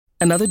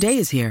Another day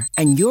is here,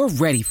 and you're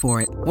ready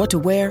for it. What to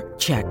wear?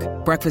 Check.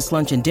 Breakfast,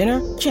 lunch, and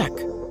dinner? Check.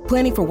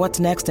 Planning for what's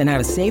next and how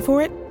to save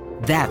for it?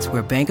 That's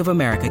where Bank of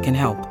America can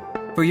help.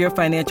 For your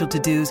financial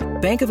to-dos,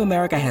 Bank of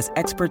America has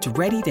experts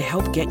ready to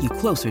help get you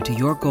closer to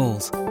your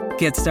goals.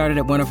 Get started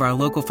at one of our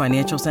local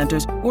financial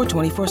centers or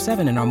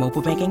 24/7 in our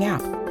mobile banking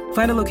app.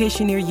 Find a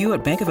location near you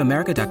at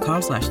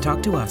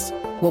bankofamerica.com/talktous.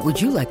 What would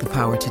you like the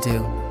power to do?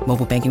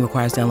 Mobile banking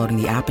requires downloading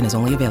the app and is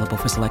only available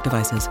for select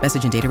devices.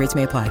 Message and data rates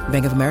may apply.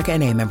 Bank of America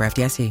N.A., member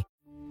FDIC.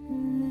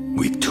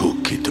 We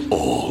took it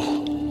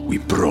all. We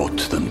brought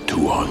them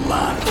to our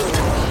land.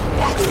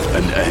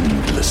 An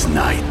endless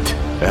night,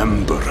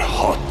 ember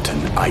hot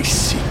and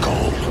icy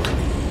cold.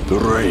 The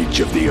rage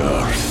of the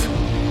earth.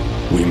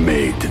 We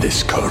made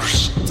this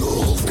curse.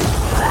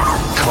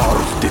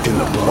 Carved it in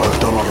the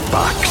blood on our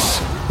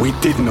backs. We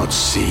did not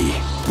see.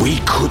 We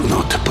could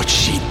not, but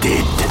she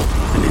did.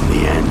 And in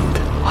the end,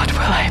 what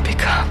will I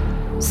become?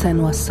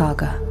 Senua's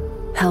Saga.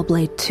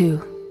 Hellblade 2.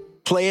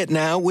 Play it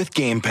now with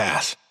Game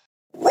Pass.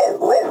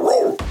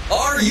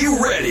 Are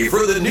you ready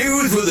for the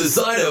news with a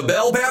side of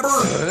bell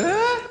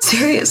pepper?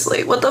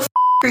 Seriously, what the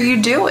are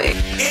you doing?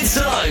 It's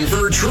time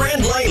for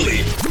Trend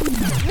Lightly.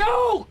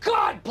 No!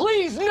 God,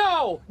 please,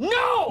 no!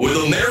 No! With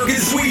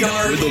America's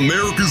sweetheart. Oh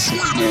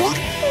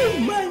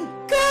my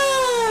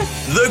God!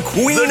 The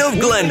Queen of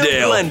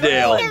Glendale.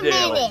 Wait a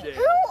minute,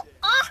 who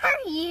are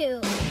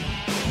you?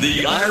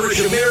 The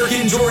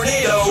Irish-American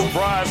tornado.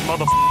 Surprise,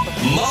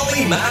 motherfucker.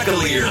 Molly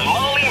McAleer.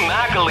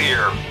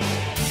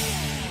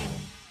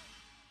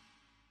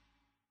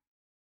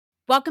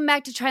 Welcome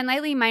back to Trend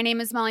Lightly. My name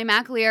is Molly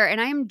McAleer,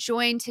 and I am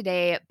joined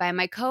today by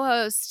my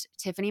co-host,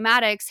 Tiffany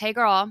Maddox. Hey,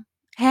 girl.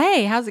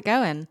 Hey, how's it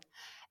going?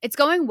 It's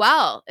going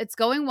well.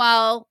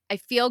 I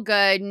feel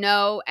good.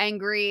 No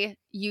angry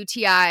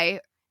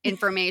UTI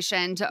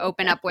information to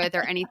open up with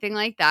or anything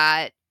like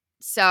that.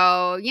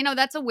 So,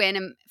 that's a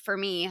win for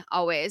me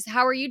always.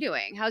 How are you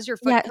doing? How's your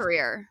foot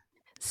career?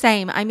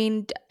 Same. I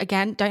mean,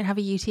 again, don't have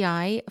a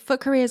UTI. Foot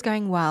career is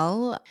going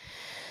well.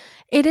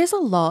 It is a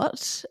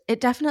lot. It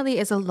definitely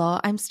is a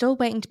lot. I'm still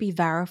waiting to be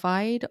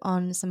verified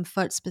on some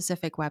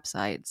foot-specific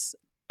websites.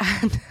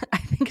 And I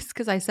think it's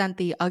because I sent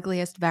the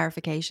ugliest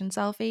verification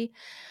selfie.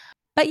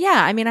 But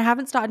yeah, I mean, I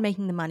haven't started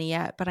making the money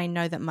yet, but I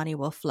know that money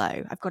will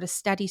flow. I've got a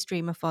steady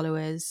stream of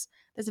followers.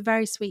 There's a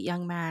very sweet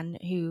young man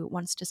who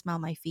wants to smell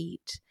my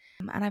feet.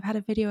 And I've had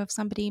a video of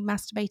somebody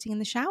masturbating in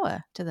the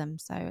shower to them.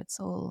 So it's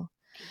all...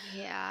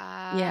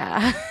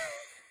 Yeah.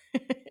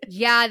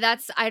 Yeah,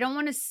 I don't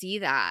want to see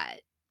that.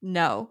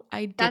 No,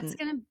 I didn't. That's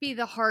going to be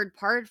the hard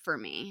part for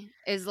me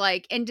is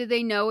like, and do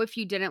they know if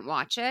you didn't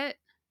watch it?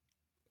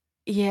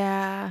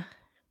 Yeah.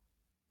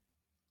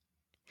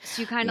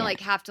 So you kind of like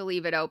have to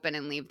leave it open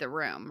and leave the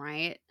room,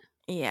 right?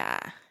 Yeah.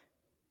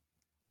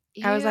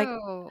 Ew. I was like,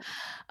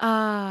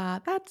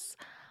 I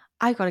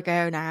gotta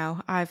go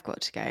now. I've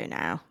got to go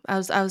now. I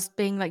was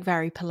being like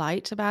very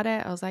polite about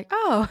it. I was like,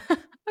 oh,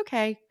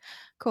 okay,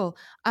 cool.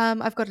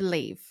 I've got to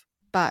leave,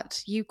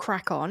 but you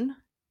crack on.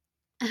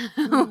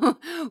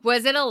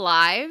 Was it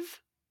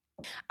alive?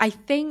 I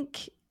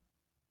think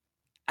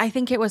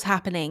it was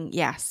happening,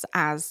 yes,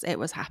 as it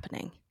was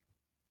happening.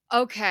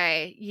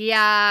 Okay.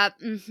 Yeah.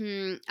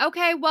 Mm-hmm.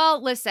 Okay.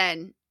 Well,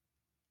 listen,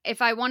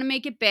 if I want to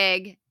make it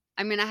big,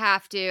 I'm going to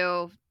have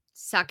to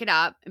suck it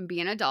up and be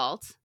an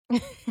adult.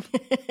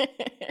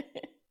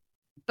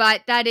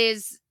 But that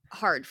is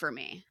hard for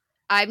me.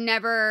 I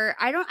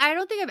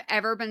don't think I've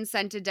ever been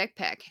sent a dick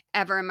pic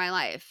ever in my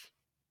life.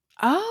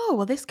 Oh,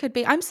 well, this could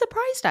be. I'm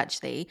surprised,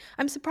 actually.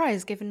 I'm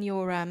surprised, given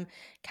your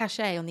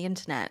cachet on the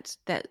internet,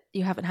 that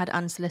you haven't had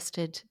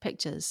unsolicited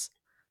pictures.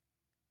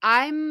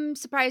 I'm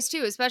surprised,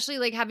 too, especially,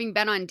 like, having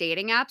been on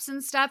dating apps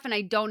and stuff, and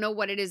I don't know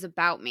what it is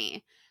about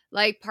me.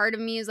 Like, part of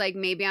me is like,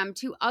 maybe I'm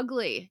too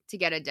ugly to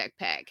get a dick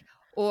pic.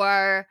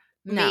 Or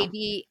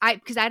maybe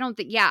because I don't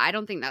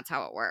think that's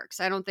how it works.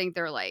 I don't think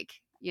they're like,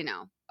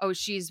 oh,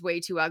 she's way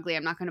too ugly.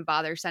 I'm not going to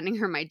bother sending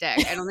her my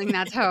dick. I don't think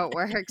that's how it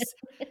works.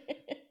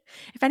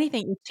 If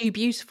anything, you're too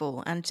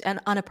beautiful and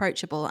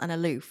unapproachable and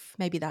aloof.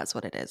 Maybe that's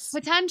what it is.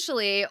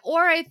 Potentially.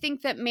 Or I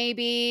think that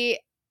maybe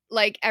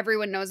like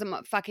everyone knows I'm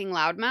a fucking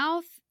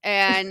loudmouth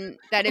and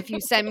that if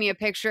you send me a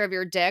picture of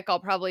your dick, I'll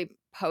probably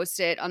post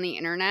it on the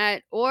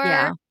internet.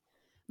 Or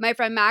my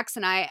friend Max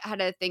and I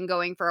had a thing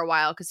going for a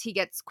while because he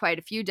gets quite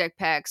a few dick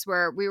pics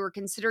where we were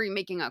considering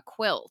making a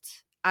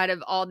quilt out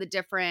of all the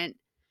different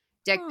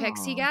dick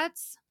pics he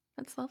gets.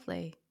 That's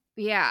lovely.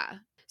 Yeah.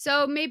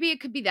 So maybe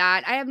it could be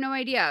that. I have no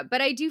idea.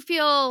 But I don't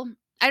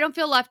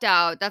feel left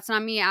out. That's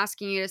not me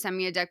asking you to send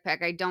me a dick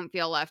pic. I don't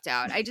feel left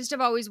out. I just have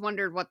always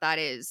wondered what that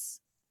is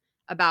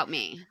about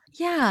me.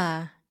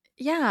 Yeah.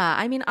 Yeah.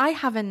 I mean, I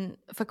haven't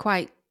for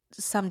quite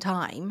some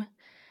time.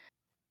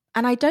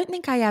 And I don't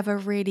think I ever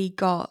really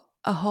got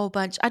a whole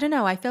bunch. I don't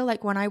know. I feel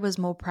like when I was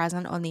more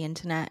present on the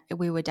internet,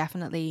 we were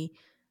definitely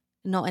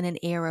not in an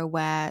era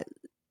where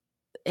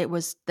it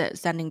was that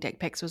sending dick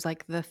pics was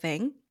like the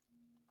thing.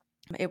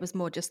 It was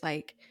more just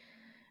like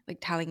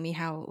telling me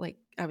how like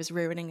I was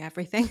ruining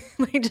everything.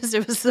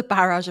 It was a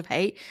barrage of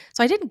hate.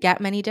 So I didn't get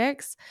many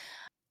dicks.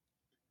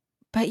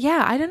 But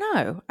yeah, I don't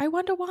know. I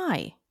wonder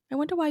why. I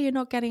wonder why you're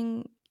not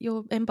getting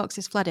your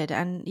inboxes flooded.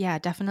 And yeah,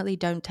 definitely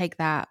don't take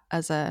that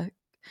as a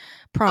Oh,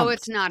 prompt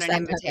it's not to an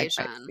send her dick pics.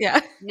 invitation.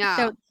 Yeah.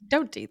 No.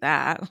 Don't do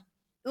that.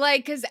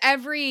 Like, because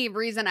every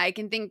reason I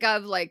can think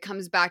of, like,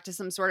 comes back to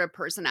some sort of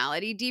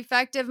personality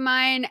defect of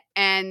mine,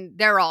 and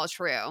they're all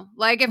true.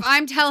 Like, if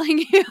I'm telling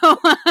you,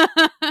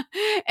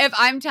 if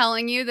I'm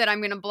telling you that I'm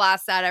going to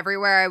blast that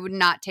everywhere, I would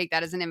not take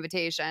that as an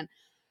invitation.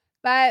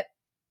 But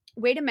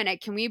wait a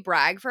minute, can we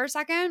brag for a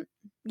second?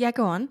 Yeah,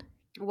 go on.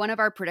 One of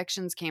our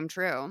predictions came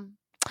true.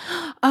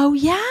 Oh,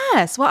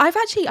 yes. Well, I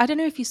don't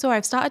know if you saw,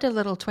 I've started a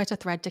little Twitter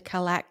thread to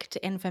collect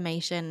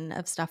information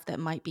of stuff that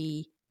might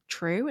be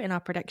true in our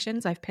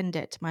predictions. I've pinned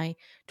it to my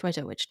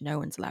Twitter, which no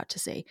one's allowed to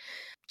see,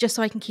 just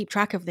so I can keep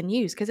track of the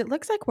news because it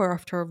looks like we're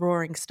off to a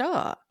roaring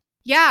start.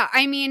 Yeah,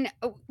 I mean,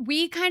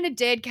 we kind of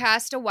did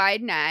cast a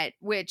wide net,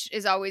 which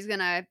is always going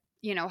to,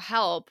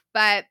 help.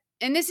 But,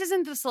 and this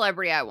isn't the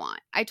celebrity I want.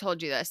 I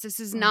told you this.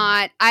 This is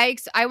not, I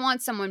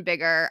want someone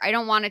bigger. I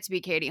don't want it to be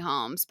Katie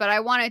Holmes, but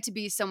I want it to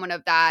be someone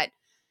of that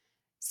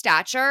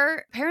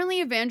stature.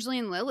 Apparently,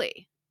 Evangeline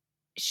Lilly.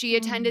 She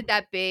attended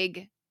that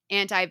big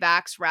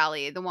anti-vax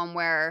rally, the one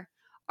where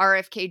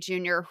RFK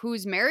Jr.,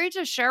 who's married to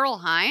Cheryl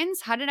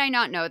Hines. How did I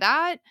not know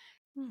that?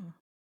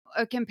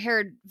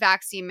 Compared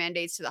vaccine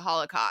mandates to the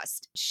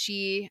Holocaust.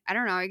 She, I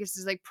don't know, I guess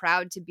is like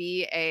proud to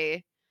be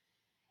a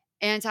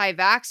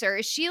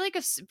anti-vaxxer. Is she like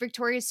a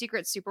Victoria's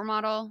Secret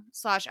supermodel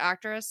 /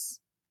 actress?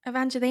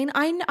 Evangeline,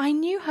 I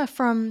knew her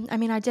from, I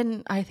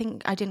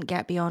think I didn't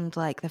get beyond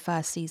like the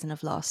first season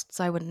of Lost,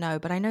 so I wouldn't know,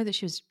 but I know that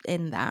she was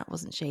in that,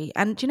 wasn't she?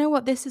 And do you know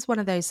what? This is one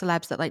of those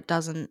celebs that like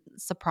doesn't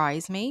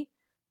surprise me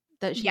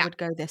that she would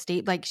go this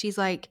deep. Like she's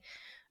like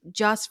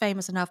just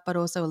famous enough, but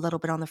also a little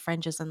bit on the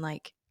fringes. And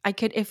like I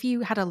could, if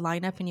you had a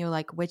lineup and you're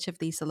like, which of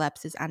these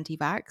celebs is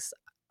anti-vax,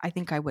 I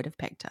think I would have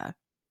picked her.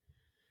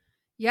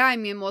 Yeah, I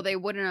mean, well, they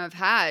wouldn't have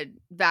had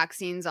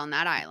vaccines on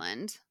that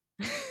island.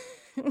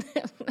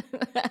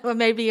 Or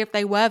maybe if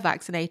they were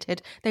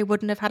vaccinated, they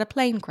wouldn't have had a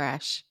plane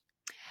crash.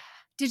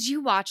 Did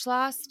you watch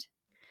Lost?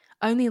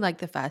 Only like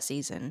the first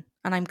season,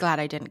 and I'm glad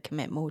I didn't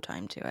commit more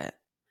time to it.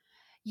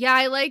 Yeah,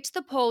 I liked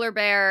the polar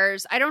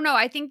bears. I don't know.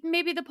 I think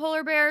maybe the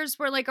polar bears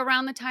were like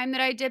around the time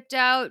that I dipped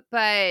out,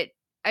 but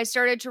I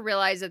started to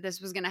realize that this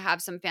was going to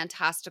have some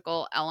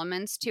fantastical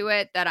elements to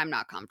it that I'm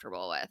not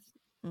comfortable with.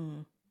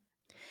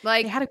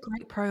 Like, they had a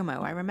great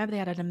promo. I remember they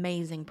had an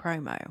amazing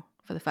promo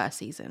for the first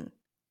season.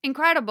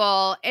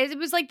 Incredible. It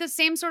was like the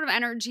same sort of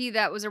energy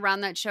that was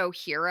around that show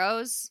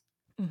Heroes.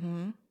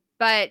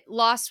 But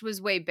Lost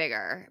was way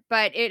bigger.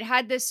 But it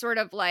had this sort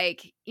of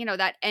like,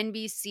 that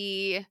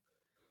NBC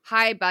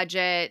high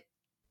budget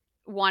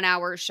 1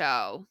 hour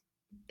show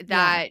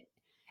that,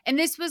 and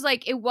this was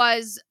like, it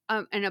was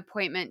an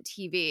appointment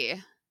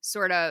TV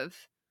sort of.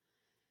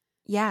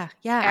 Yeah.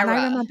 Era. And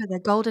I remember the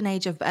golden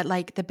age of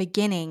like the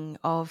beginning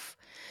of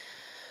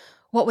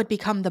what would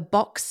become the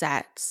box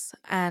sets.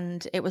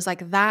 And it was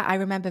like that. I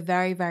remember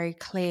very, very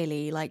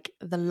clearly, like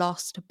the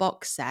Lost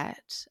box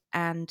set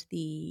and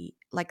the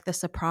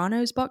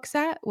Sopranos box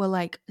set were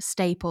like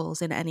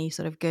staples in any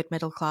sort of good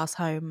middle class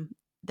home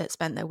that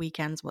spent their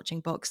weekends watching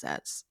box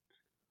sets.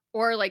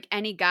 Or like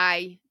any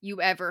guy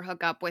you ever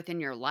hook up with in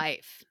your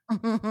life.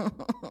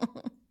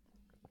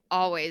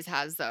 Always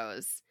has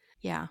those.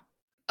 Yeah.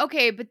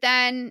 Okay, but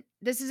then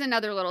this is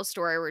another little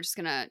story we're just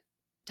going to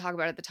talk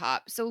about at the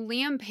top. So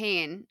Liam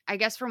Payne, I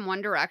guess from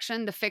One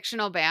Direction, the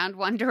fictional band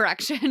One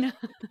Direction,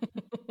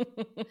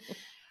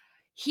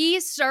 he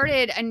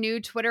started a new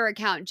Twitter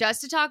account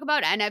just to talk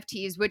about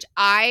NFTs, which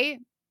I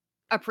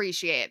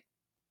appreciate.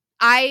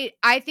 I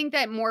think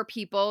that more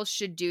people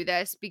should do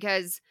this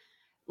because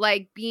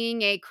like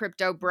being a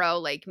crypto bro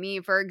like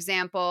me, for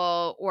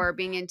example, or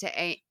being into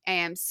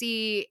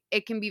AMC,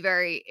 it can be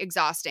very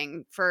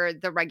exhausting for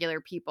the regular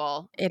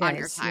people on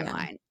your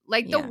timeline. Yeah.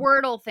 Like the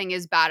Wordle thing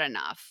is bad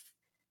enough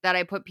that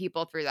I put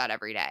people through that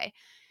every day.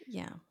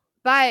 Yeah.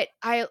 But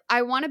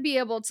I want to be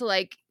able to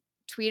like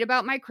tweet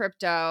about my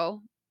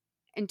crypto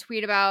and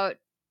tweet about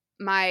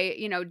my,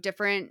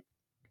 different,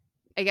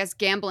 I guess,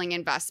 gambling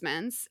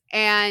investments.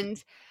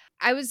 And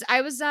I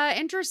was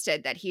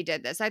interested that he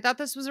did this. I thought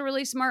this was a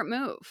really smart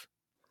move.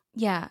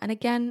 Yeah. And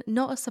again,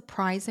 not a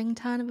surprising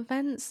turn of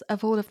events.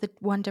 Of all of the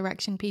One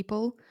Direction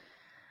people,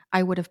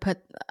 I would have put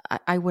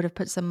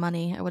some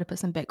money, I would have put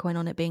some Bitcoin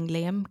on it being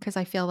Liam, because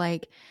I feel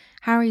like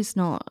he's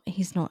not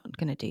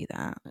going to do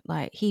that.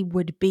 Like he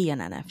would be an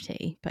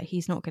NFT, but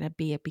he's not going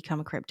to become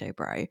a crypto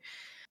bro.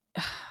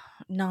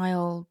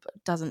 Niall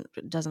doesn't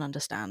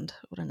understand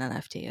what an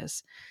NFT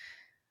is.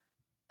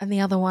 And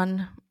the other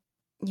one,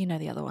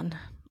 the other one.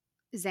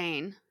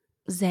 Zayn.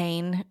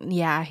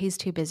 Yeah, he's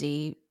too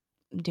busy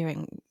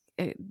doing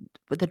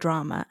with the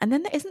drama. And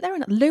then isn't there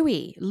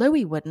Louis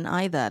wouldn't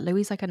either.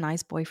 Louis like a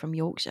nice boy from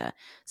Yorkshire,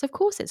 so of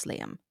course it's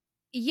Liam.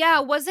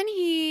 Yeah, wasn't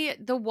he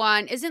the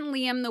one? Isn't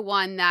Liam the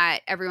one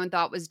that everyone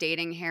thought was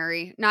dating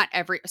Harry? Not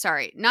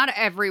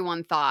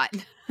everyone thought.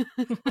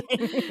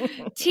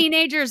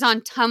 Teenagers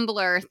on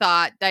Tumblr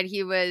thought that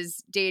he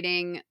was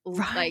dating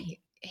like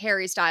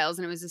Harry Styles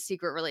and it was a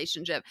secret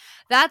relationship.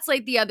 That's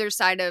like the other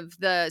side of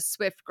the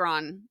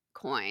Swift-Gron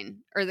coin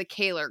or the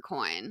Kaler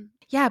coin.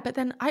 Yeah, but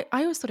then I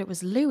always thought it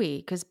was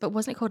Louis but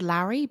wasn't it called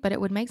Larry? But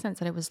it would make sense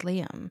that it was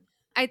Liam.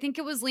 I think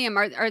it was Liam.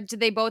 Or do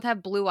they both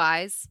have blue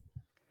eyes?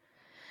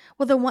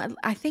 Well, the one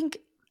I think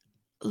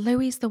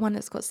Louis is the one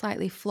that's got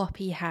slightly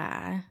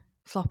floppier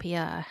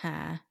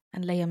hair,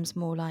 and Liam's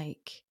more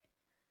like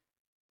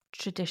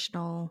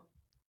traditional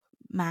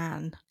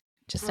man,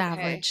 just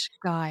average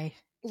guy.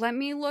 Let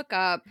me look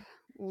up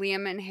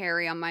Liam and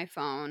Harry on my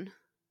phone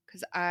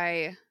because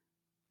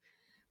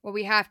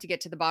we have to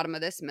get to the bottom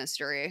of this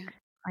mystery.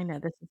 I know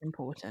this is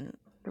important.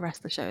 The rest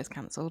of the show is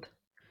cancelled.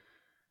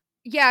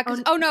 Yeah,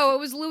 because no, it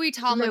was Louis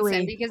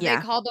Tomlinson because yeah.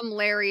 they called him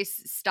Larry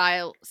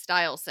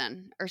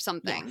Styleson or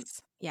something.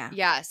 Yes. Yeah.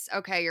 Yes.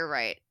 Okay, you're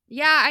right.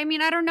 Yeah, I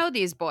mean, I don't know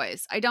these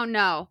boys. I don't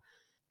know.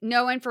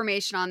 No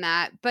information on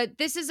that. But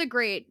this is a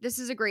great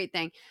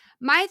thing.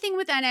 My thing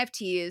with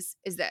NFTs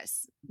is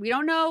this. We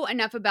don't know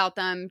enough about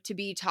them to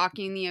be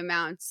talking the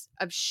amounts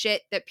of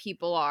shit that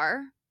people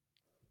are.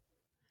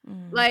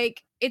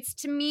 Like,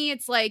 to me,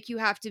 it's like you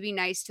have to be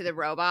nice to the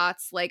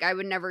robots. Like, I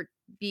would never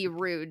be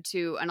rude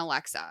to an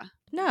Alexa.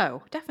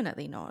 No,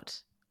 definitely not.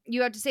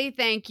 You have to say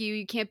thank you.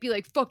 You can't be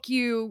like, fuck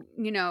you,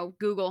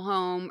 Google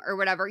Home or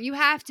whatever. You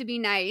have to be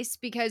nice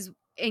because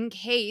in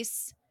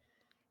case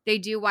they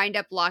do wind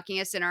up locking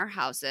us in our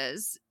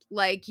houses,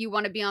 like, you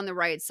want to be on the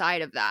right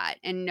side of that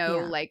and know,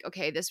 like,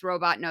 okay, this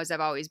robot knows I've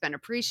always been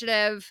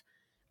appreciative.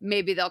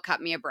 Maybe they'll cut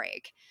me a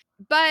break.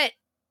 But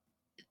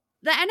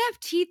the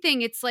NFT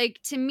thing, it's like,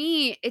 to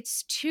me,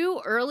 it's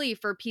too early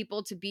for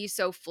people to be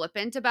so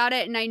flippant about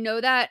it. And I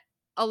know that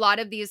a lot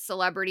of these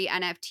celebrity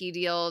NFT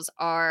deals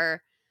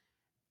are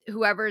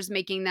whoever's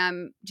making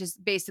them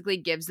just basically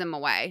gives them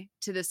away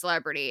to the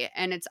celebrity.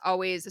 And it's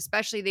always,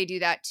 especially they do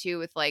that too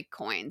with like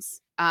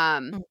coins.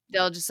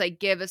 They'll just like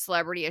give a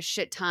celebrity a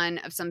shit ton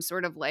of some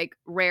sort of like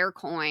rare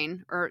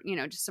coin or,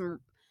 just some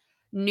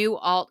new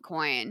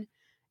altcoin.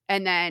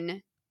 And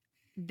then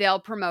they'll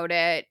promote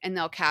it and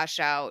they'll cash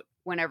out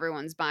when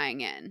everyone's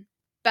buying in.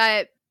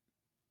 But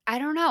I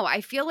don't know.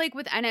 I feel like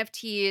with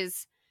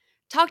NFTs,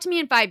 talk to me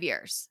in 5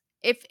 years.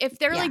 If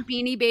they're like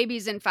Beanie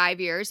Babies in 5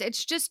 years,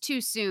 it's just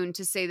too soon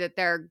to say that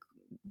they're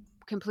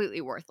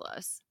completely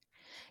worthless.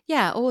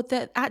 Yeah, or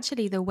that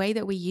actually the way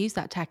that we use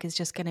that tech is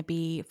just going to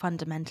be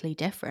fundamentally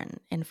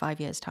different in 5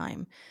 years'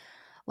 time.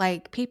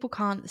 Like, people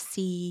can't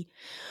see,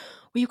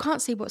 you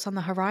can't see what's on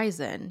the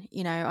horizon.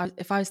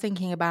 If I was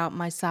thinking about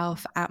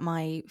myself at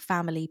my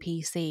family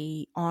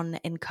PC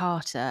in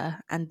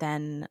Carter and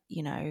then,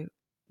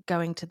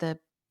 going to the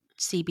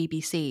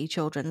CBBC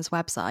children's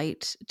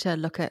website to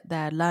look at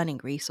their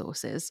learning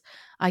resources,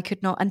 I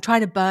could not, and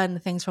try to burn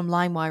things from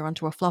LimeWire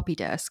onto a floppy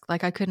disk.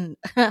 Like, I couldn't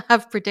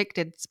have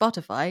predicted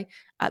Spotify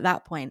at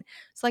that point.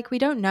 It's like, we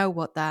don't know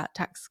what that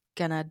tech's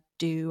gonna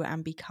do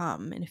and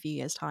become in a few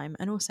years' time.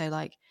 And also,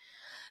 like,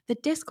 the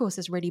discourse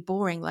is really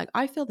boring. Like,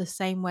 I feel the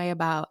same way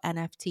about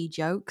NFT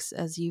jokes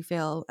as you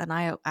feel, and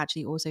I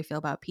actually also feel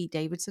about Pete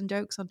Davidson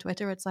jokes on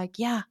Twitter. It's like,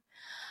 yeah,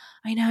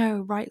 I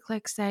know, right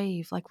click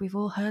save. Like, we've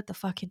all heard the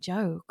fucking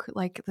joke,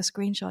 like the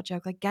screenshot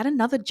joke. Like, get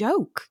another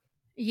joke.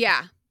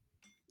 Yeah.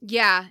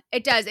 Yeah,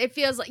 it does. It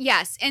feels like,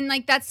 yes. And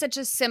like, that's such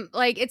a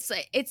like, it's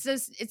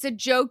a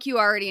joke you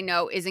already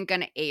know isn't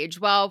going to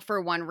age well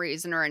for one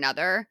reason or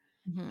another.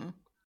 Mm-hmm.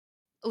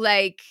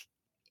 Like,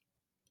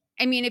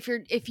 I mean,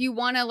 if you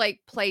want to like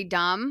play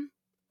dumb,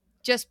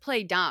 just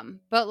play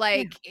dumb. But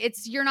like,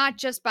 you're not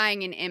just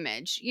buying an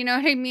image. You know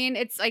what I mean?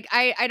 It's like,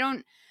 I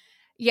don't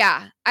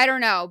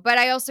know. But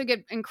I also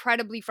get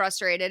incredibly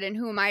frustrated. And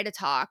who am I to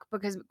talk?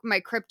 Because my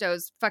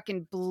crypto's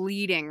fucking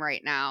bleeding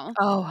right now.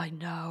 Oh, I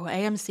know.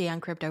 AMC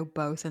and crypto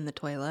both in the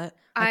toilet.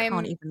 I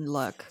can't even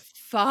look.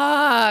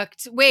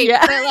 Fucked. Wait,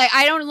 but like,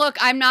 I don't look.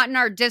 I'm not in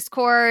our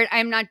Discord.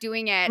 I'm not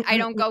doing it. I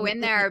don't go in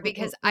there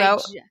because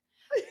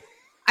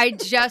I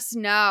just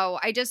know.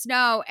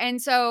 And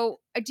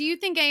so, do you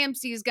think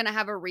AMC is going to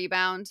have a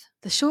rebound?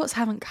 The shorts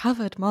haven't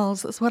covered,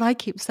 Moles. That's what I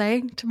keep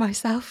saying to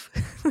myself.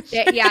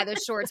 Yeah, the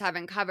shorts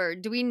haven't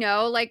covered. Do we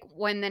know like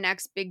when the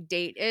next big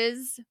date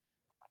is?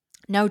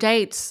 No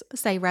dates,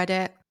 say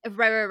Reddit.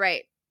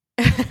 Right.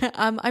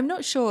 I'm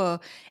not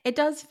sure. It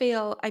does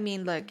feel, I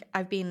mean, look,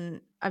 I've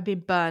been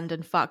burned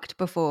and fucked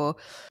before,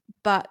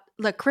 but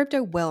look,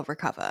 crypto will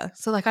recover.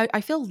 So like,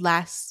 I feel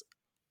less.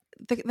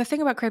 The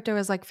thing about crypto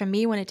is, like, for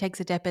me, when it takes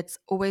a dip, it's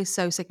always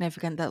so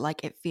significant that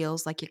like it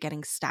feels like you're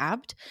getting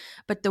stabbed,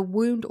 but the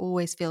wound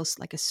always feels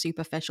like a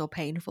superficial,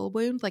 painful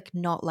wound, like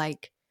not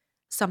like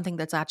something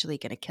that's actually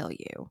going to kill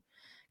you.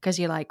 Because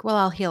you're like, well,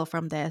 I'll heal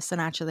from this and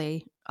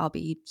actually I'll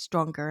be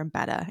stronger and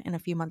better in a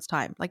few months'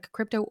 time. Like,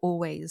 crypto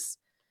always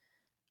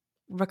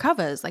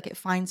recovers, like it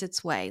finds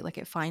its way, like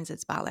it finds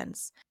its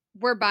balance.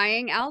 We're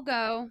buying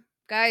algo.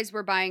 Guys,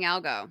 we're buying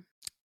algo.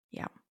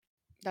 Yeah.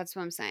 That's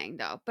what I'm saying,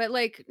 though. But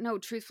like, no,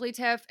 truthfully,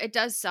 Tiff, it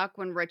does suck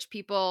when rich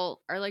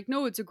people are like,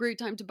 no, it's a great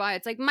time to buy.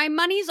 It's like, my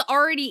money's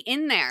already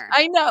in there.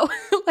 I know.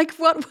 Like,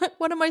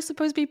 what am I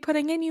supposed to be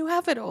putting in? You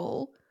have it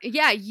all.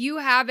 Yeah, you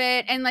have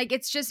it. And like,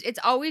 it's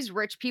always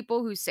rich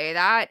people who say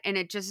that. And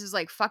it just is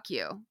like, fuck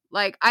you.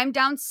 Like, I'm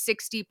down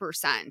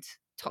 60%,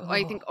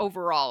 I think,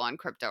 overall on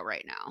crypto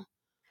right now.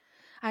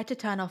 I had to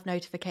turn off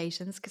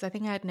notifications because I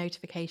think I had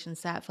notifications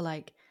set for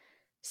like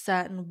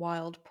certain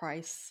wild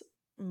price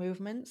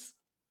movements.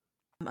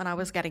 And I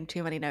was getting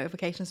too many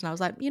notifications and I was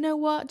like, you know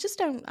what?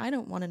 I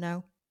don't want to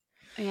know.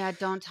 Yeah,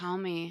 don't tell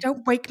me.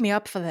 Don't wake me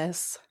up for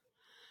this.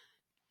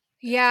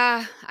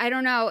 Yeah, I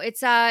don't know.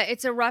 It's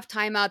a rough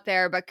time out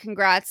there, but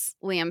congrats,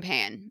 Liam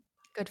Payne.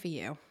 Good for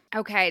you.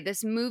 Okay, the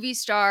movie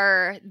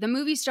star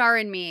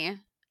in me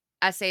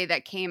essay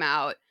that came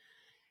out.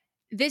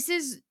 This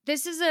is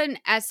an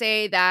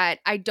essay that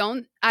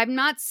I'm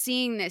not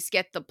seeing this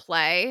get the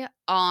play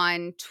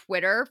on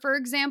Twitter, for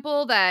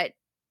example, that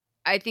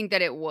I think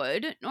that it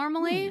would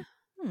normally.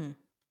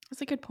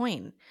 That's a good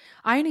point.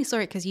 I only saw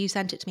it because you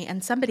sent it to me,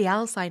 and somebody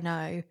else I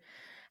know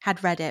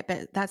had read it,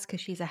 but that's because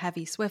she's a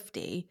heavy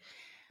Swiftie,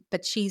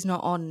 but she's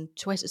not on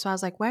Twitter. So I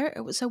was like, where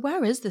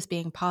is this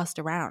being passed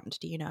around?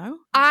 Do you know?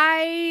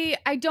 I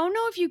don't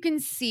know if you can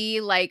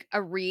see like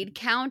a read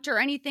count or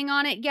anything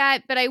on it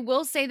yet, but I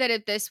will say that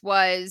if this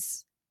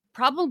was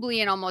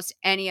probably in almost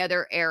any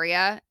other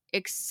area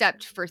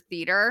except for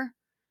theater,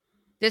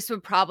 this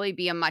would probably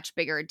be a much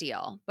bigger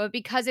deal. But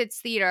because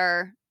it's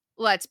theater,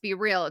 let's be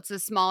real, it's a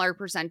smaller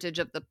percentage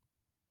of the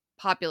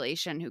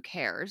population who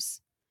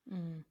cares.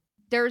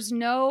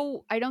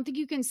 I don't think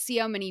you can see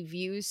how many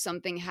views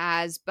something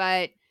has,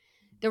 but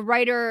the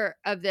author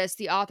of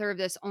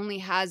this only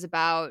has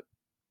about,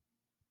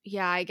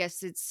 I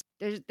guess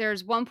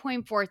there's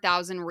 1.4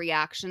 thousand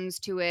reactions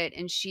to it,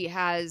 and she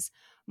has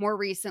more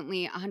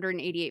recently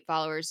 188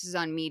 followers. This is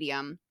on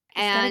Medium. It's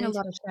getting a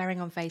lot of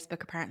sharing on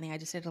Facebook, apparently. I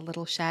just did a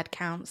little shared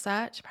count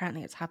search.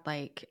 Apparently it's had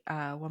like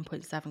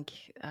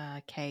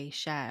 1.7k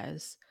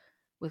shares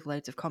with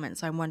loads of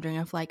comments. So I'm wondering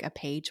if like a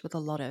page with a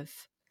lot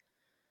of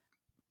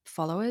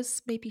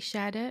followers maybe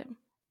shared it.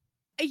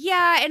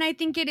 Yeah, and I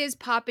think it is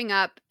popping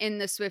up in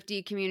the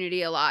Swiftie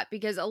community a lot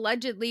because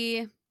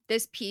allegedly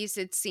this piece,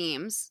 it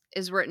seems,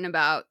 is written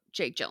about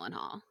Jake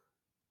Gyllenhaal.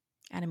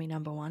 Enemy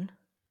number one.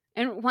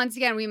 And once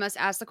again, we must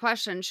ask the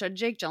question, should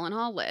Jake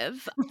Gyllenhaal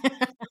live?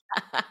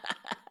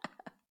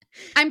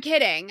 I'm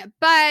kidding.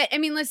 But I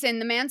mean, listen,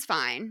 the man's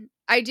fine.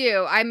 I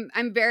do.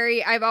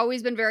 I've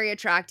always been very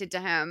attracted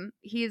to him.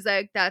 He's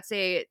like,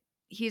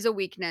 he's a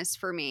weakness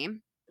for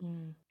me.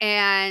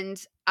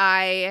 And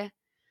I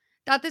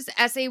thought this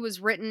essay was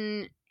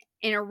written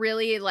in a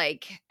really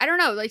I don't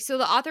know, so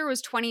the author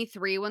was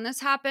 23 when this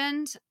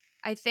happened,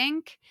 I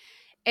think.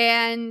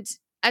 And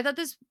I thought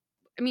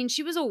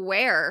she was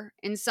aware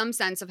in some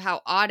sense of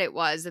how odd it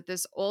was that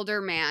this older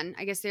man,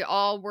 I guess they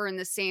all were in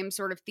the same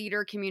sort of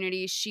theater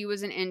community. She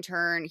was an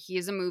intern. He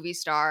is a movie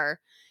star.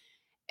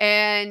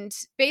 And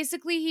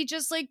basically he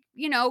just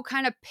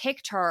kind of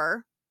picked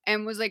her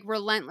and was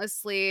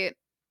relentlessly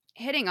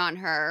hitting on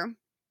her.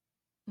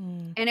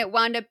 And it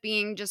wound up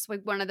being just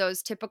one of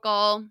those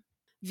typical,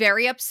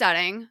 very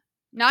upsetting,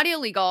 not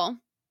illegal,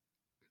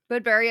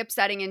 but very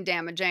upsetting and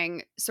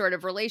damaging sort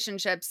of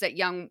relationships that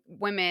young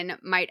women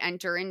might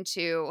enter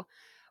into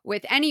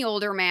with any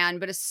older man,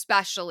 but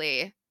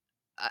especially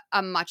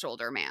a much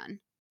older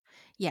man.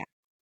 Yeah.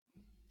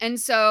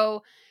 And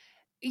so,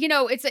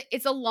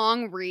 it's a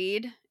long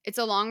read. It's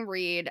a long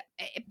read,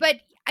 but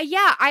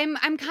yeah,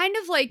 I'm kind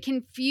of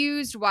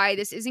confused why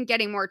this isn't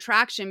getting more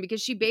traction because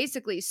she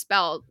basically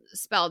spelled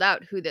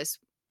out who this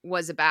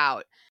was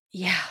about.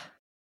 Yeah.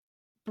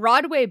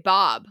 Broadway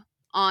Bob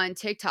on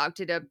TikTok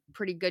did a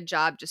pretty good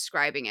job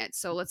describing it.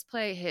 So let's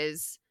play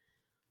his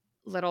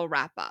little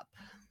wrap up.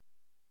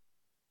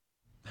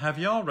 Have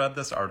y'all read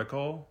this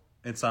article?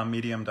 It's on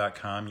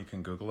medium.com. You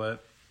can Google it.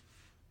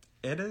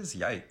 It is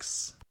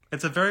yikes.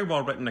 It's a very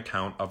well-written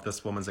account of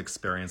this woman's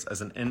experience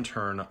as an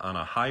intern on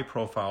a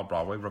high-profile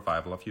Broadway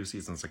revival a few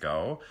seasons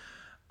ago.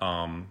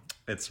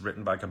 It's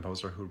written by a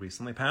composer who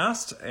recently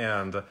passed,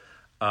 and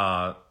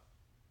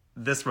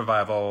this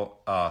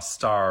revival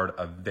starred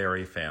a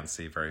very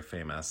fancy, very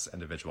famous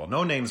individual.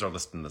 No names are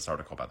listed in this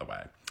article, by the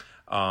way.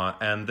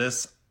 And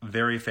this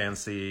very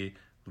fancy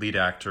lead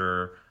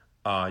actor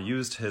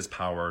used his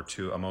power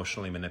to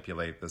emotionally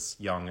manipulate this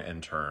young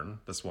intern,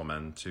 this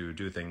woman, to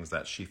do things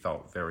that she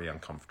felt very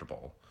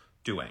uncomfortable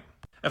doing.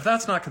 If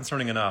that's not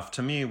concerning enough,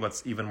 to me,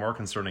 what's even more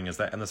concerning is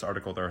that in this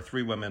article, there are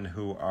 3 women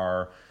who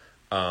are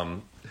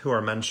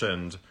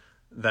mentioned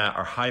that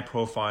are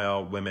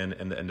high-profile women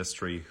in the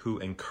industry who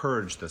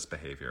encourage this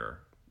behavior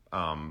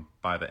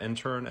by the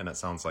intern, and it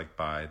sounds like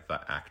by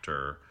the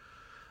actor.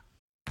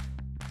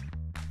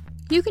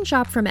 You can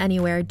shop from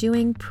anywhere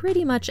doing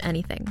pretty much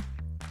anything.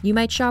 You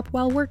might shop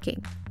while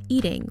working,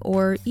 eating,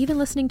 or even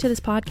listening to this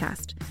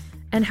podcast.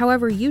 And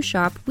however you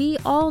shop, we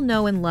all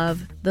know and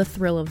love the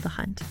thrill of the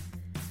hunt.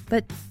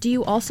 But do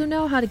you also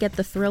know how to get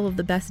the thrill of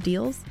the best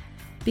deals?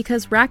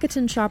 Because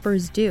Rakuten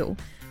shoppers do.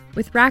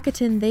 With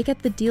Rakuten, they get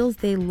the deals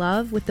they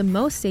love with the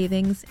most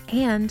savings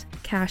and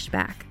cash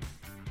back.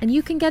 And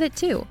you can get it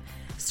too.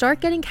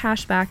 Start getting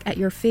cash back at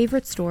your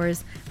favorite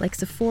stores like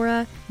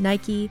Sephora,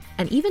 Nike,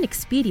 and even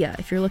Expedia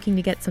if you're looking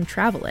to get some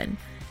travel in.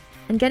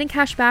 And getting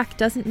cash back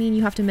doesn't mean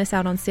you have to miss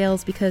out on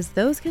sales because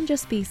those can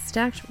just be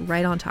stacked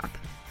right on top.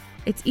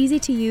 It's easy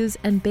to use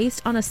and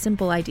based on a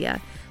simple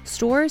idea.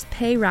 Stores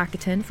pay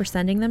Rakuten for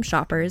sending them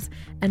shoppers,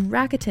 and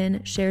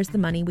Rakuten shares the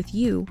money with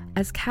you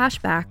as cash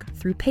back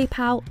through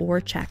PayPal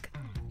or check.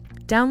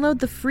 Download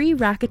the free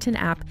Rakuten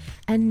app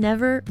and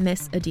never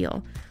miss a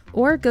deal.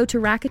 Or go to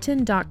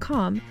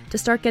Rakuten.com to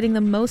start getting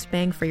the most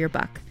bang for your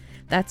buck.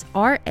 That's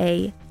Rakuten.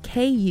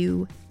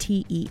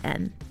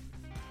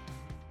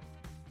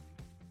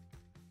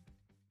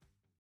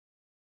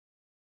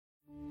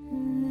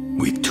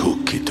 We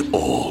took it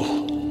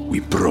all. We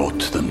brought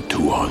them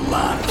to our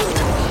land.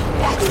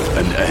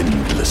 An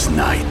endless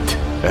night,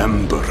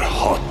 ember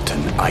hot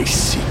and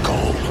icy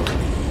cold.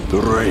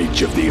 The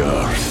rage of the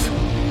earth.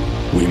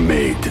 We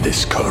made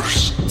this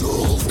curse.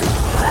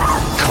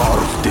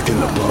 Carved it in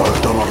the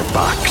blood on our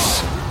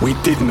backs. We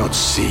did not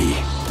see.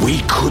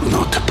 We could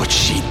not, but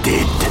she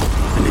did.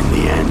 And in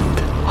the end,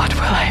 What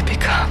will I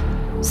become?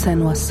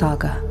 Senwa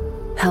Saga.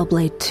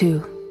 Hellblade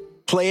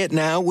 2. Play it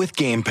now with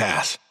Game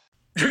Pass.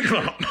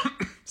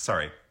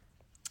 Sorry.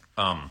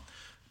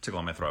 Tickle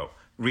on my throat.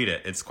 Read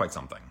it. It's quite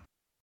something.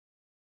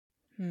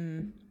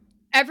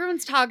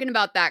 Everyone's talking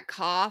about that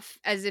cough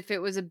as if it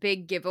was a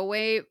big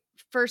giveaway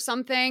for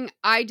something.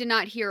 I did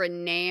not hear a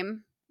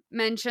name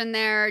mentioned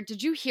there.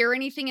 Did you hear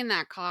anything in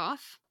that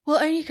cough?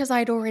 Well, only because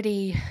I'd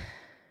already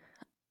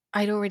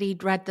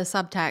read the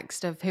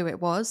subtext of who it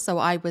was, so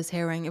I was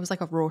hearing it was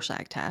like a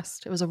Rorschach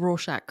test. It was a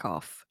Rorschach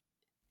cough.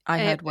 I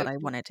heard what I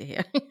wanted to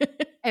hear.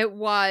 It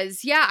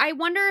was. Yeah, I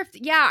wonder if,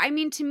 I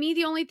mean, to me,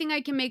 the only thing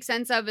I can make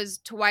sense of as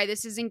to why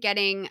this isn't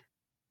getting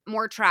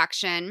more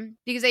traction,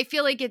 because I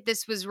feel like if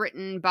this was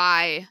written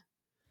by,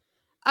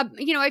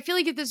 I feel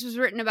like if this was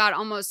written about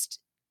almost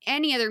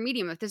any other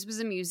medium, if this was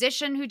a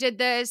musician who did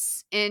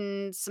this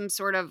in some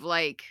sort of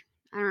like,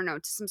 I don't know,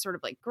 some sort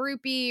of like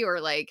groupie or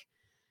like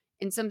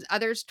in some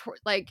others,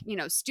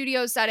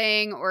 studio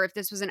setting, or if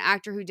this was an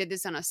actor who did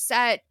this on a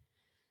set,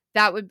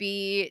 that would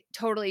be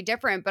totally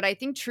different. But I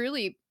think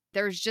truly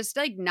there's just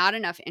like not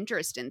enough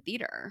interest in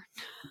theater.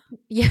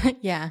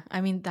 Yeah.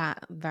 I mean,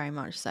 that very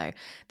much so.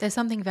 There's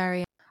something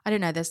very, I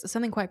don't know, there's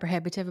something quite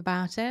prohibitive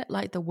about it.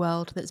 Like the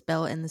world that's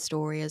built in the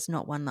story is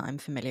not one that I'm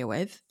familiar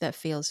with, that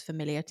feels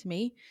familiar to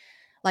me.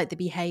 Like the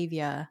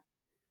behavior,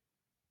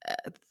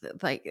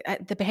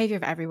 the behavior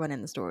of everyone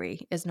in the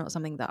story is not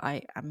something that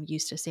I am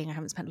used to seeing. I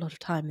haven't spent a lot of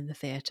time in the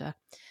theatre,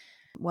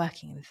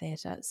 working in the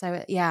theatre.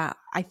 So yeah,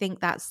 I think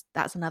that's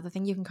another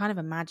thing you can kind of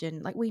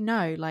imagine. Like we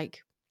know,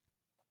 like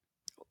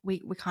we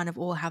kind of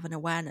all have an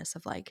awareness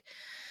of like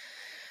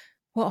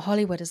what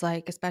Hollywood is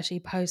like, especially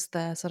post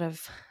the sort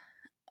of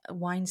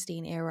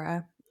Weinstein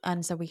era,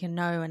 and so we can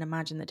know and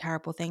imagine that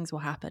terrible things will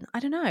happen.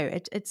 I don't know.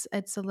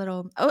 It's a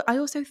little. Oh, I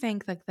also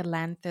think like the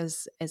length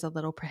is a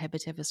little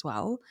prohibitive as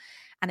well,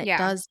 and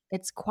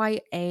it's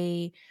quite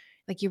a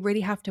like you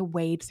really have to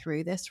wade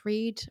through this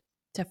read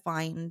to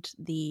find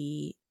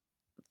the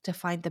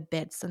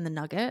bits and the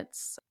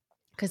nuggets,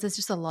 because there's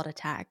just a lot of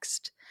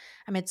text.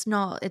 I mean,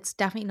 it's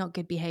definitely not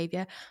good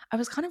behavior. I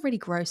was kind of really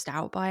grossed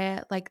out by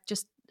it, like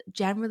just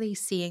generally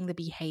seeing the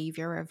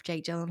behavior of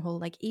Jake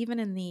Gyllenhaal, like even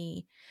in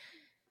the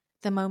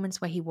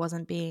moments where he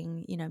wasn't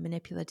being,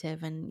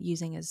 manipulative and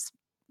using his,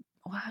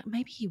 well,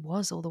 maybe he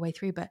was all the way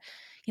through, but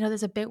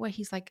there's a bit where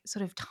he's like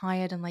sort of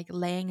tired and like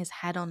laying his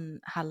head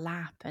on her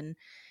lap, and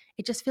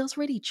it just feels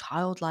really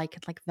childlike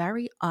and like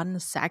very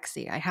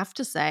unsexy, I have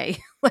to say.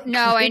 Like,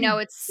 no, really I know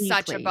it's deeply.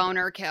 such a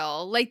boner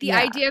kill. Like the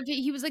idea of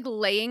he was like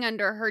laying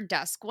under her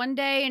desk one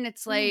day, and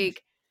it's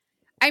like,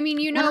 I mean,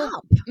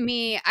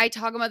 me, I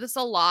talk about this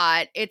a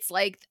lot. It's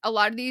like a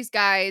lot of these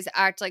guys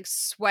act like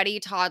sweaty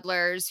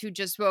toddlers who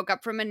just woke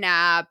up from a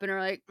nap and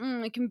are like,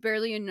 I can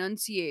barely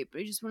enunciate,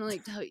 but I just want to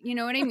like tell you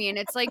know what I mean?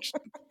 It's like,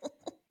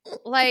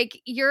 like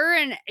you're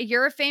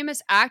a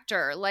famous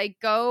actor. Like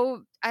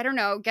go, I don't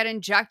know, get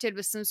injected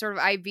with some sort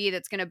of IV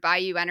that's going to buy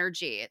you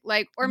energy.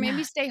 Like, or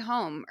maybe stay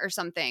home or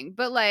something.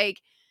 But like,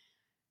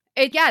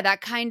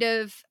 that kind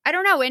of, I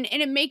don't know, and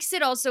it makes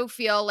it also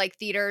feel like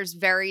theater's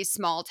very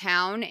small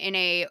town in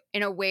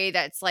a way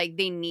that's like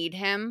they need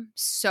him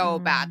so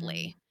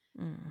badly.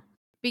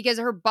 Because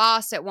her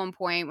boss at one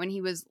point when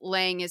he was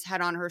laying his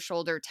head on her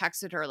shoulder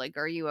texted her like,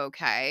 "Are you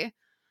okay?"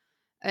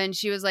 And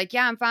she was like,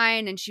 "Yeah, I'm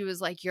fine." And she was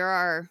like, "You're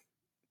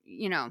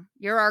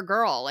our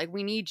girl. Like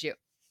we need you."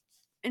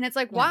 And it's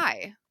like,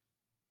 why?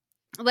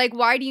 Like,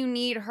 why do you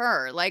need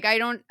her? Like, I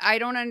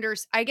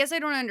guess I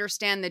don't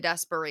understand the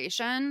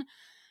desperation.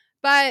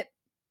 But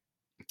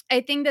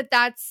I think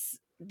that's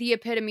the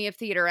epitome of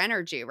theater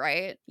energy,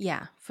 right?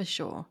 Yeah, for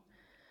sure.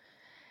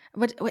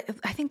 But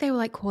I think they were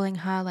like calling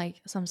her like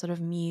some sort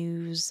of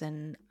muse,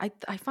 and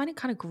I find it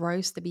kind of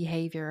gross, the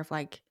behavior of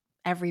like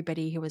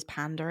everybody who was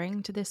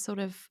pandering to this sort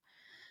of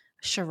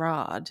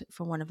charade,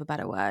 for want of a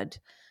better word.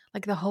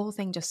 Like the whole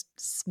thing just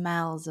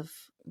smells of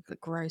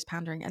gross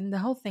pandering. And the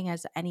whole thing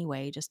is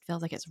anyway just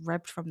feels like it's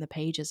ripped from the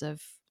pages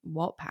of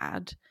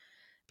Wattpad,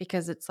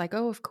 because it's like,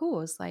 oh, of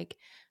course, like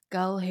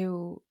girl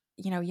who,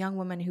 young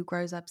woman who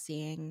grows up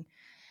seeing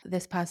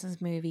this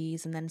person's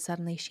movies, and then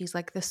suddenly she's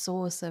like the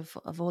source of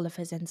all of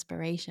his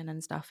inspiration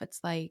and stuff.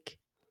 It's like,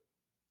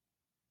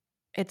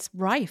 it's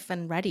rife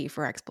and ready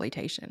for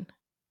exploitation.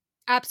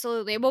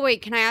 Absolutely. Well,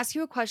 wait, can I ask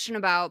you a question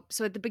about,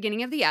 so at the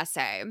beginning of the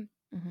essay,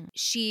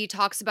 she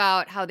talks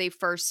about how they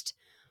first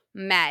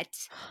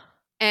met,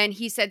 and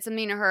he said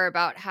something to her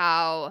about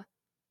how,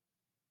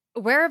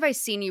 where have I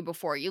seen you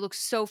before? You look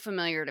so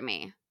familiar to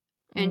me.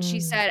 And she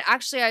said,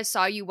 actually, I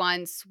saw you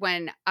once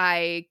when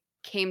I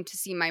came to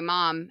see my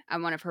mom at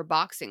one of her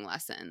boxing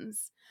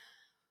lessons,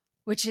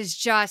 which is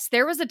just,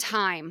 there was a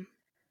time,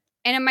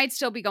 and it might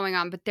still be going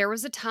on, but there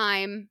was a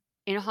time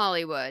in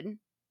Hollywood,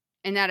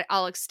 and that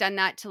I'll extend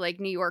that to like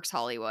New York's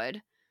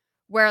Hollywood,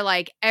 where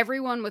like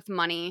everyone with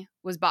money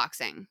was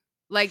boxing.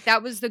 Like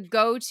that was the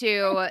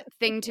go-to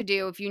thing to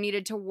do. If you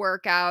needed to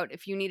work out,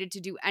 if you needed to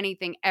do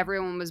anything,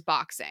 everyone was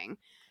boxing.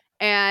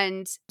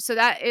 And so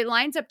that it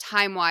lines up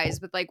time-wise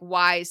with like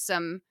why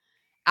some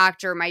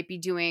actor might be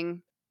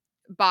doing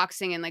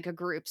boxing in like a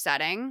group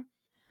setting.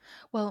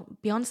 Well,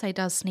 Beyonce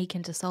does sneak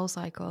into Soul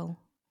Cycle,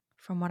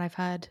 from what I've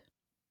heard.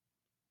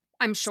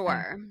 I'm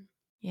sure. So,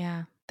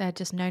 yeah, they're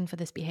just known for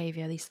this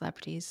behavior, these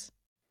celebrities.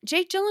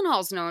 Jake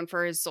Gyllenhaal's known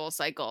for his Soul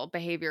Cycle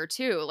behavior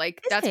too.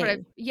 Like that's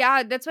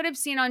what I've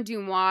seen on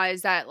Dumois,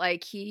 is that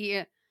like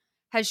he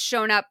has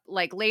shown up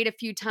like late a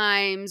few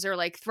times, or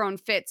like thrown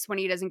fits when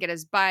he doesn't get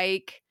his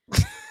bike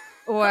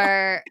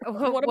or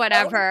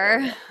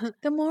whatever.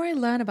 The more I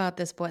learn about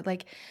this boy,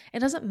 like it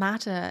doesn't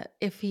matter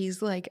if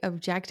he's like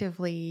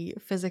objectively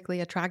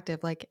physically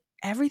attractive, like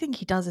everything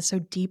he does is so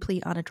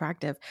deeply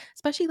unattractive.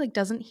 Especially like,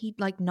 doesn't he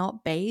like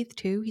not bathe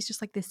too? He's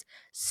just like this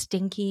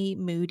stinky,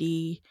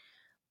 moody,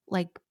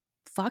 like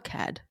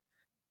fuckhead.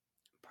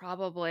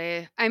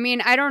 Probably. I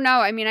mean, I don't know.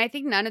 I mean, I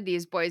think none of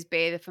these boys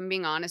bathe, if I'm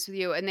being honest with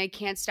you, and they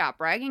can't stop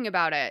bragging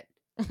about it.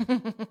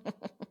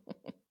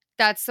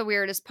 That's the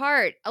weirdest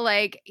part.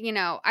 Like,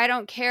 I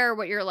don't care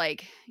what your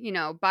like,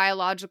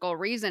 biological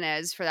reason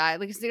is for that,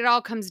 because it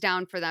all comes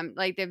down for them.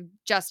 Like they've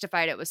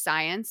justified it with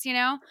science,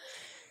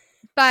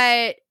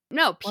 but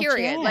no,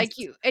 period. Like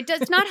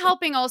it's not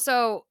helping.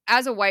 Also,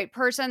 as a white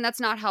person, that's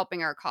not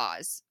helping our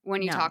cause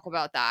when you talk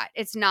about that.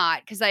 It's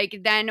not, because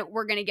like then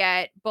we're going to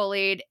get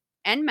bullied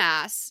en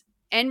masse,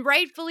 and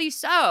rightfully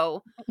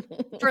so,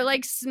 for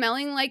like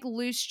smelling like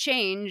loose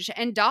change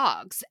and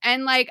dogs.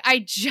 And like, I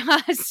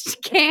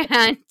just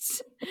can't.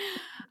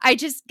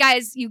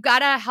 Guys, you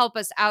gotta help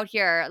us out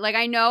here. Like,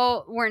 I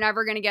know we're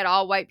never gonna get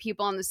all white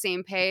people on the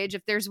same page.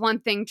 If there's one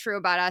thing true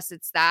about us,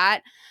 it's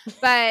that.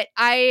 But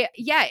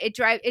it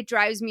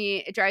drives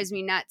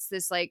me nuts,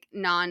 this like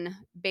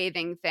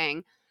non-bathing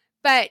thing.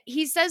 But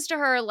he says to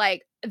her,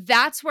 like,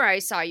 that's where I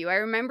saw you. I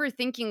remember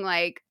thinking,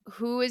 like,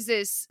 who's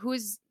this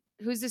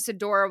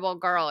adorable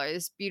girl, or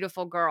this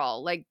beautiful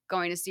girl, like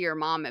going to see your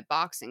mom at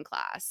boxing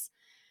class?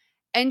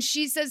 And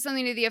she says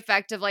something to the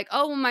effect of like,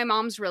 oh, well, my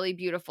mom's really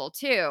beautiful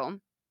too.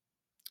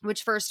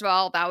 Which, first of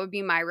all, that would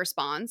be my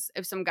response.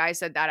 If some guy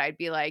said that, I'd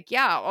be like,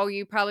 yeah, oh,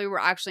 you probably were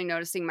actually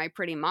noticing my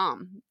pretty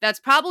mom.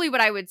 That's probably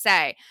what I would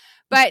say.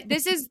 But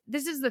this is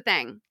the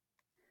thing.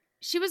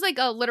 She was like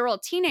a literal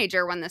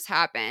teenager when this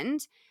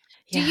happened.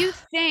 Yeah. Do you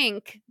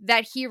think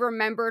that he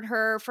remembered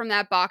her from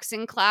that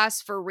boxing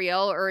class for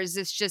real? Or is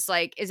this just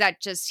like, is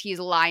that just he's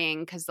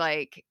lying because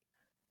like,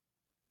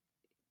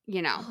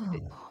 Oh,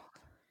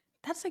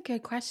 that's a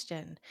good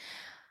question.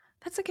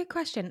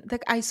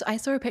 Like, I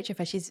saw a picture of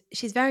her. She's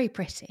very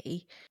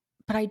pretty,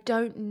 but I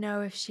don't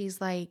know if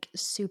she's like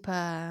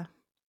super,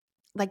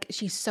 like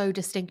she's so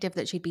distinctive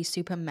that she'd be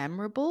super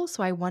memorable.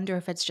 So I wonder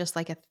if it's just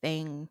like a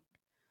thing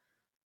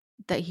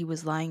that he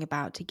was lying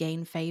about to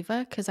gain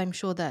favor. Because I'm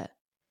sure that,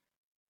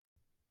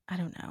 I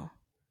don't know,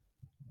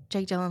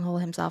 Jake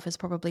Gyllenhaal himself is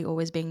probably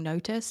always being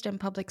noticed in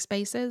public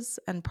spaces,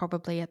 and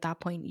probably at that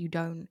point you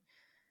don't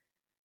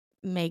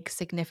make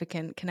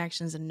significant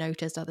connections and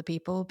notice other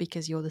people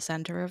because you're the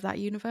center of that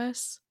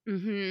universe.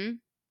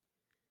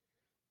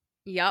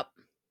 Yep.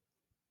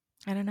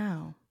 I don't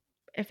know.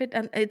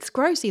 It's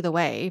gross either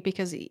way,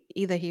 because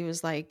either he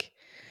was like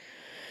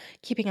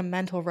keeping a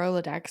mental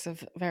Rolodex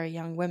of very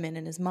young women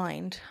in his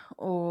mind,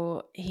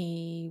 or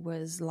he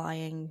was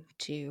lying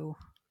to,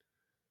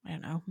 I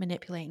don't know,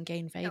 manipulate and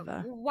gain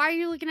favor. Why are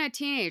you looking at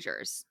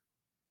teenagers?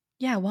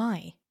 Yeah,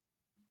 why?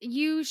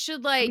 You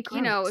should like,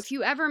 if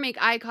you ever make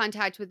eye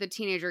contact with a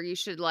teenager, you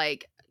should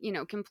like,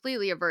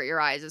 completely avert your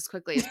eyes as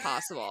quickly as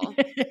possible.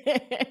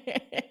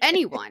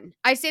 Anyone.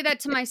 I say that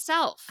to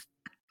myself.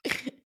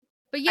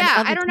 But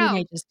yeah, I don't know.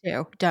 Teenagers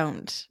too.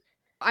 Don't.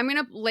 I'm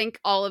going to link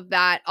all of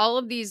that. All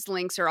of these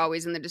links are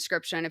always in the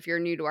description if you're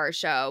new to our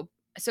show.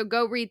 So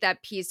go read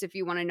that piece if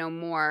you want to know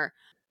more.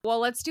 Well,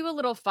 let's do a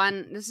little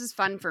fun. This is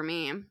fun for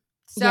me.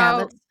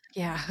 So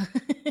yeah.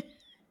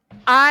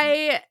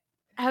 I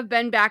have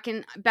been back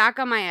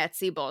on my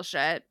Etsy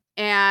bullshit.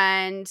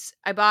 And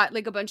I bought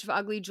like a bunch of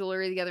ugly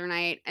jewelry the other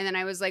night. And then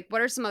I was like,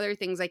 what are some other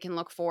things I can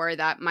look for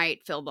that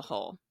might fill the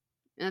hole?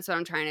 And that's what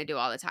I'm trying to do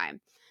all the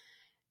time.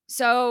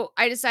 So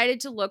I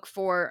decided to look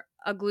for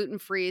a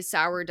gluten-free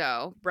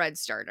sourdough bread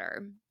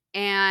starter.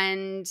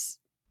 And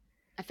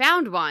I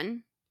found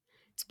one.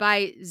 It's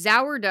by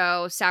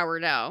Sourdough.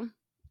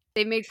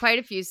 They made quite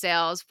a few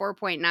sales,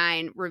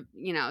 4.9,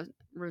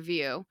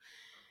 review,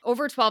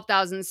 over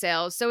 12,000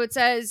 sales. So it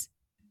says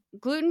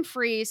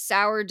gluten-free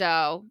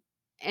sourdough,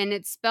 and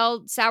it's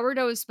spelled,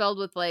 sourdough is spelled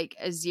with like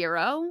a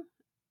 0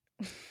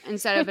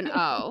 instead of an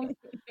O.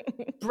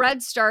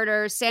 Bread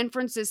starter, San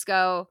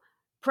Francisco,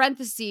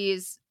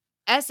 parentheses,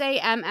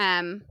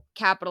 SAMM,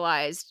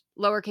 capitalized,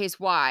 lowercase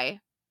y,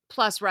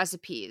 plus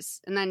recipes,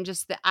 and then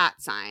just the @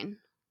 sign.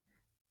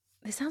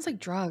 It sounds like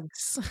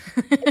drugs.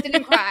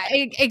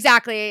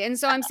 Exactly. And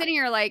so I'm sitting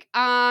here like,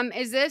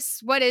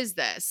 what is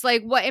this?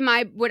 Like,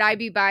 would I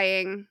be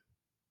buying?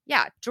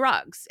 Yeah,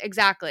 drugs.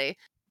 Exactly.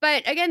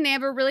 But again, they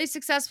have a really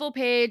successful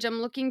page. I'm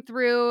looking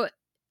through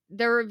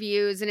their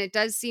reviews, and it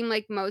does seem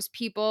like most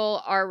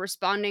people are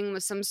responding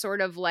with some sort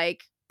of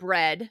like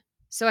bread.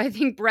 So I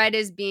think bread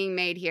is being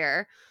made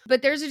here.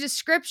 But there's a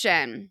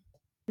description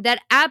that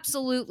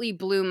absolutely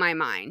blew my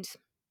mind.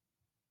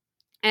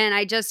 And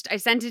I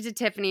sent it to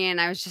Tiffany, and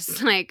I was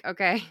just like,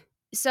 okay.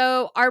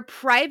 So our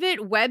private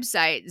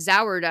website,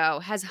 Sourdough,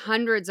 has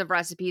hundreds of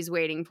recipes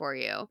waiting for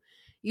you.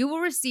 You will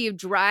receive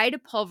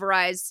dried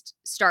pulverized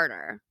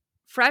starter,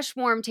 fresh,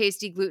 warm,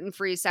 tasty,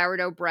 gluten-free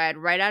sourdough bread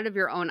right out of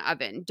your own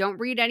oven. Don't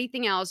read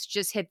anything else,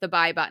 just hit the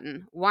buy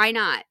button. Why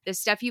not? The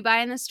stuff you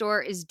buy in the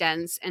store is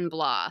dense and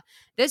blah.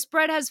 This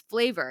bread has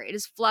flavor. It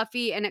is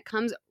fluffy, and it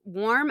comes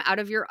warm out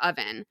of your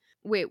oven.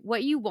 Wait,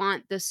 what you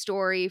want the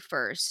story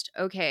first?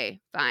 Okay,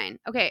 fine.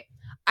 Okay,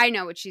 I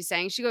know what she's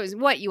saying. She goes,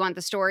 what, you want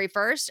the story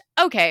first?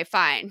 Okay,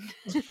 fine.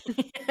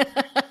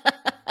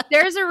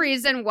 There's a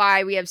reason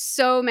why we have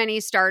so many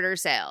starter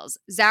sales.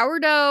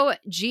 Sourdough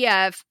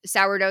GF,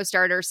 sourdough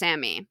starter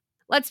Sammy.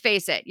 Let's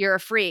face it, you're a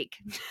freak.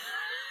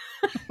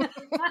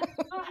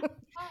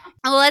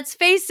 Let's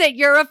face it,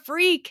 you're a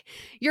freak.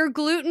 You're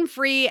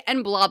gluten-free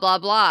and blah, blah,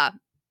 blah.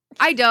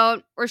 I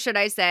don't, or should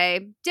I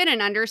say,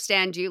 didn't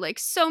understand you like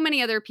so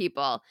many other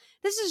people.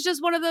 This is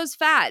just one of those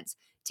fads.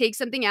 Take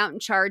something out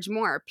and charge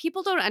more.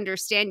 People don't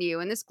understand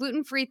you and this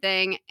gluten-free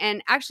thing,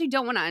 and actually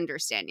don't want to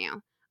understand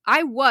you.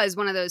 I was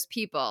one of those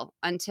people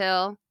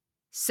until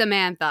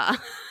Samantha.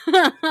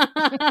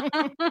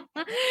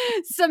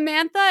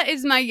 Samantha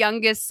is my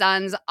youngest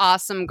son's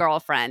awesome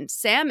girlfriend.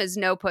 Sam is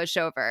no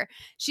pushover.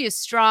 She is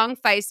strong,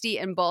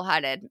 feisty, and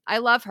bullheaded. I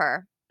love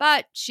her,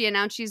 but she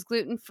announced she's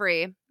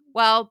gluten-free.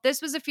 Well,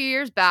 this was a few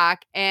years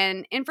back,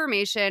 and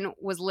information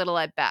was little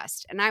at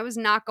best, and I was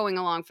not going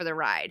along for the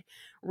ride.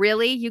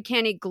 Really? You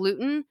can't eat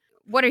gluten?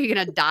 What, are you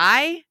going to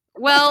die?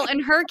 Well,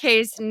 in her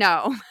case,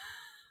 no.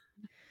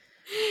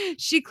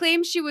 She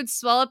claimed she would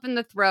swell up in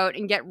the throat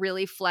and get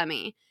really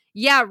phlegmy.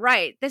 Yeah,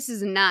 right. This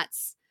is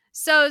nuts.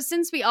 So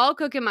since we all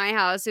cook in my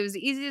house, it was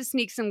easy to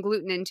sneak some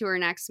gluten into her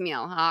next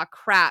meal. Aw,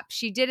 crap.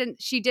 She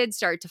did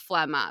start to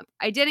phlegm up.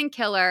 I didn't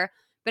kill her,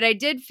 but I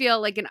did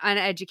feel like an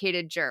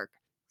uneducated jerk.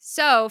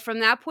 So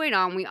from that point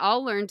on, we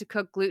all learned to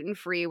cook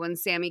gluten-free when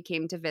Sammy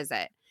came to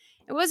visit.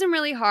 It wasn't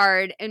really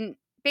hard, and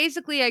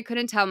basically I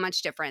couldn't tell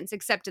much difference,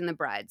 except in the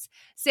breads.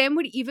 Sam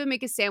would even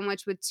make a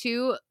sandwich with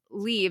 2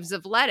 leaves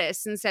of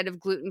lettuce instead of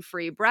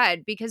gluten-free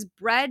bread, because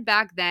bread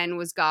back then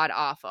was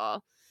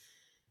god-awful.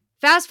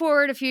 Fast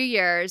forward a few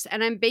years,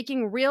 and I'm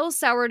baking real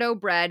sourdough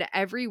bread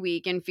every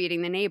week and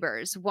feeding the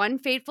neighbors. One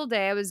fateful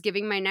day, I was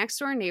giving my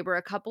next-door neighbor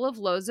a couple of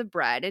loaves of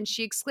bread, and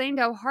she exclaimed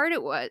how hard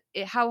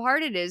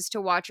it is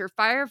to watch her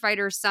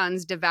firefighter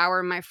sons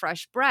devour my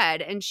fresh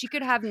bread, and she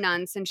could have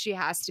none since she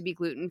has to be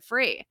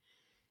gluten-free.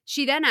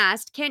 She then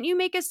asked, can't you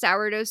make a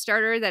sourdough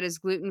starter that is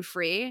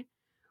gluten-free?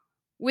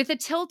 With a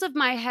tilt of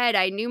my head,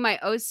 I knew my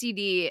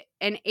OCD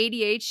and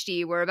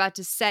ADHD were about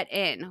to set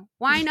in.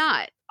 Why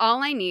not?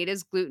 All I need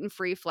is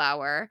gluten-free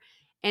flour.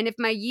 And if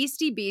my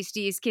yeasty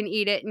beasties can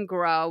eat it and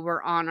grow,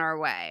 we're on our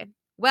way.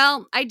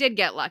 Well, I did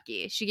get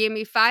lucky. She gave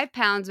me 5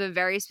 pounds of a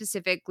very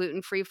specific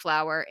gluten-free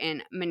flour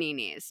in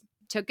Manini's.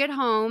 Took it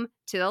home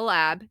to the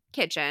lab,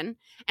 kitchen,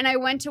 and I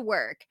went to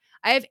work.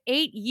 I have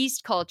 8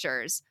 yeast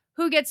cultures.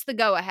 Who gets the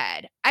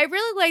go-ahead? I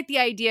really like the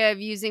idea of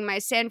using my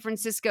San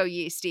Francisco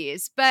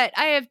yeasties, but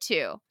I have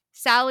 2,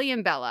 Sally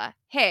and Bella.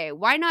 Hey,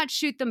 why not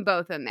shoot them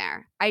both in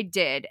there? I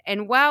did,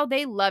 and wow,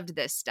 they loved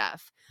this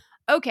stuff.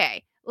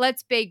 Okay,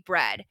 let's bake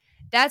bread.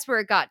 That's where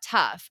it got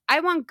tough. I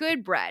want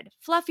good bread,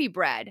 fluffy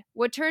bread.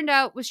 What turned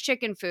out was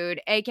chicken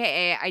food,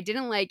 aka I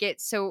didn't like it,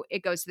 so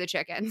it goes to the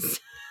chickens.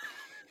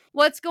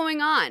 What's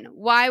going on?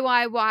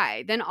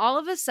 Why? Then all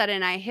of a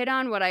sudden I hit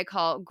on what I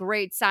call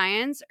great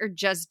science or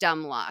just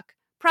dumb luck.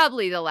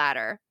 Probably the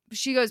latter.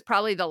 She goes,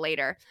 probably the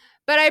later.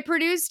 But I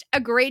produced a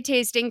great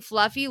tasting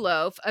fluffy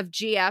loaf of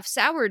GF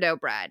sourdough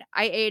bread.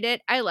 I ate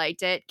it. I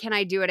liked it. Can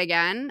I do it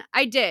again?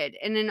 I did.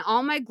 And in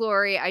all my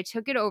glory, I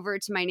took it over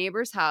to my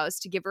neighbor's house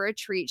to give her a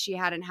treat she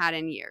hadn't had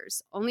in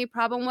years. Only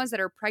problem was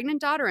that her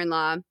pregnant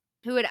daughter-in-law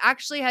who had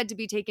actually had to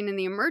be taken in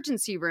the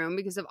emergency room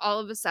because of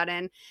a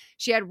sudden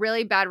she had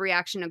really bad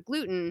reaction to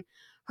gluten,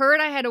 heard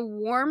I had a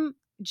warm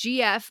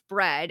GF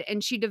bread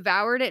and she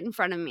devoured it in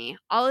front of me.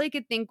 All I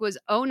could think was,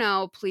 oh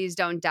no, please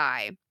don't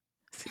die.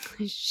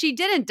 She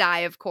didn't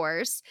die, of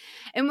course.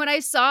 And what I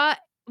saw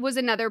was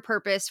another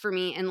purpose for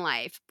me in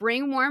life: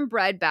 bring warm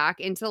bread back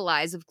into the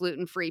lives of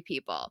gluten-free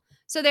people.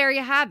 So there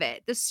you have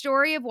it. The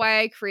story of why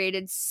I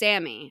created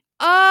Sammy.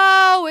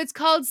 Oh, it's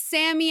called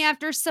Sammy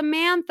after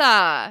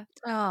Samantha.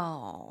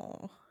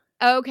 Oh.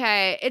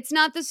 Okay, it's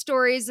not the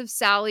stories of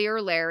Sally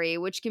or Larry,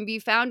 which can be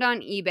found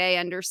on eBay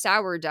under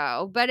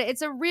sourdough, but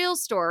it's a real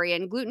story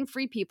and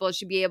gluten-free people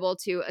should be able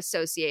to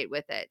associate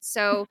with it.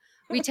 So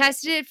we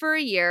tested it for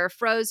a year,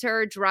 froze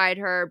her, dried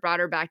her,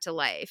 brought her back to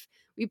life.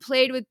 We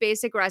played with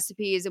basic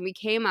recipes and we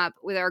came up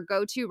with our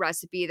go-to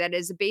recipe that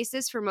is a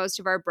basis for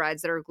most of our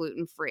breads that are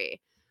gluten-free.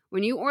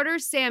 When you order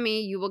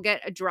Sammy, you will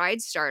get a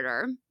dried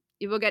starter.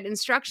 You will get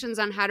instructions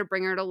on how to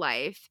bring her to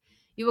life.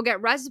 You will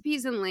get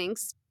recipes and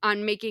links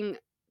on making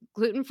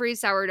gluten-free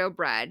sourdough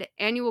bread,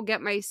 and you will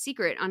get my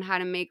secret on how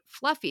to make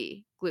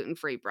fluffy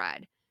gluten-free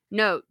bread.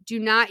 Note, do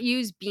not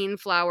use bean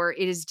flour.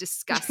 It is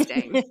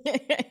disgusting.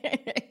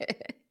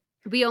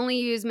 We only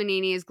use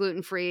Manini's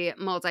gluten-free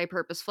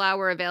multi-purpose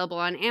flour, available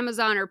on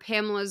Amazon, or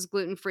Pamela's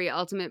gluten-free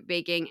ultimate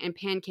baking and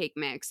pancake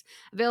mix,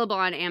 available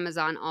on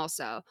Amazon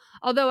also.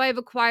 Although I've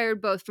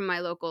acquired both from my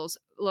local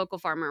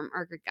farmer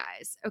market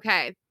guys.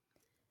 Okay.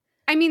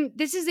 I mean,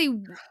 this is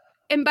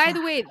and by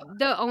the way,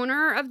 the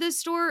owner of this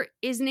store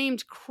is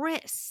named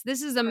Chris.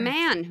 This is a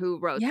man who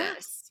wrote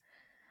this.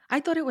 I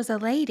thought it was a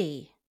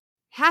lady.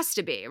 Has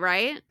to be,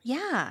 right?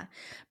 Yeah.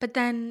 But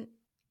then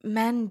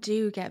men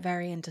do get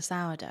very into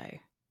sourdough.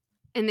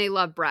 And they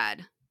love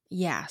bread.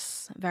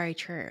 Yes, very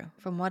true.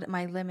 From what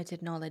my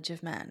limited knowledge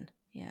of men.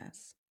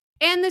 Yes.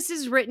 And this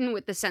is written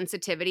with the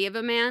sensitivity of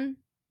a man,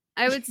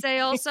 I would say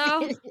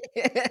also.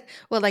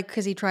 Well, like,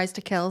 because he tries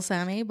to kill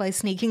Sammy by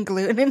sneaking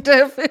gluten into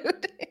her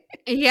food.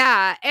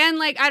 Yeah. And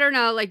like, I don't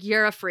know, like,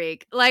 you're a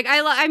freak. Like,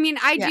 I mean,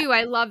 I do.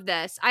 I love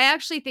this. I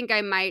actually think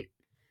I might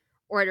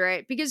order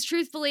it because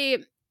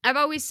truthfully, I've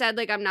always said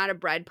like I'm not a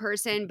bread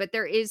person, but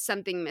there is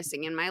something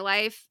missing in my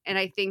life. And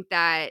I think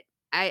that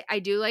I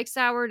do like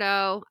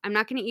sourdough. I'm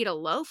not going to eat a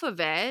loaf of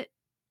it,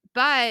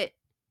 but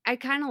I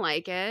kind of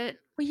like it.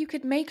 Well, you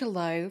could make a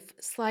loaf,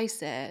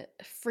 slice it,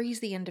 freeze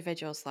the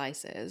individual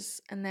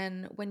slices, and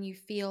then when you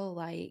feel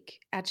like,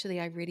 actually,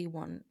 I really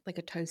want like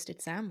a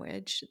toasted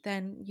sandwich,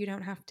 then you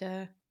don't have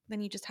to,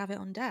 then you just have it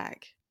on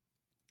deck.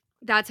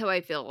 That's how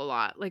I feel a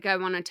lot. Like I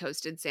want a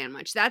toasted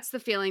sandwich. That's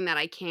the feeling that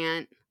I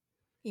can't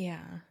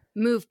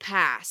move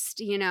past,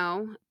 you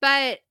know?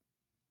 But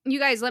you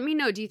guys, let me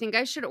know. Do you think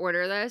I should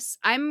order this?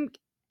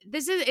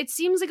 It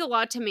seems like a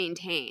lot to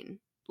maintain.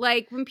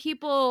 Like when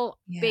people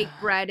bake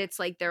bread, it's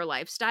like their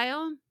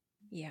lifestyle.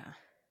 Yeah.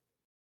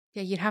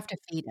 Yeah, you'd have to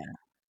feed it.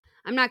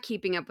 I'm not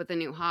keeping up with a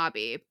new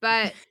hobby,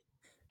 but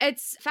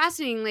it's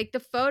fascinating. Like the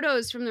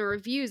photos from the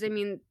reviews, I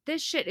mean,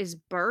 this shit is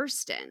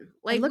bursting.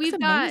 Like it looks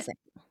amazing.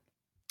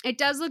 It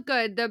does look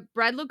good. The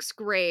bread looks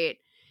great.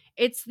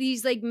 It's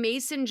these like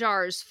mason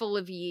jars full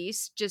of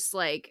yeast just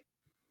like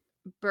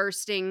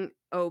bursting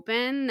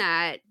open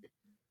that,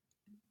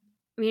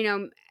 you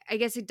know, I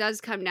guess it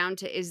does come down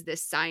to, is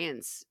this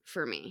science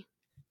for me?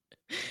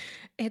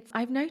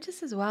 I've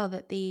noticed as well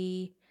that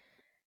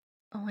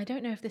I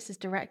don't know if this is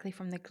directly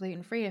from the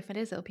gluten-free. If it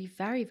is, it'll be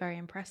very, very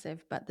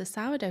impressive. But the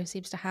sourdough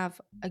seems to have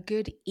a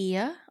good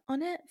ear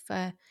on it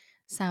for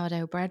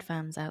sourdough bread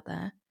fans out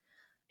there.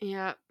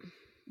 Yeah.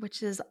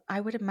 Which is,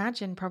 I would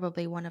imagine,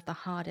 probably one of the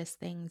hardest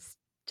things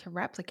to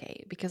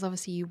replicate, because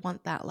obviously you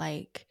want that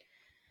like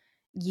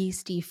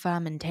yeasty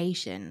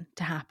fermentation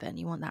to happen.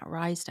 You want that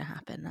rise to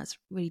happen. That's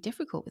really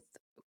difficult with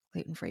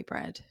gluten-free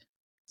bread.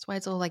 That's why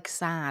it's all like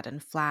sad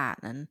and flat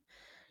and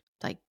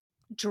like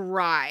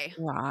dry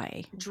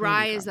really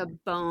as a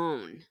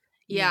bone.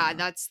 Yeah.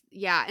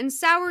 And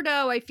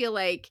sourdough, I feel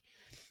like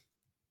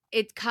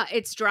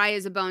it's dry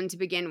as a bone to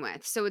begin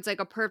with, so it's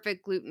like a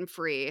perfect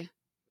gluten-free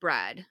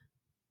bread.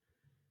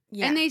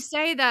 Yeah. And they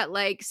say that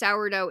like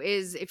sourdough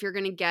is, if you're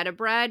gonna get a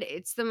bread,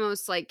 it's the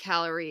most like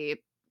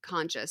calorie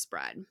conscious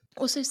bread.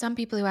 Also, some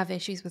people who have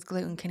issues with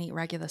gluten can eat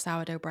regular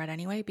sourdough bread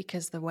anyway,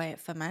 because the way it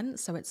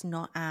ferments, so it's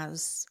not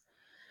as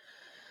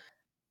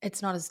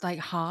like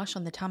harsh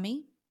on the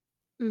tummy.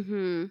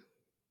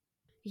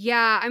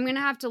 Yeah, I'm gonna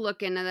have to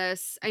look into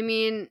this. I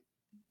mean,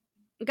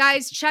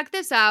 guys, check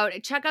this out.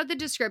 Check out the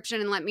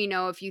description and let me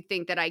know if you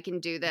think that I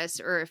can do this,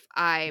 or if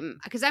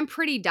because I'm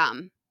pretty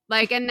dumb.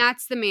 Like, and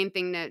that's the main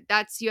thing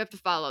you have to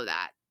follow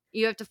that.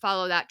 You have to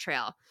follow that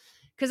trail.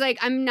 Because like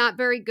I'm not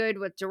very good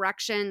with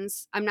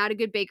directions. I'm not a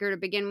good baker to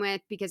begin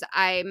with, because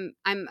I'm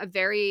a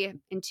very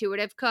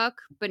intuitive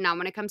cook, but not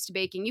when it comes to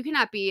baking. You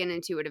cannot be an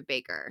intuitive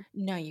baker.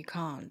 No, you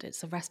can't.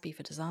 It's a recipe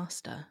for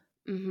disaster.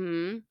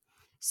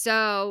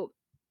 So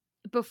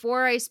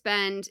before I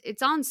spend,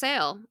 it's on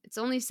sale. It's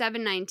only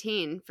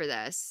 $7.19 for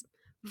this.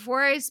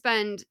 Before I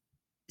spend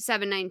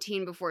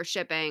 $7.19 before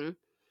shipping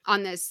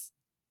on this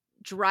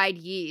dried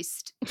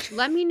yeast.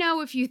 Let me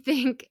know if you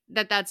think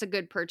that that's a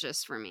good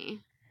purchase for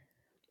me.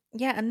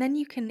 Yeah, and then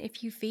you can,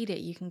 if you feed it,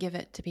 you can give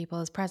it to people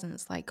as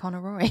presents, like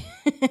Conor Roy.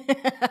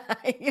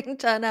 You can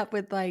turn up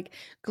with like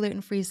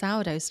gluten-free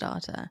sourdough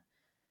starter.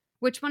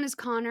 Which one is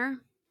Connor?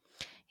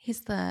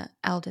 He's the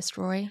eldest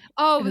Roy.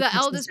 Oh, who the gives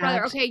his eldest brother.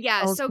 dad Okay,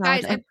 yeah. old So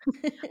guys, sourdough.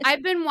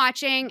 I've been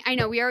watching, I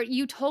know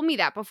you told me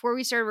that before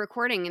we started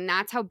recording, and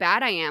that's how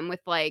bad I am with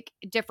like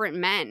different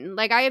men.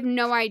 Like I have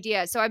no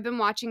idea. So I've been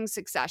watching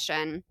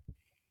Succession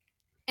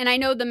and I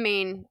know the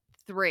main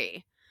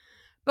 3.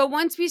 But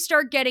once we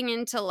start getting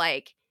into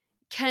like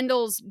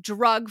Kendall's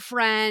drug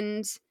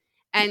friend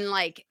and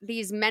like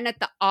these men at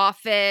the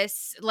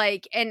office,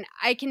 like, and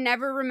I can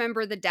never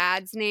remember the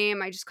dad's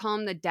name. I just call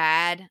him the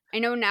dad. I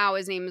know now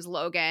his name is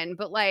Logan,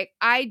 but like,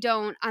 I'm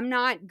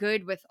not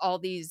good with all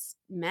these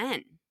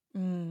men.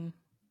 Mm.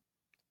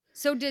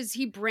 So does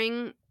he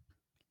bring,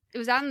 it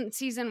was out in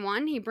season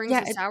 1, he brings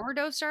a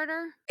sourdough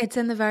starter? It's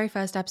in the very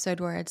first episode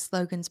where it's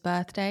Logan's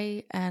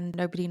birthday and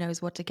nobody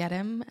knows what to get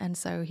him. And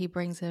so he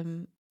brings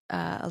him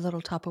a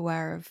little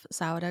Tupperware of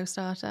sourdough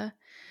starter.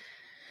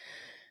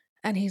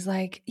 And he's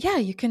like, yeah,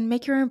 you can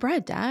make your own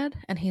bread, Dad.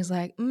 And he's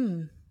like,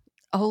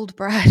 old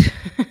bread.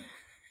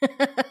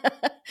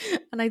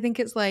 And I think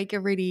it's like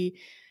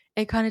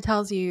it kind of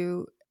tells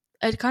you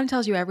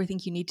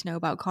everything you need to know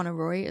about Conor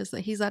Roy, is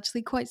that he's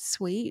actually quite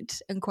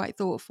sweet and quite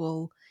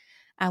thoughtful.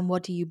 And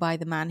what do you buy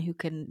the man who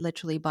can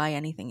literally buy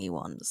anything he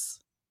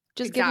wants?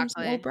 Just give him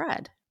some old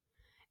bread.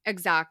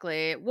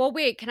 Exactly. Well,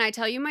 wait, can I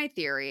tell you my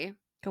theory?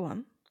 Go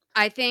on.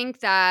 I think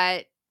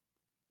that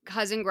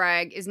Cousin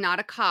Greg is not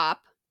a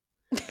cop,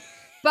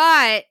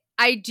 but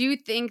I do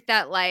think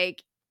that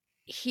like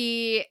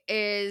he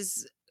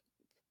is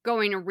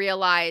going to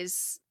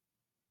realize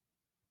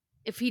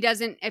if he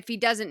doesn't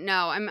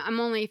know, I'm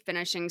only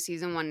finishing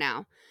season 1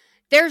 now.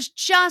 There's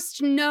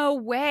just no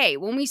way.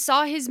 When we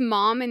saw his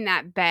mom in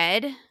that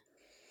bed,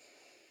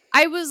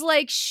 I was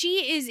like,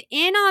 she is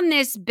in on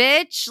this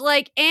bitch.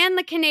 Like, and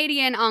the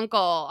Canadian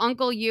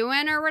Uncle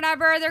Ewan or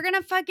whatever, they're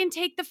gonna fucking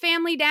take the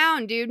family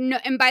down, dude. No,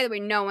 and by the way,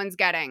 no one's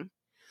getting.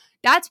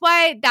 That's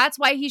why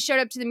he showed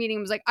up to the meeting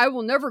and was like, I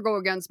will never go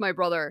against my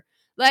brother.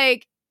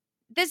 Like,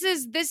 this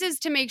is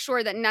to make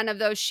sure that none of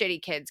those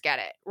shitty kids get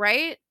it,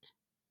 right?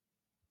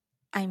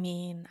 I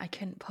mean, I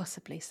couldn't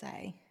possibly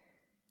say.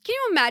 Can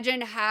you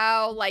imagine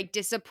how like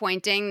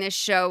disappointing this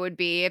show would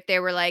be if they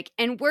were like,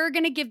 and we're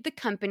gonna give the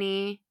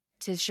company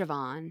to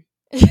Siobhan?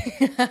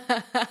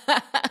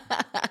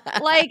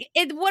 Like,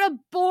 what a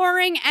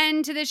boring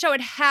end to the show.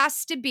 It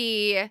has to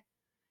be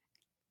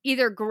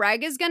either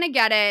Greg is gonna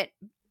get it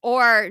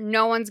or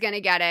no one's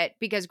gonna get it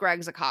because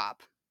Greg's a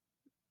cop.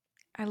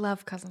 I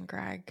love Cousin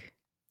Greg.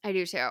 I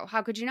do too.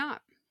 How could you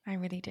not? I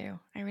really do.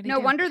 No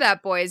wonder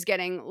that boy is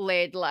getting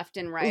laid left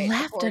and right.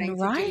 Left and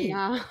right.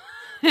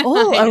 All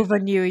All over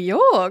New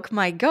York.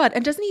 My God.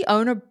 And doesn't he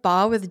own a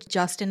bar with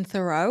Justin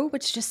Theroux,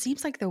 which just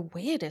seems like the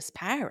weirdest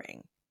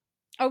pairing?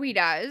 Oh, he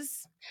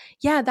does?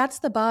 Yeah, that's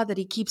the bar that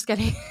he keeps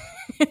getting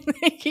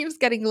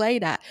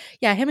laid at.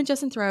 Yeah, him and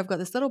Justin Theroux have got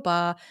this little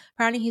bar.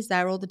 Apparently he's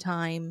there all the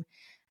time.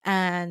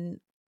 And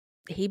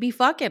he be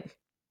fucking.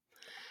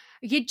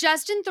 Yeah,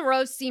 Justin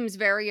Theroux seems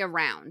very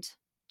around.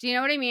 Do you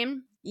know what I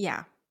mean?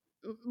 Yeah.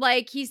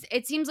 Like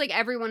it seems like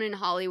everyone in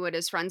Hollywood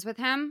is friends with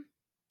him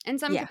in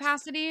some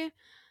capacity.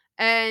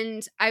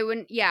 And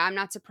I'm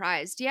not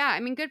surprised. Yeah, I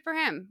mean, good for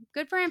him.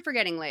 Good for him for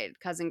getting laid,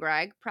 Cousin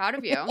Greg. Proud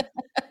of you.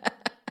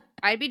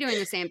 I'd be doing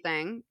the same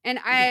thing. And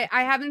I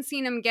haven't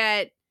seen him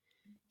get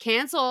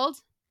canceled.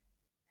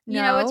 No.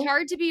 You know, it's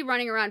hard to be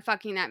running around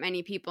fucking that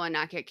many people and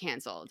not get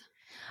canceled.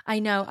 I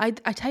know. I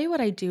tell you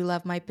what I do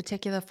love, my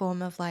particular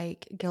form of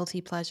like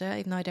guilty pleasure,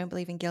 even though I don't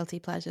believe in guilty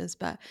pleasures,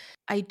 but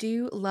I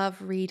do love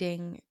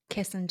reading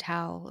kiss and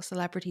tell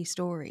celebrity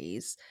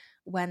stories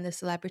when the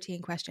celebrity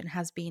in question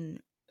has been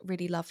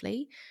really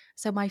lovely.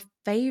 So my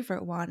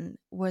favorite one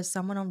was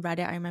someone on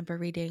Reddit I remember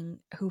reading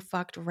who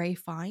fucked Ray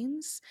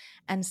Fiennes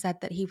and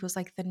said that he was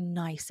like the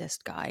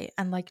nicest guy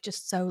and like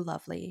just so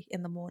lovely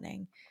in the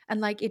morning. And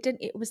like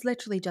it was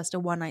literally just a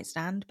one night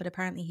stand, but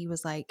apparently he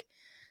was like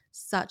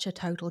such a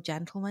total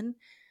gentleman.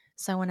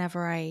 So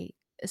whenever I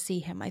see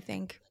him, I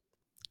think,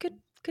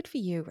 good for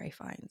you, Ray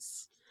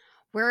Fiennes.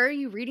 Where are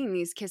you reading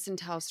these kiss and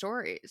tell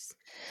stories?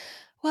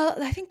 Well,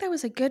 I think there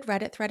was a good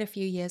Reddit thread a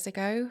few years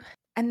ago.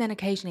 And then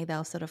occasionally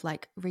they'll sort of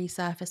like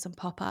resurface and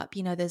pop up.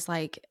 You know, there's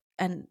like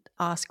an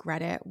Ask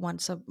Reddit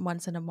once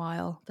in a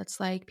while that's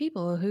like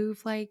people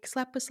who've like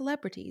slept with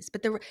celebrities.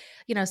 But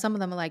some of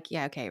them are like,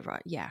 yeah, okay,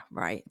 right, yeah,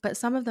 right. But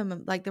some of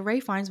them, like the Ray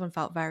Fiennes one,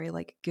 felt very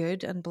like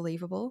good and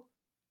believable.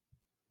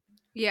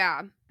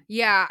 Yeah.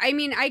 Yeah. I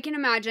mean, I can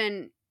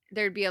imagine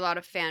there'd be a lot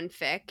of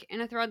fanfic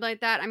in a thread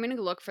like that. I'm going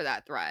to look for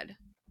that thread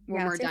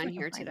when we're done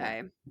here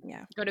today.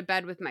 Yeah. Go to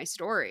bed with my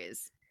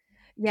stories.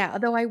 Yeah.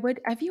 Although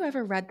have you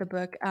ever read the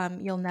book,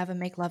 You'll Never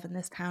Make Love in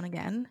This Town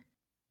Again?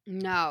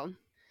 No.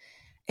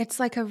 It's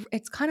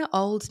kind of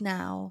old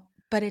now,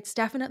 but it's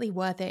definitely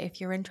worth it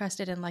if you're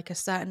interested in like a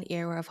certain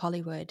era of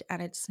Hollywood.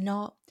 And it's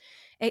not,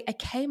 it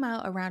came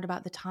out around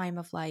about the time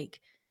of like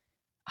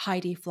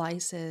Heidi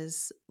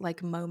Fleiss's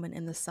like moment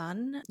in the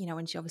sun, you know,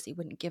 and she obviously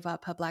wouldn't give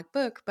up her black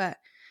book, but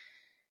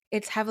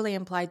it's heavily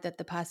implied that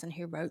the person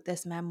who wrote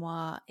this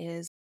memoir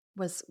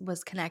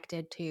was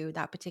connected to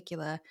that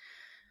particular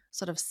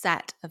sort of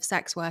set of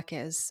sex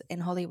workers in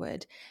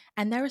Hollywood.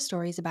 And there are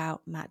stories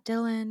about Matt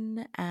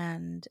Dillon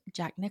and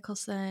Jack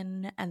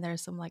Nicholson, and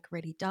there's some like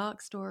really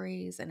dark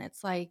stories, and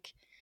it's like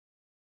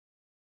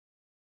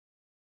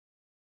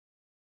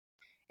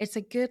it's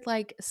a good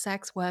like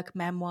sex work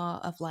memoir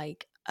of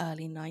like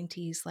early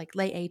 90s, like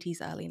late 80s,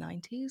 early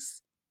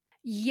 90s.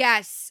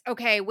 Yes.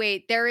 Okay,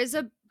 wait. There is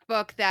a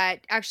book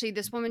that actually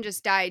this woman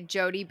just died,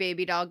 Jodi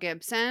Baby Doll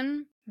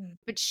Gibson.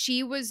 But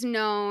she was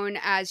known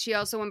as, she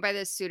also went by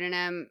the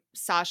pseudonym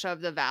Sasha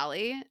of the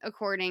Valley,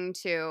 according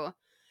to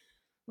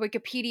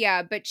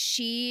Wikipedia. But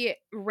she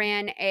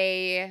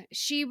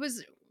she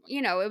was,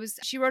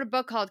 she wrote a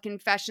book called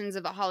Confessions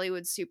of a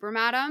Hollywood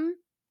Supermadam.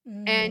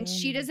 And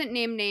she doesn't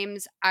name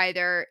names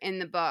either in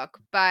the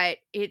book, but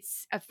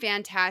it's a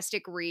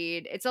fantastic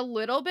read. It's a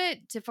little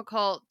bit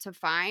difficult to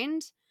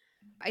find.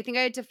 I think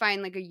I had to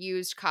find like a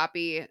used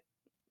copy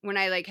when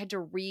I like had to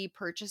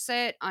repurchase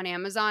it on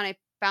Amazon. I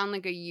found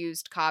like a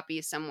used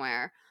copy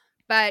somewhere,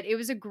 but it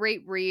was a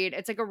great read.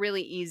 It's like a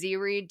really easy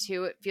read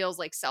too. It feels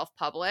like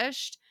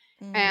self-published.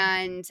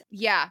 And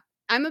yeah,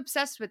 I'm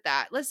obsessed with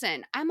that.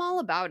 Listen, I'm all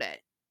about it.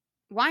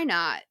 Why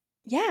not?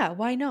 Yeah,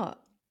 why not?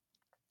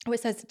 Oh, it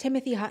says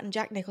Timothy Hutton,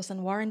 Jack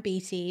Nicholson, Warren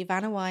Beatty,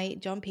 Vanna White,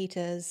 John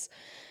Peters,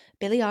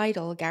 Billy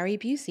Idol, Gary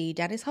Busey,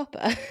 Dennis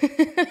Hopper.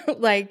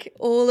 Like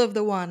all of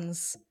the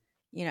ones,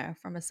 you know,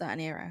 from a certain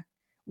era.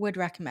 Would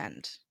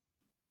recommend.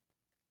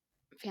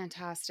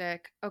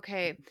 Fantastic.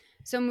 Okay.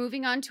 So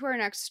moving on to our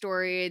next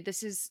story.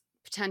 This is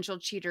potential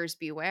cheaters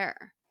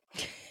beware.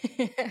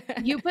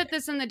 You put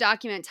this in the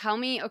document. Tell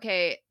me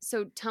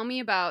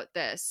about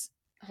this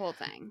whole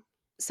thing.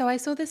 So I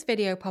saw this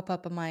video pop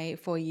up on my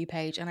For You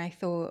page and I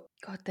thought,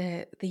 God,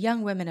 the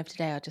young women of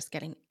today are just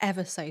getting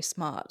ever so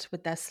smart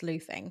with their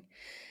sleuthing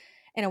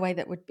in a way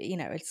that would be, you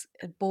know, it's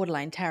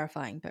borderline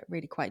terrifying, but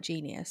really quite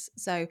genius.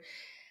 So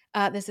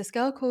there's this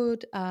girl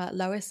called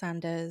Lois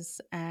Sanders.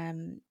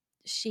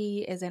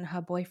 She is in her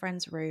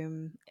boyfriend's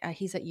room.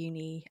 He's at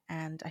uni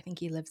and I think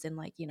he lives in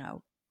like, you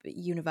know,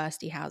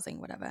 university housing,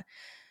 whatever.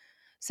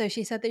 So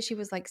she said that she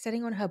was like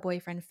sitting on her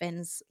boyfriend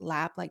Finn's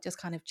lap, like just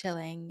kind of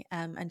chilling.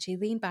 And she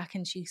leaned back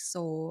and she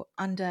saw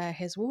under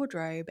his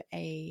wardrobe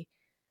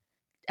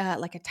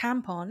like a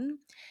tampon,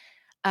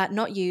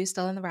 not used,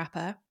 still in the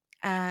wrapper,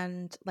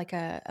 and like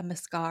a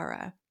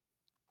mascara.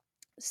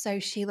 So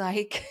she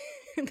like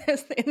in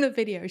the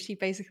video, she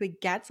basically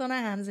gets on her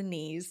hands and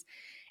knees,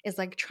 is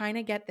like trying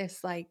to get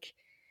this like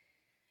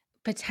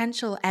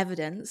potential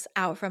evidence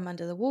out from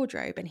under the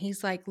wardrobe. And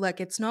he's like,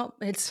 look, it's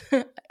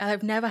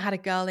I've never had a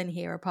girl in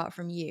here apart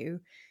from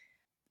you.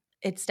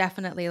 It's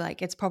definitely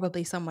like, it's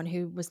probably someone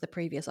who was the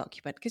previous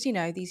occupant. Because, you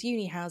know, these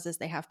uni houses,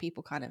 they have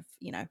people kind of,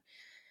 you know,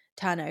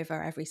 turn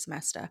over every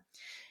semester.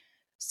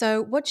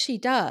 So what she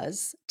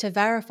does to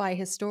verify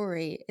his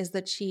story is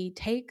that she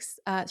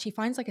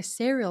finds like a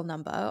serial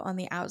number on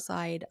the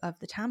outside of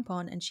the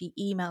tampon and she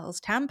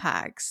emails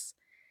Tampax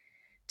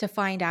to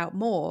find out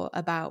more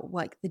about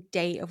like the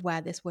date of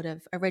where this would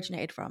have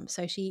originated from.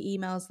 So she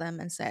emails them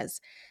and says,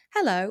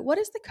 hello, what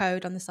is the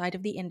code on the side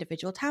of the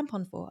individual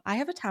tampon for? I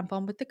have a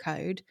tampon with the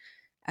code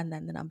and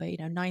then the number, you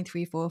know,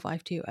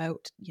 93452,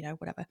 you know,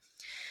 whatever.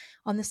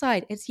 On the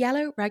side, it's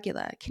yellow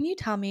regular. Can you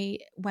tell me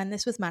when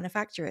this was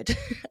manufactured?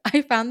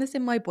 I found this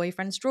in my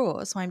boyfriend's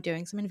drawer, so I'm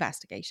doing some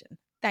investigation.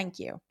 Thank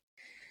you.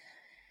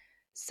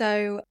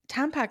 So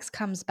Tampax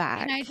comes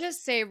back. Can I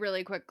just say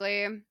really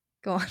quickly?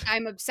 Go on.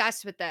 I'm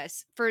obsessed with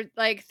this for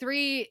like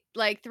three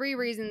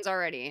reasons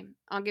already.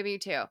 I'll give you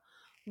two.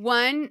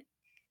 One,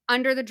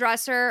 under the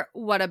dresser,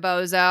 what a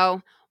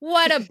bozo.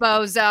 What a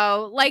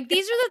bozo. Like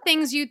these are the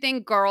things you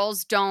think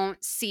girls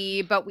don't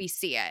see, but we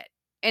see it.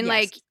 And Yes.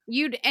 like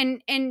you'd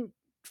and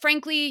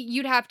frankly,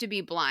 you'd have to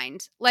be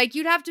blind. Like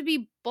you'd have to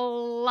be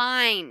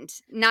blind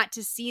not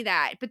to see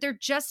that. But they're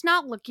just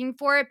not looking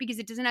for it because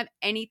it doesn't have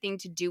anything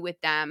to do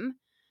with them.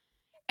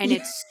 And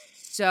it's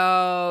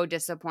so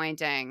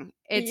disappointing.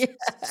 It's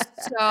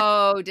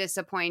so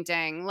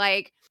disappointing.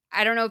 Like,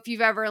 I don't know if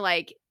you've ever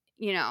like,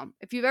 you know,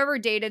 if you've ever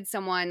dated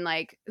someone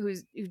like who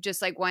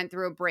just like went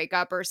through a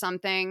breakup or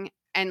something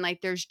and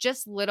like there's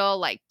just little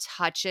like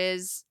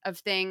touches of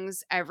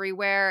things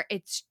everywhere.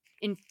 It's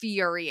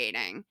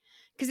infuriating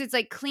because it's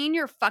like clean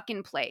your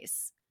fucking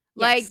place.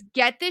 Like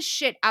get this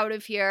shit out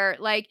of here.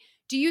 Like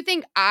do you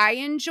think I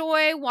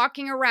enjoy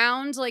walking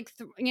around like,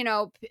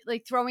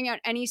 like throwing out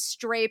any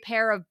stray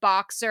pair of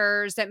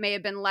boxers that may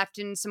have been left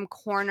in some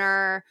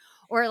corner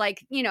or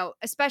like, you know,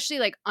 especially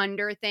like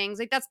under things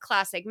like that's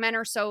classic. Men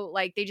are so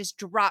like, they just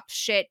drop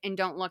shit and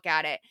don't look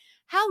at it.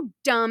 How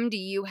dumb do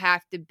you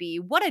have to be?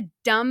 What a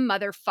dumb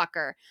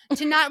motherfucker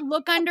to not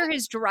look under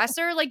his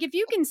dresser. Like if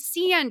you can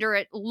see under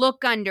it,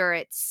 look under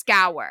it,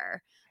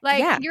 scour.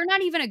 Like you're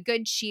not even a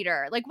good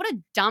cheater. Like what a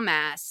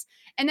dumbass.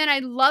 And then I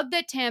love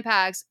that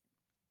Tampax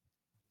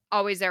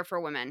always there for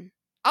women.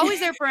 Always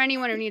there for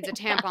anyone who needs a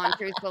tampon,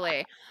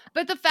 truthfully.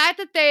 But the fact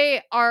that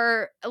they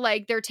are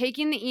like, they're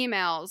taking the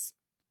emails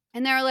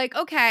and they're like,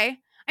 okay.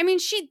 I mean,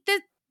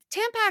 the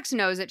Tampax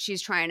knows that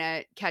she's trying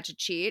to catch a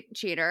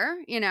cheater,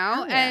 you know,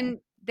 Hell yeah. and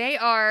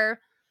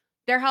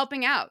they're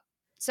helping out.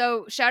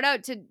 So shout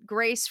out to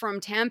Grace from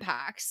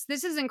Tampax.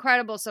 This is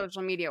incredible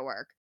social media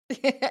work.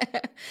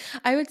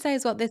 I would say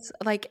as well, this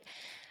like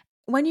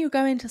when you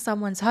go into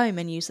someone's home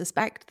and you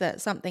suspect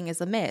that something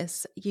is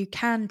amiss, you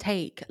can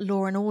take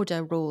law and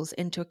order rules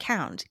into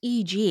account.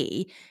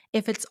 E.g.,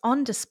 if it's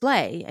on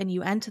display and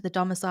you enter the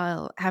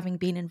domicile having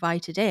been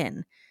invited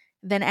in,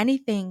 then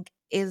anything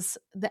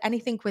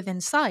within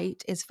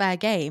sight is fair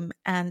game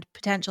and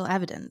potential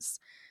evidence.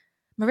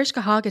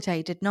 Mariska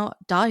Hargitay did not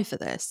die for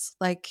this.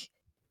 Like,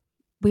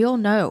 we all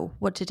know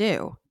what to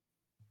do.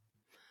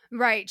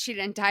 Right. She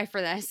didn't die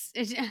for this.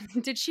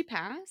 Did she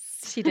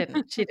pass? She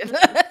didn't. She didn't.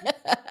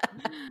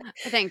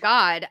 Thank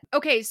God.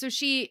 Okay. So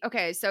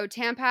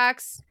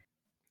Tampax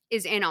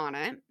is in on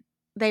it.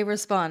 They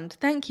respond,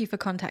 "Thank you for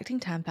contacting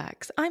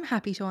Tampax. I'm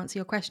happy to answer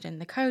your question.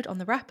 The code on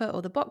the wrapper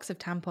or the box of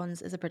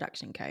tampons is a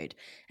production code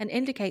and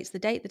indicates the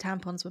date the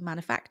tampons were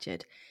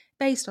manufactured.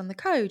 Based on the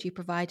code you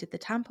provided, the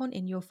tampon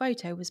in your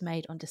photo was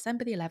made on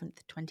December the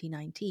 11th,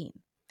 2019.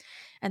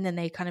 And then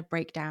they kind of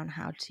break down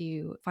how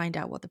to find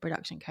out what the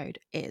production code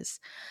is.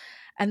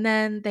 And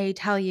then they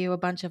tell you a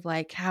bunch of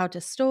like how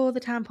to store the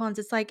tampons.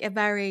 It's like a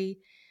very,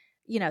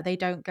 they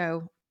don't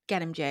go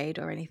get him Jade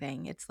or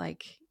anything. It's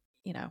like,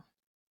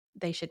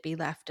 they should be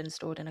left and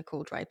stored in a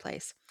cool, dry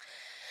place.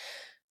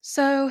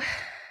 So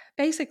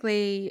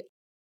basically,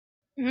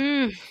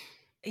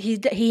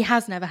 he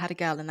has never had a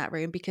girl in that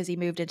room because he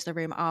moved into the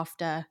room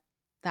after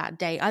that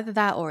day. Either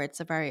that or it's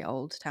a very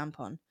old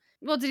tampon.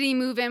 Well, did he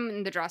move in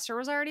when the dresser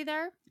was already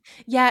there?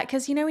 Yeah,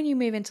 because when you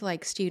move into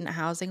like student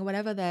housing or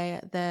whatever,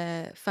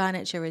 the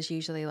furniture is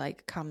usually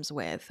like comes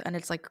with, and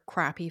it's like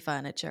crappy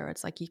furniture.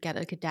 It's like you get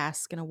like a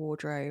desk and a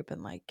wardrobe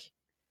and like,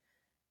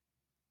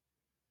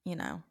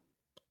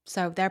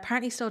 So they're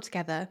apparently still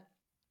together.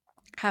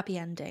 Happy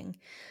ending.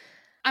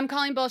 I'm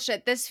calling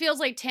bullshit. This feels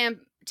like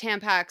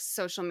Tampax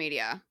social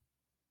media.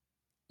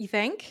 You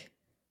think?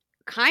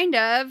 Kind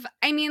of.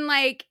 I mean,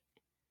 like,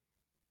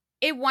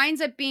 it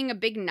winds up being a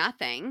big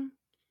nothing.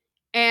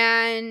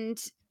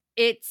 And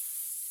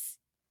it's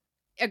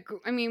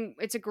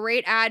a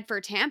great ad for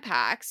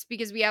Tampax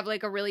because we have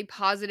like a really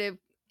positive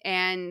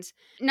and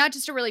not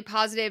just a really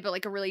positive, but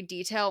like a really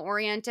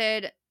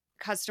detail-oriented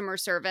customer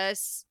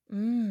service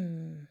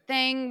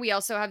thing. We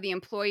also have the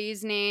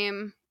employee's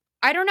name.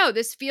 I don't know.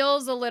 This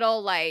feels a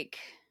little like,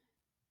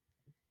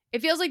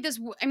 it feels like this.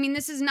 I mean,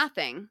 this is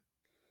nothing.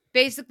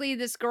 Basically,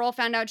 this girl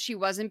found out she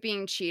wasn't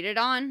being cheated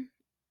on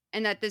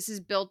and that this is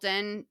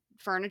built-in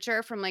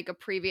furniture from like a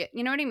previous,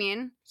 you know what I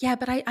mean? Yeah,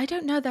 but I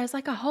don't know. There's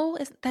like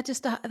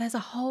there's a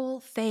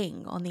whole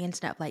thing on the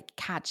internet of like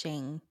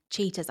catching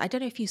cheaters. I don't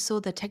know if you saw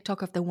the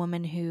TikTok of the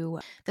woman who,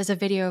 there's a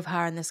video of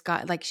her and this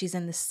guy, like she's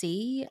in the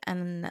sea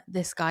and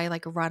this guy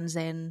like runs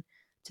in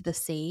to the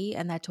sea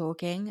and they're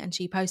talking and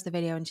she posts the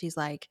video and she's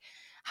like,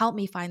 help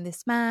me find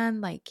this man.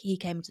 Like he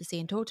came to the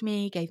sea and talked to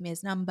me, gave me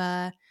his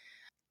number.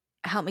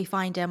 Help me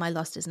find him. I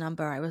lost his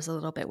number. I was a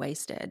little bit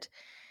wasted.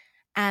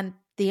 And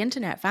the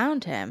internet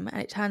found him,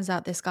 and it turns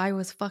out this guy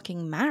was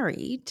fucking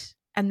married.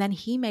 And then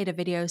he made a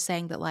video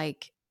saying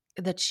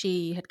that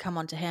she had come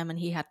onto him and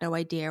he had no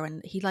idea,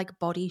 and he like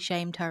body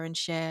shamed her and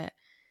shit.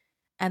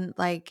 And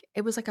like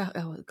it was like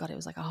it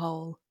was like a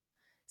whole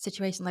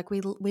situation. Like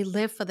we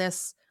live for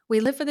this. We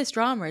live for this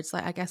drama. It's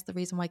like I guess the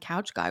reason why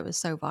Couch Guy was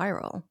so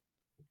viral.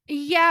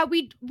 Yeah,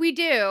 we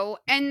do.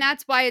 And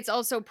that's why it's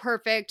also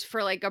perfect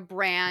for like a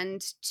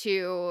brand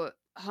to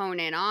hone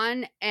in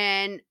on.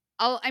 And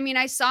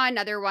I saw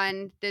another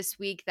one this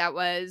week that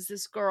was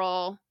this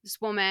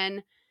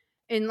woman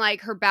in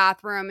like her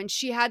bathroom, and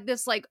she had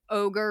this like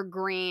ogre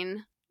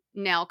green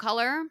nail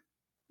color.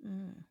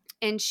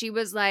 And she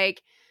was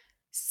like,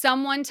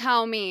 someone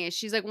tell me,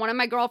 she's like, one of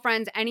my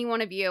girlfriends, any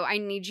one of you, I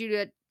need you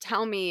to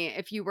tell me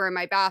if you were in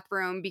my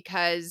bathroom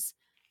because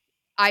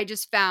I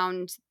just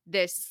found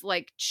this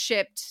like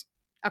chipped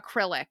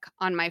acrylic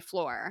on my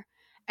floor.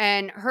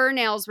 And her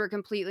nails were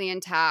completely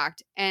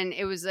intact. And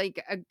it was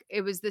like,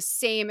 it was the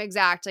same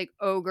exact like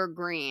ogre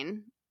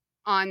green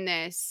on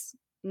this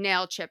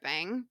nail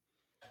chipping.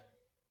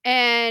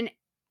 And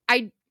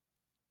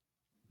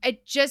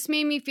it just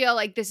made me feel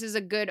like this is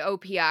a good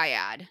OPI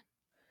ad.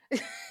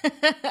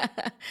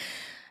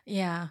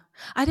 Yeah.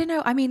 I don't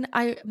know. I mean,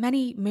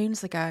 many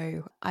moons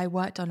ago, I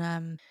worked on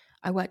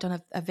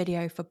a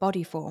video for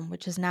Bodyform,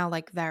 which is now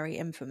like very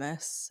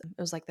infamous.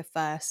 It was like the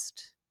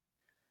first,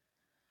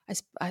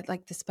 I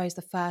like to suppose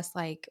the first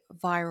like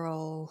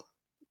viral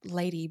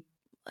lady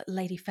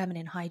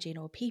feminine hygiene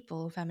or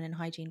people feminine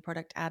hygiene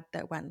product ad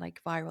that went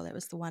like viral. It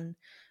was the one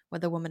where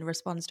the woman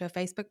responds to a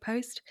Facebook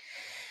post.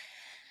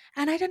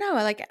 And I don't know,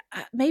 like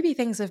maybe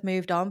things have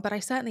moved on, but I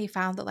certainly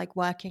found that like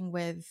working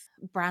with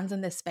brands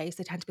in this space,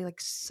 they tend to be like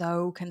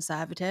so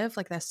conservative.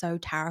 Like they're so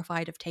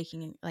terrified of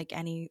taking like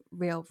any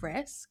real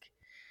risk.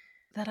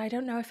 that I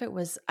don't know if it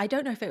was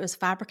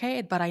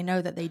fabricated, but I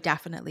know that they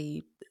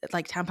definitely,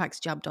 like, Tampax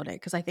jumped on it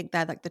because I think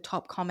they're like the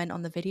top comment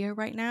on the video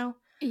right now.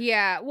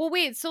 Yeah. Well,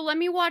 wait. So let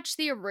me watch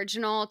the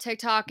original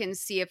TikTok and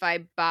see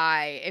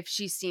if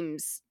she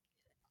seems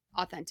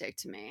authentic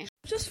to me.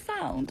 Just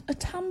found a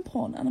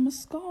tampon and a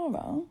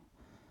mascara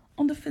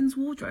under Finn's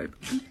wardrobe.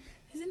 And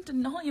he's in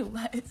denial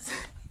that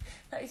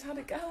he's had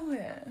a go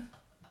here.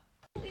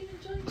 I'm not even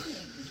joking.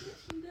 It's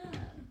literally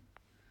there.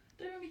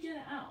 Don't let me get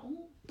it out.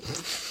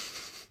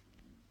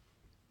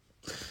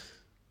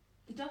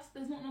 The dust.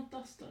 There's not enough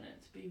dust on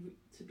it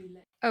to be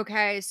lit.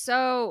 Okay,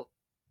 so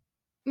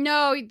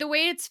no, the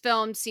way it's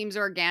filmed seems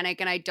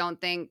organic, and I don't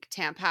think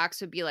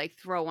Tampax would be like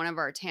throw one of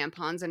our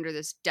tampons under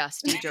this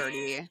dusty,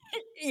 dirty.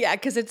 Yeah,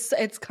 because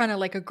it's kind of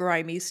like a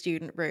grimy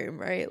student room,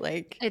 right?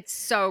 Like, it's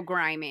so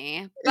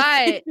grimy.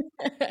 But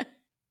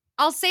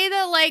I'll say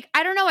that, like,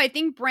 I don't know. I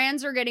think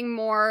brands are getting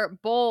more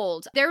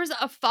bold. There was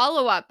a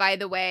follow-up, by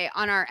the way,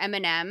 on our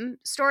M&M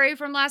story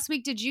from last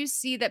week. Did you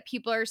see that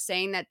people are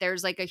saying that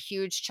there's like a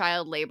huge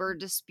child labor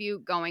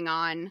dispute going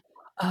on?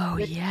 Oh,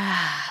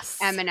 yes.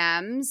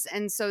 M&Ms.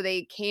 And so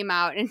they came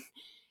out, and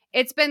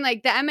it's been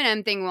like the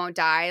M&M thing won't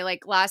die.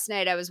 Like last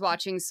night I was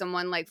watching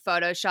someone like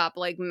Photoshop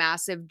like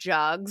massive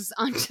jugs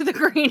onto the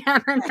green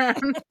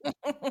M&M.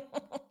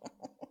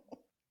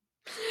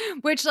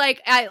 Which,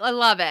 like, I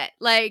love it.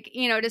 Like,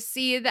 you know, to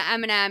see the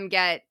M&M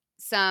get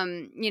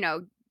some, you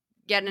know,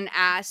 get an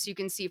ass you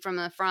can see from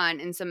the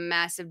front and some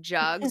massive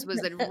jugs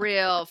was a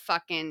real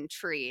fucking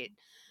treat.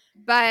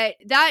 But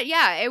that,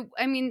 yeah,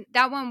 I mean,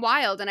 that went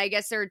wild. And I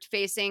guess they're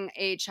facing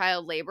a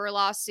child labor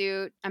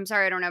lawsuit. I'm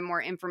sorry, I don't have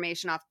more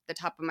information off the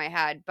top of my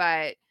head,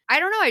 but I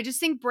don't know. I just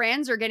think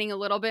brands are getting a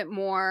little bit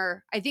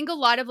more. I think a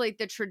lot of like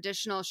the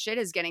traditional shit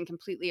is getting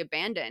completely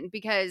abandoned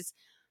because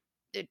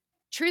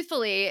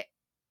truthfully,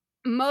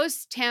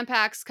 most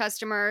Tampax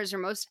customers or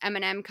most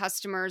M&M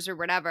customers or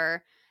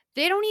whatever,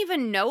 they don't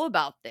even know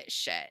about this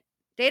shit.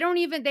 They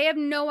have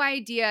no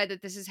idea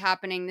that this is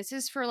happening. This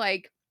is for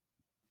like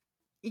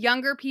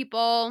younger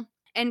people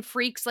and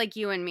freaks like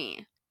you and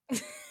me.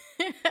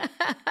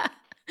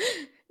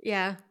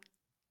 Yeah.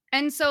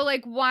 And so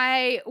like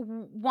why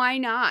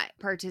not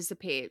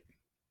participate?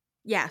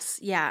 Yes,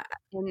 yeah.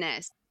 In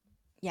this.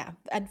 Yeah.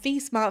 And be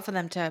smart for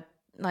them to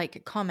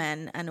like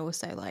comment, and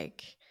also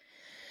like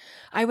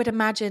I would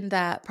imagine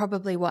that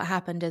probably what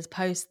happened is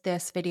post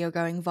this video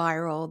going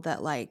viral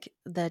that like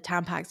the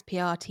Tampax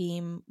PR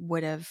team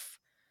would have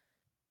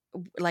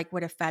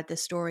fed the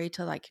story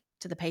to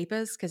the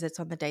papers because it's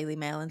on the Daily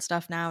Mail and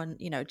stuff now, and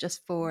you know,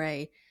 just for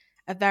a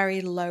very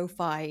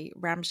lo-fi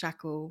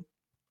ramshackle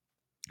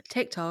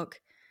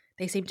TikTok,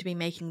 they seem to be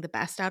making the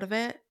best out of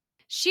it.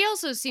 She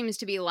also seems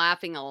to be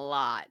laughing a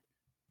lot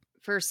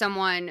for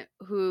someone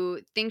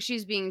who thinks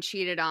she's being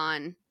cheated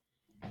on,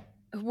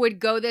 would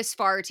go this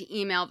far to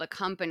email the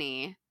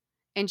company,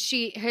 and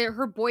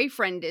her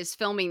boyfriend is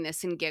filming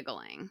this and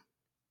giggling,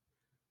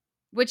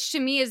 which to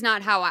me is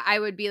not how I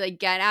would be like,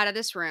 get out of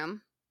this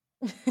room.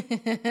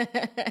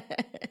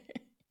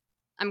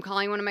 I'm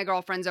calling one of my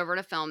girlfriends over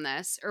to film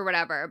this or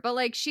whatever. But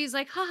like, she's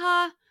like,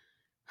 haha.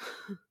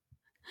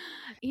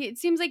 It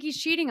seems like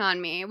he's cheating on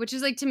me, which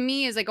is like, to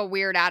me, is like a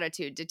weird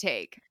attitude to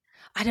take.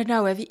 I don't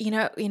know. If you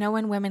know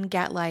when women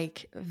get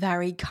like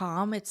very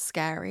calm, it's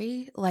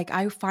scary. Like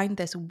I find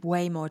this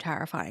way more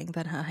terrifying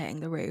than her hitting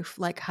the roof.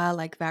 Like her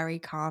like very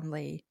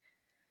calmly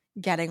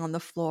getting on the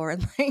floor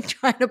and like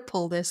trying to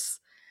pull this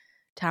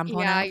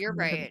tampon out. Yeah, you're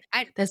right.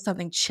 There's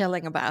something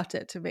chilling about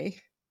it to me.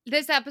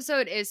 This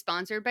episode is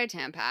sponsored by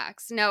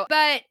Tampax. No,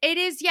 but it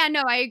is. Yeah,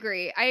 no, I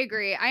agree.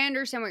 I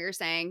understand what you're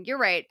saying. You're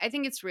right. I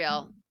think it's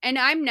real, and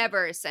I'm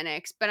never a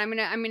cynic, but I'm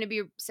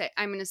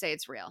gonna say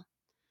it's real.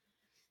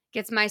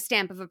 Gets my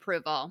stamp of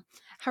approval.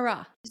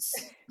 Hurrah!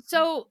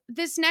 So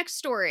this next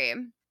story.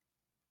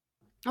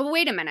 Oh,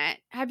 wait a minute.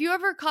 Have you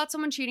ever caught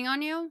someone cheating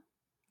on you?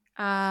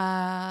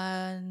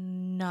 No.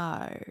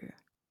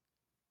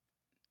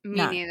 Me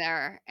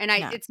neither. And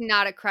it's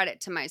not a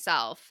credit to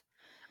myself.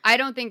 I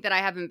don't think that I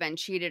haven't been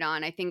cheated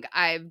on. I think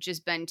I've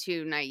just been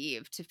too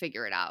naive to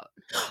figure it out.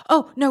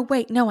 Oh, no,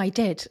 wait. No, I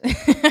did.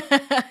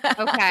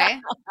 Okay.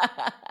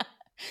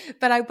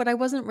 But I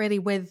wasn't really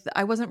with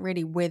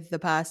the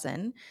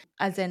person,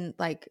 as in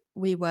like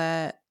we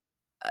were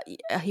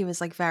he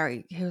was like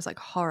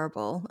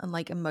horrible and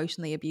like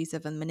emotionally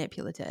abusive and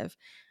manipulative,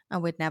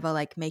 and would never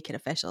like make it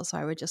official. So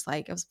I would just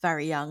like, I was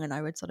very young and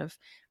I would sort of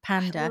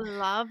pander. I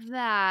love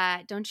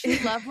that. Don't you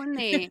love when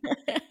they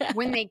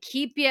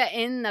keep you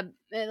in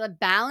the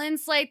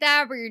balance like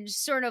that, where you're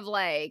just sort of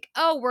like,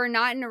 oh, we're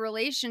not in a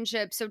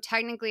relationship, so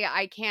technically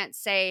I can't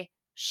say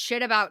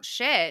shit about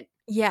shit.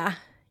 Yeah.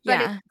 But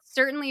it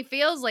certainly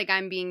feels like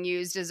I'm being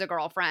used as a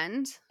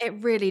girlfriend.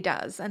 It really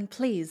does. And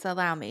please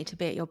allow me to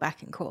be at your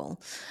beck and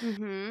call.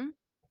 Mm-hmm.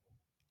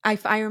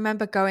 I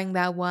remember going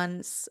there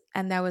once,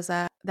 and there was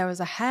a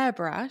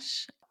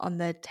hairbrush on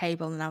the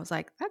table, and I was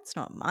like, that's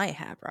not my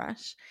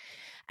hairbrush.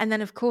 And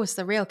then of course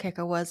the real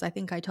kicker was, I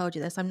think I told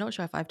you this, I'm not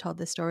sure if I've told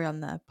this story on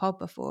the pod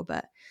before,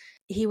 but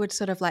he would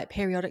sort of like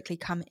periodically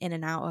come in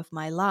and out of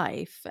my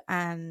life,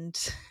 and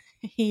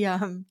he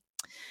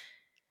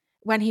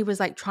when he was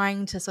like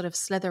trying to sort of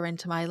slither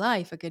into my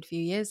life a good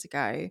few years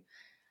ago,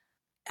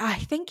 I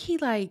think he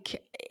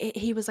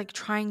was like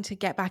trying to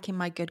get back in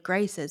my good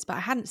graces, but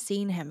I hadn't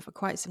seen him for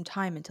quite some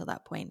time until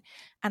that point.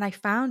 And I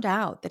found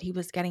out that he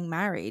was getting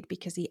married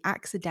because he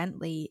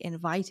accidentally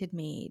invited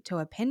me to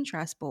a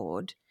Pinterest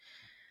board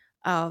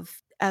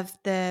of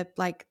the,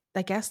 like,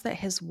 I guess that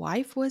his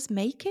wife was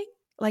making.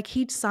 Like,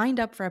 he'd signed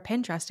up for a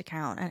Pinterest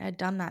account and had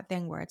done that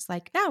thing where it's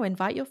like, now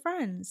invite your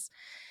friends.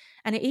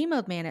 And it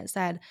emailed me and it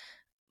said,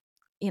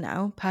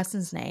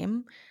 person's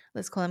name,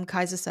 let's call him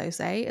Kaiser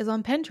Sose, is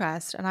on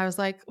Pinterest. And I was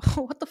like,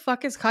 what the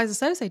fuck is Kaiser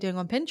Sose doing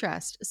on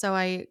Pinterest? So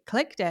I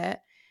clicked it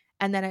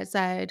and then it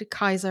said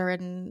Kaiser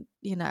and,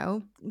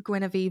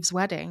 Guinevere's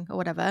wedding or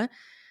whatever.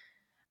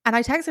 And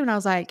I texted him and I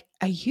was like,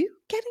 are you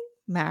getting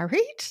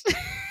married?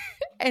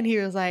 And he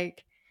was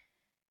like,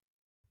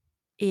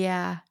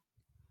 yeah.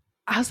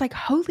 I was like,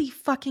 holy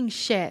fucking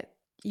shit.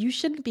 You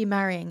shouldn't be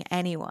marrying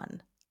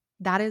anyone.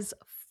 That is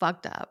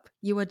fucked up.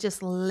 You were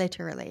just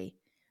literally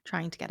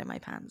trying to get in my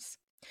pants.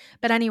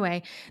 But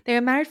anyway, they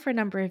were married for a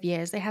number of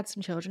years. They had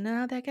some children and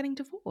now they're getting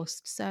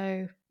divorced.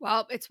 So,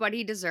 well, it's what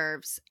he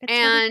deserves. It's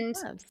what he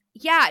deserves.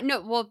 Yeah,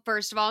 no, well,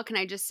 first of all, can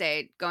I just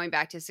say, going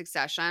back to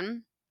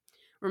Succession,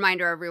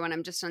 reminder everyone,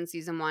 I'm just on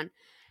season 1.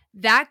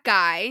 That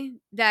guy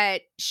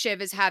that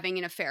Shiv is having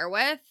an affair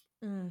with,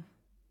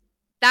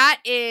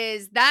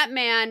 that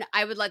man,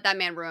 I would let that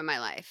man ruin my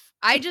life.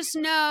 I just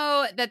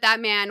know that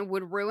man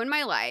would ruin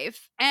my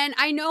life. And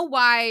I know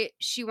why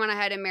she went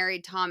ahead and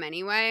married Tom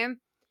anyway.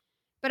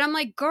 But I'm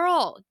like,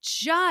 girl,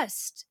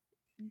 just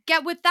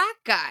get with that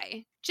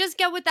guy. Just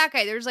get with that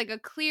guy. There's like a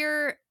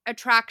clear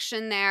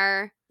attraction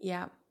there.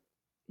 Yeah.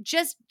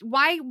 Just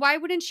why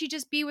wouldn't she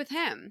just be with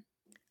him?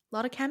 A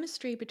lot of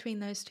chemistry between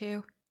those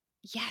two.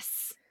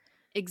 Yes,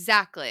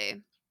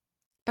 exactly.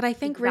 But I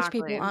think rich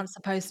people aren't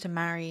supposed to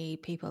marry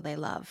people they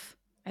love.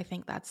 I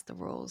think that's the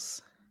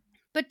rules.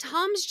 But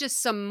Tom's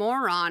just some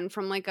moron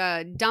from like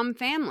a dumb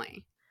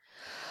family.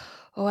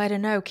 Oh, I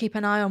don't know. Keep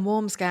an eye on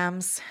warm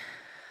scams.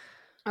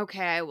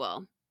 Okay, I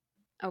will.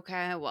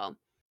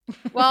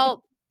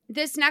 Well,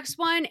 this next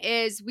one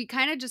is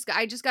I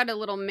just got a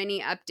little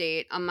mini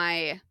update on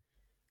my,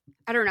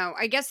 I don't know.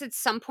 I guess at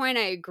some point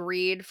I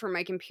agreed for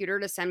my computer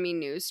to send me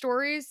news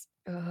stories.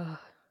 Ugh.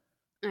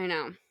 I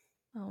know.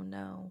 Oh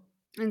no.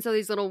 And so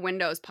these little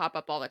windows pop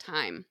up all the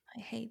time. I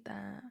hate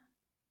that.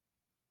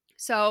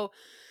 So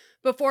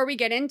before we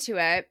get into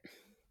it,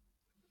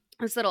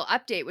 this little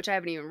update, which I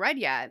haven't even read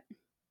yet,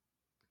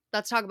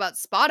 let's talk about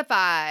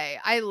Spotify.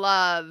 I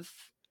love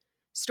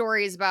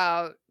stories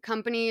about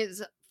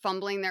companies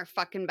fumbling their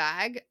fucking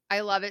bag.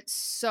 I love it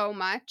so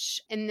much.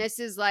 And this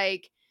is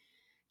like,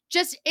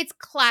 it's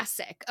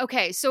classic.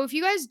 Okay, so if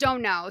you guys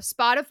don't know,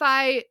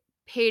 Spotify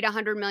paid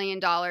 $100 million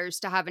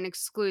to have an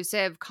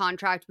exclusive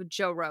contract with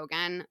Joe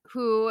Rogan,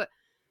 who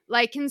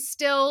like can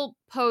still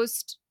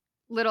post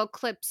little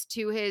clips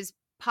to his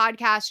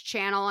podcast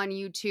channel on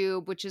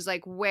YouTube, which is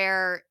like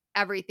where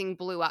everything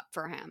blew up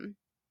for him.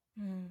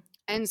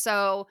 And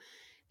so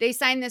they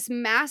signed this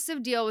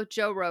massive deal with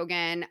Joe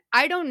Rogan.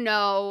 I don't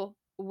know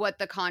what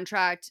the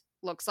contract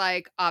looks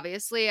like.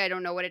 Obviously, I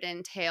don't know what it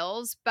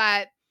entails,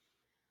 but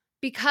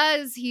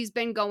because he's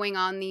been going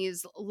on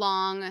these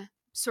long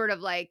sort of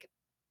like,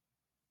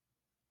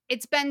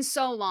 it's been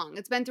so long.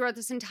 It's been throughout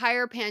this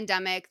entire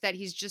pandemic that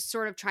he's just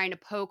sort of trying to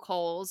poke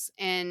holes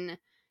in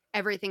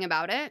everything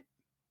about it.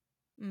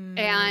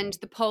 And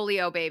the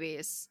polio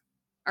babies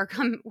are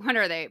what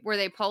are they? Were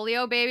they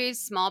polio babies?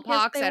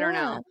 Smallpox? Yes, I don't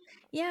know.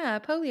 Yeah,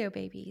 polio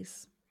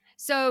babies.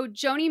 So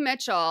Joni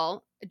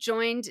Mitchell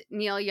joined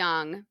Neil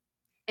Young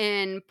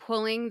in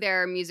pulling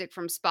their music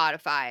from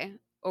Spotify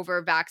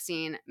over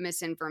vaccine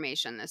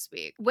misinformation this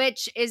week,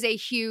 which is a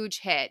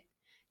huge hit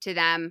to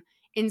them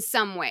in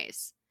some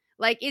ways.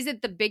 Like, is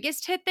it the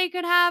biggest hit they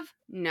could have?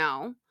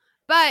 No,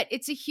 but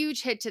it's a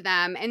huge hit to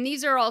them. And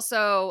these are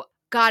also,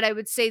 God, I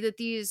would say that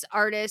these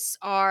artists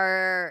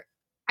are,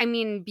 I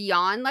mean,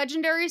 beyond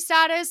legendary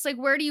status. Like,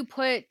 where do you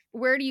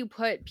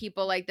put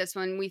people like this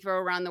when we throw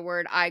around the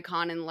word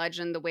icon and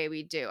legend the way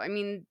we do? I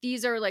mean,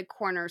 these are like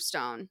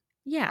cornerstone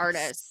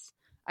artists,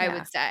 I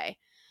would say.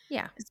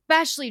 Yeah.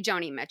 Especially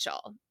Joni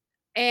Mitchell.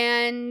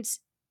 And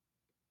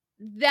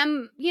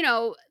them,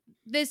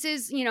 this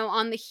is,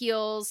 on the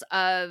heels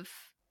of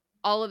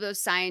all of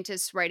those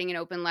scientists writing an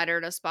open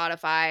letter to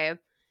Spotify.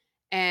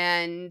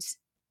 And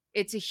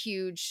it's a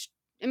huge,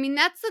 I mean,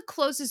 that's the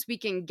closest we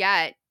can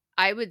get,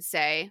 I would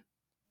say,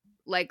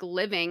 like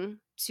living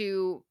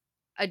to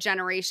a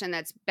generation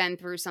that's been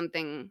through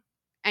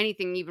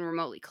anything even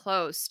remotely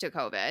close to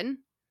COVID.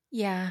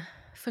 Yeah,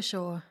 for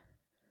sure.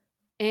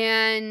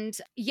 And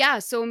yeah,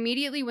 so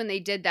immediately when they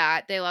did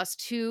that, they lost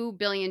 $2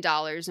 billion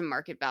in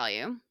market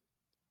value.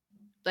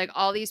 Like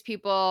all these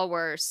people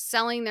were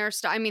selling their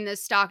stock. I mean, the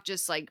stock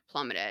just like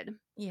plummeted.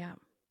 Yeah.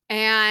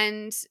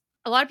 And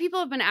a lot of people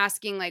have been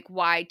asking like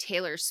why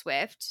Taylor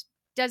Swift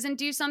doesn't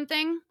do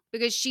something,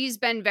 because she's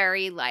been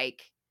very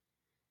like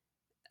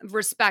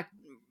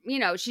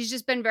she's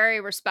just been very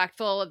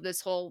respectful of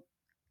this whole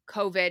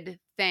COVID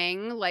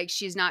thing. Like,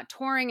 she's not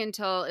touring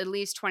until at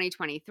least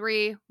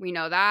 2023. We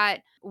know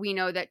that. We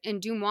know that,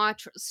 and Dumois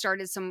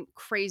started some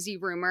crazy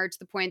rumor to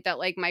the point that,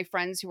 like, my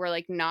friends who were,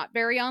 like, not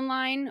very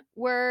online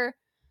were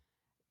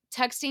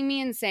texting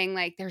me and saying,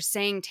 like, they're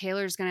saying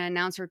Taylor's going to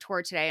announce her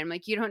tour today. I'm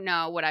like, you don't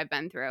know what I've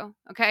been through.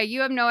 Okay.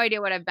 You have no idea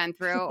what I've been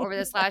through over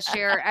this last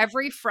year.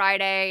 Every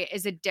Friday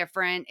is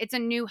it's a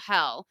new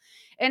hell.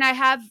 And I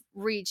have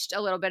reached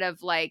a little bit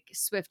of like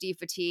Swiftie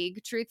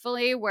fatigue,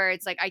 truthfully, where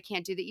it's like, I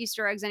can't do the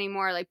Easter eggs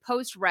anymore. Like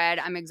post Red,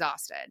 I'm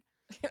exhausted.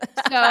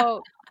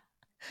 So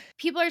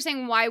people are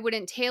saying, why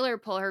wouldn't Taylor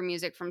pull her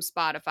music from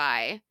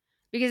Spotify?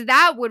 Because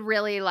that would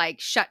really like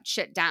shut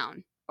shit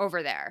down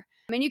over there.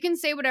 I mean, you can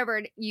say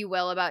whatever you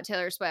will about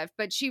Taylor Swift,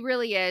 but she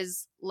really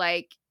is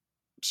like,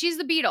 she's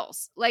the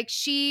Beatles. Like,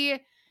 she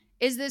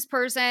is this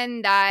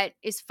person that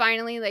is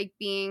finally like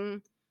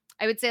being,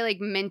 I would say, like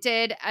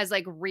minted as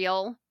like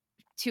real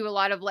to a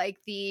lot of like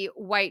the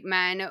white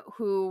men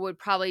who would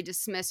probably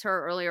dismiss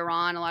her earlier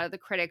on, a lot of the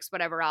critics,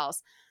 whatever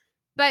else.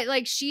 But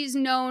like, she's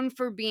known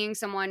for being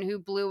someone who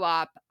blew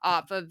up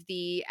off of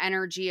the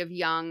energy of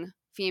young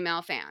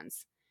female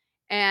fans.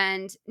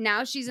 And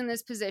now she's in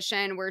this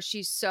position where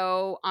she's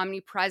so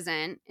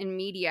omnipresent in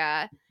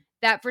media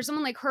that for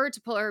someone like her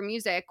to pull her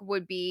music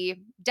would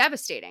be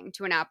devastating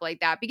to an app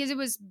like that, because it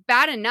was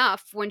bad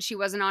enough when she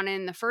wasn't on it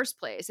in the first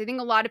place. I think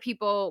a lot of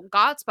people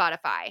got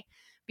Spotify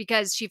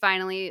because she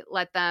finally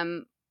let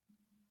them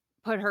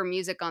put her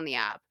music on the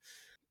app.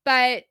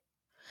 But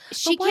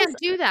she can't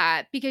do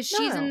that because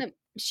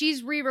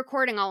she's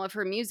re-recording all of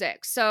her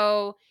music.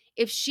 So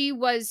if she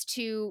was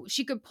to,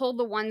 she could pull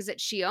the ones that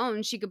she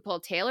owns. She could pull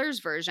Taylor's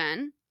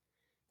version,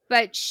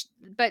 but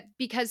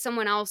because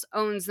someone else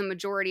owns the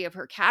majority of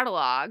her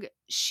catalog,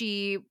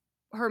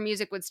 her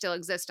music would still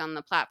exist on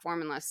the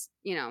platform unless,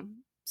 you know,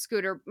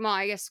 Scooter, well,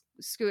 I guess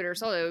Scooter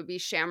sold it would be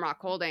Shamrock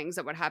Holdings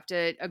that would have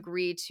to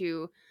agree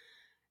to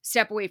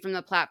step away from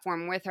the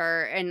platform with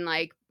her. And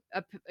like,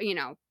 you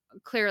know,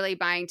 clearly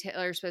buying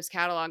Taylor Swift's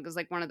catalog is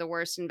like one of the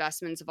worst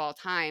investments of all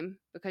time,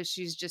 because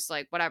she's just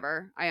like,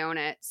 whatever, I own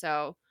it.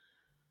 So,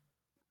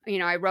 you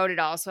know, I wrote it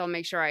all, so I'll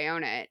make sure I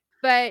own it.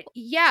 But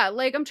yeah,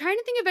 like, I'm trying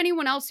to think of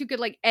anyone else who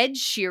could, like, Ed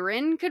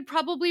Sheeran could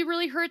probably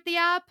really hurt the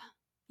app.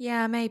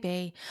 Yeah,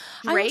 maybe.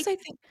 Drake? I also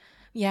think,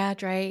 yeah,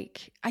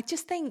 Drake. I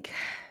just think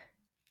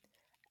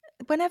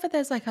whenever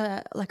there's like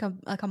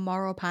a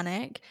moral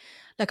panic,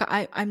 like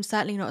I'm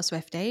certainly not a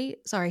Swiftie,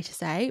 sorry to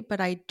say, but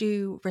I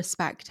do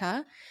respect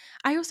her.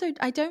 I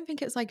don't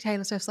think it's like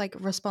Taylor Swift's like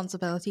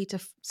responsibility to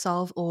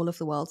solve all of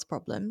the world's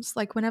problems.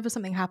 Like whenever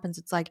something happens,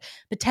 it's like,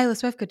 but Taylor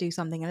Swift could do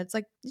something, and it's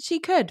like she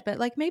could, but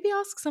like maybe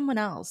ask someone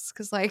else,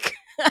 because like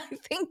I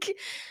think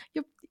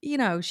you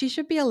know, she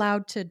should be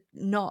allowed to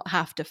not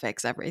have to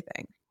fix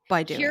everything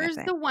by doing Here's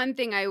a thing. the one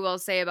thing I will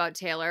say about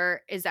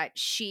Taylor is that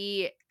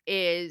she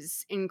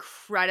is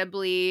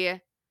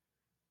incredibly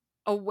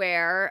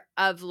aware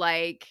of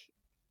like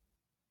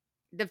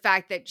the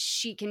fact that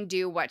she can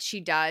do what she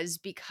does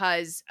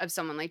because of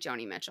someone like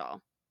Joni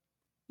Mitchell.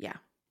 Yeah.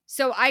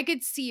 So I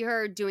could see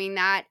her doing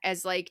that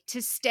as like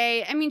to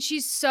stay. I mean,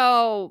 she's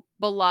so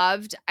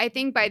beloved, I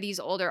think, by these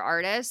older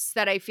artists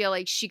that I feel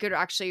like she could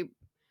actually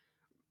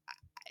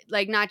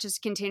like not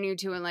just continue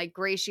to and like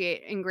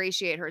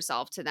ingratiate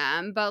herself to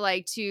them, but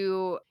like to,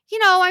 you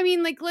know, I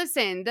mean, like,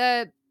 listen,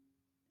 the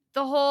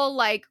whole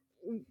like,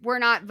 we're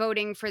not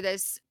voting for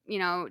this, you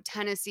know,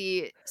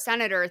 Tennessee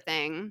senator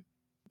thing.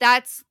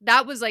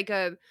 That was like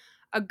a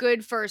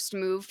good first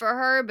move for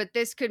her, but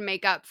this could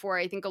make up for,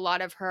 I think, a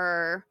lot of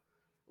her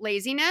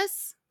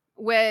laziness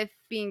with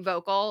being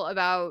vocal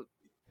about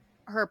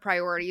her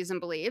priorities and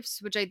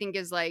beliefs, which I think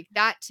is like,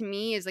 that to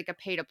me is like a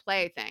pay to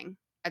play thing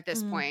at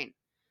this point.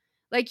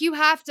 Like, you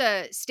have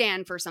to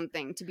stand for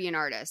something to be an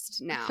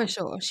artist now. For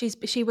sure.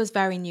 She was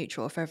very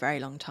neutral for a very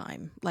long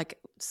time. Like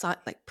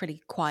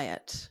pretty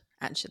quiet,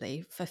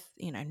 actually, for,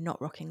 you know,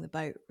 not rocking the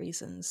boat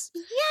reasons.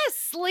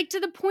 Yes, like to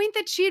the point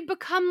that she had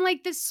become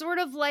like this sort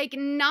of like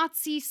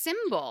Nazi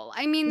symbol.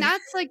 I mean,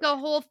 that's like a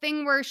whole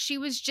thing where she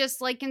was just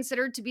like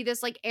considered to be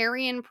this like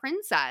Aryan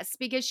princess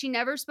because she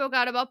never spoke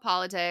out about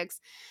politics.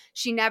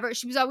 She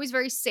was always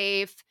very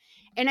safe.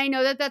 And I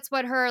know that that's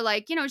what her,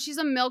 like, you know, she's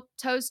a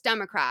milquetoast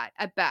Democrat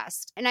at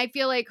best. And I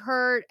feel like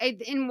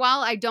and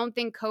while I don't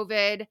think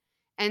COVID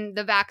and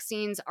the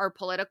vaccines are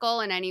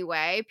political in any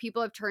way,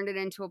 people have turned it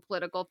into a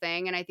political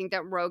thing. And I think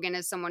that Rogan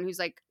is someone who's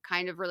like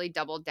kind of really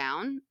doubled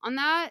down on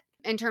that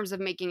in terms of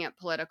making it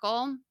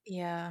political.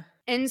 Yeah.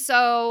 And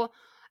so,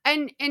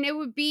 and it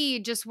would be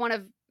just one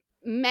of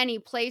many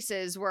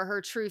places where her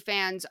true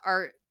fans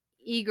are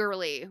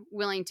eagerly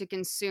willing to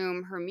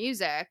consume her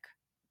music.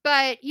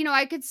 But, you know,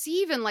 I could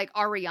see even like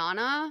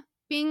Ariana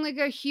being like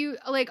a huge,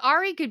 like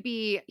Ari could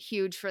be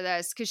huge for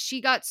this because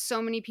she got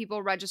so many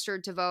people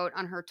registered to vote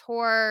on her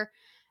tour.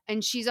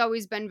 And she's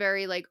always been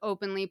very like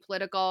openly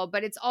political,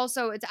 but it's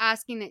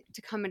asking it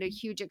to come at a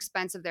huge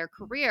expense of their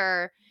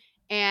career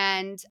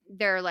and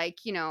their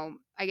like, you know,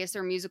 I guess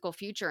their musical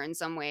future in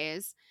some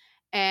ways.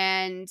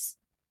 And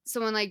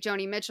someone like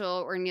Joni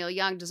Mitchell or Neil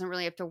Young doesn't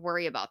really have to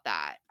worry about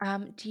that.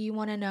 Do you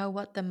want to know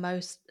what the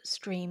most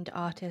streamed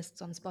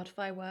artists on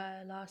Spotify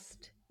were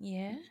last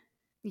year?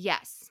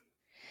 Yes.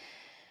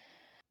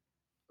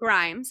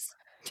 Grimes.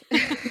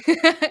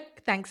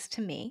 Thanks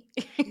to me.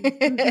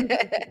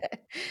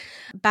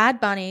 Bad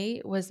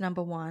Bunny was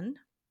number 1.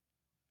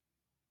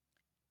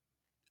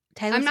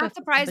 Taylor I'm not Swift was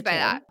surprised by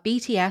number 2. that.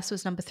 BTS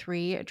was number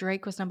 3.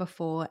 Drake was number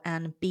 4.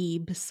 And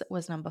Biebs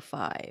was number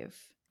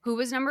 5. Who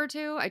was number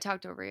 2? I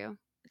talked over you.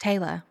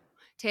 Taylor.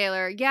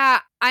 Yeah,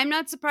 I'm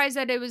not surprised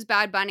that it was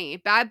Bad Bunny.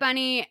 Bad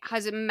Bunny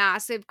has a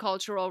massive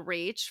cultural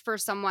reach for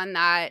someone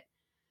that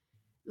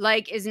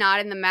like is not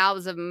in the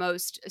mouths of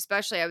most,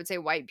 especially I would say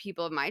white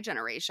people of my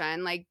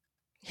generation. Like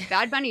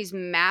Bad Bunny's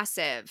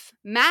massive.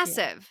 And I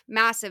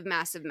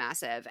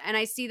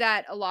see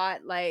that a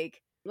lot.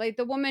 Like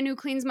the woman who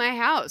cleans my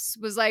house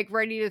was like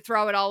ready to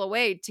throw it all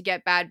away to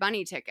get Bad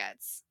Bunny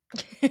tickets.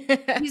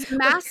 He's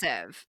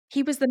massive.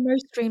 He was the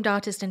most streamed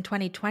artist in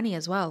 2020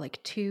 as well, like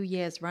 2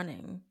 years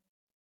running.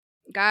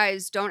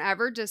 Guys, don't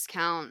ever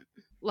discount.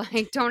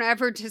 Like, don't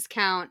ever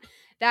discount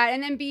that.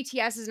 And then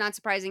BTS is not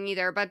surprising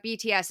either, but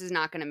BTS is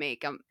not going to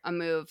make a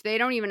move. They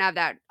don't even have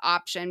that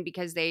option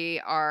because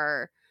they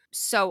are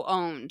so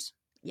owned.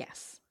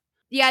 Yes.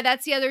 Yeah,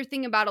 that's the other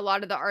thing about a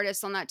lot of the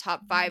artists on that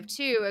top 5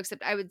 too,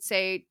 except I would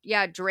say,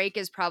 yeah, Drake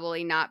is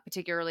probably not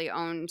particularly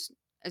owned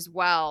as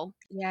well.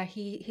 Yeah,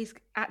 he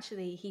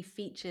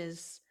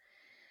features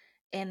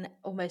in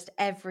almost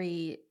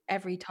every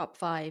top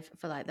 5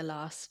 for like the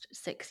last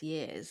 6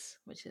 years,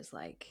 which is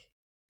like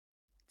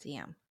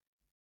damn.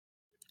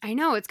 I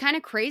know, it's kind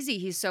of crazy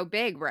he's so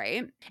big,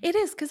 right? It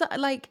is, because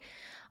like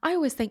I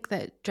always think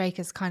that Drake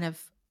is kind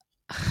of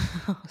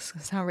it's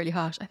gonna sound really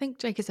harsh. I think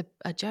Drake is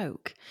a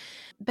joke.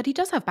 But he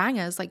does have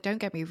bangers, like don't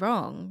get me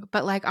wrong.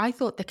 But like I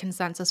thought the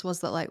consensus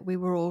was that like we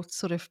all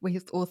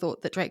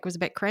thought that Drake was a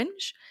bit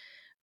cringe.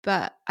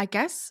 But I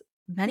guess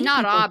many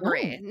not people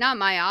Aubrey, don't. not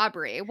my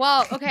Aubrey.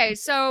 Well, okay,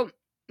 so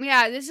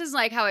yeah, this is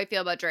like how I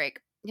feel about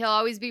Drake. He'll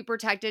always be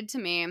protected to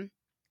me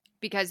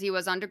because he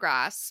was on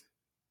Degrassi.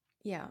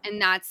 Yeah.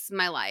 And that's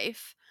my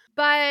life.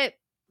 But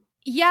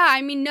yeah,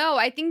 I mean, no,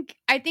 I think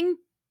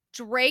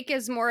Drake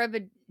is more of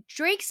a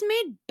Drake's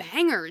made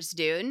bangers,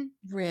 dude.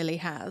 Really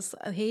has.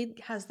 He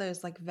has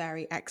those like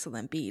very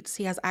excellent beats.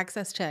 He has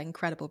access to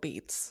incredible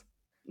beats.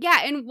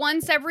 Yeah, and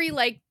once every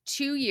like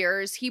 2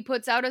 years, he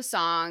puts out a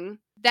song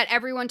that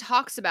everyone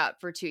talks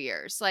about for 2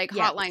 years. Like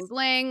Yes. Hotline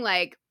Bling,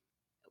 like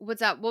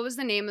what's up? What was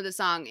the name of the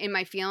song? In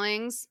My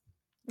Feelings?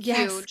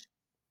 Yes. Huge.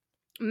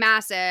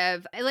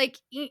 Massive. Like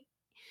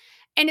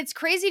and it's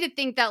crazy to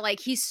think that like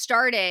he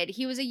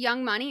was a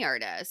Young Money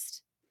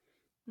artist.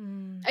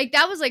 Like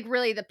that was like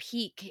really the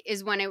peak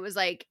is when it was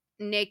like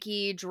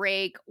Nicki,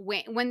 Drake,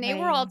 when they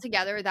were all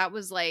together. That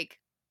was like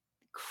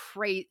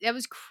crazy. That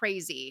was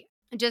crazy.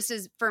 Just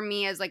as for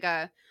me as like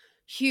a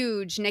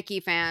huge Nicki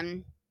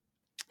fan.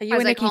 Are you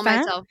a Nicki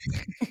fan? Myself,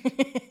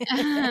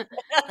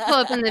 pull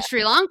up in the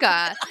Sri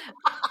Lanka.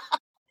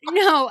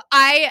 No,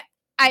 I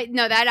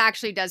no, that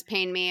actually does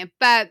pain me.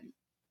 But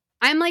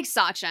I'm like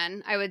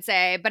Sachin, I would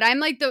say. But I'm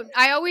like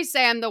I always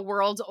say I'm the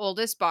world's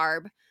oldest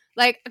Barb.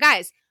 Like,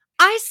 guys,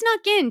 I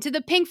snuck into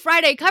the Pink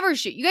Friday cover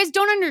shoot. You guys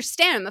don't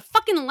understand. I'm a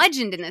fucking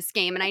legend in this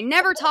game, and I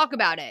never talk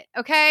about it,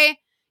 okay?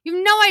 You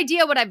have no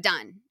idea what I've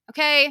done,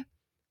 okay?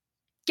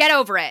 Get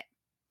over it.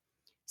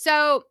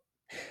 So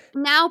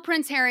now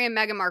Prince Harry and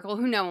Meghan Markle,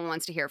 who no one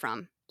wants to hear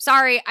from.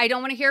 Sorry, I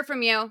don't want to hear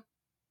from you.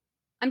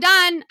 I'm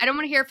done. I don't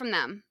want to hear from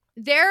them.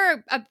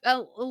 They're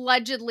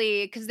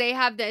allegedly, because they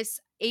have this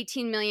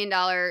 $18 million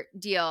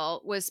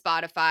deal with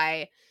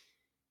Spotify,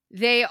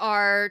 they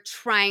are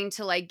trying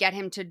to like get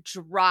him to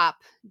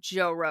drop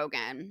Joe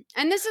Rogan.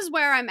 And this is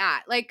where I'm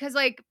at. Like, cause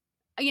like,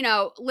 you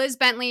know, Liz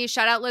Bentley,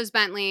 shout out Liz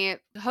Bentley,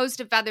 host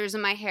of Feathers in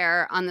My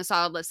Hair on the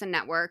Solid Listen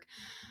Network,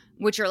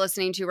 which you're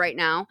listening to right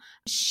now.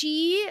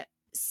 She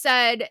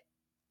said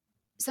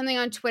something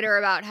on Twitter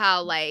about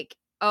how like,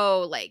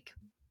 oh, like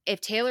if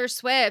Taylor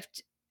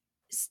Swift,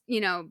 you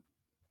know,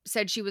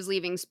 said she was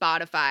leaving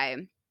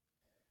Spotify,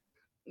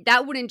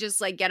 that wouldn't just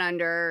like get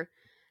under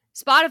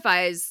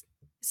Spotify's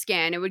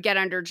skin, it would get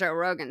under Joe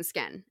Rogan's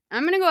skin.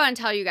 I'm going to go out and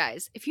tell you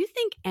guys, if you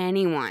think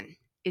anyone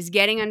is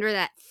getting under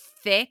that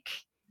thick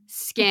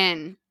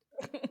skin,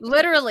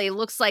 literally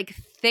looks like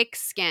thick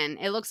skin.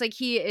 It looks like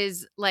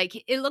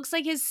it looks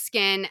like his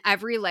skin,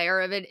 every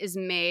layer of it is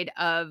made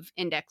of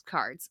index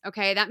cards.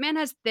 Okay. That man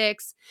has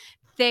thick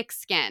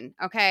skin.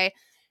 Okay.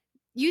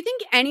 You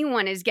think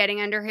anyone is getting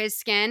under his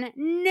skin?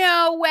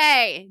 No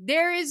way.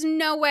 There is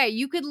no way.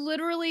 You could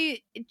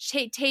literally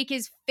take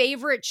his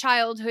favorite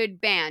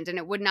childhood band and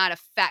it would not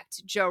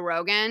affect Joe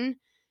Rogan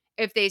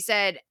if they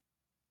said,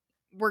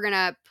 we're going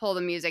to pull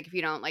the music if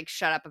you don't like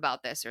shut up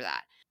about this or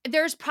that.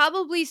 There's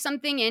probably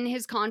something in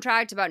his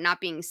contract about not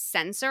being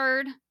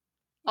censored.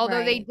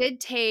 Although they did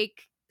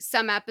take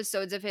some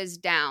episodes of his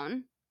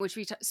down, which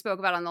we spoke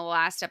about on the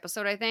last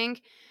episode, I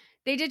think.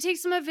 They did take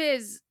some of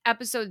his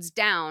episodes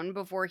down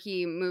before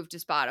he moved to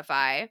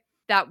Spotify,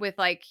 that with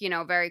like, you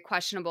know, very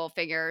questionable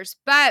figures.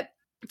 But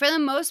for the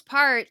most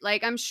part,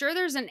 like I'm sure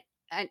there's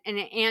an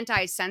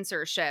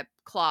anti-censorship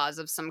clause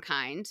of some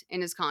kind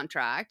in his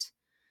contract.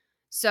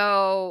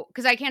 So,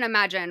 because I can't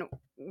imagine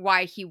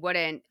why he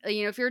wouldn't.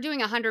 You know, if you're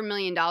doing $100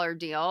 million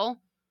deal,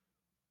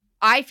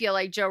 I feel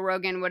like Joe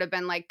Rogan would have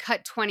been like,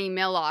 cut 20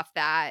 mil off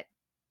that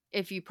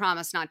if you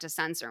promise not to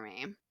censor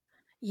me.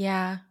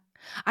 Yeah.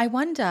 I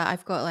wonder,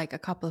 I've got like a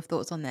couple of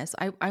thoughts on this.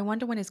 I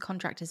wonder when his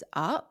contract is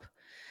up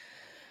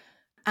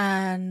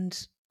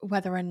and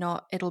whether or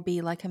not it'll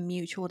be like a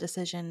mutual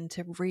decision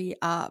to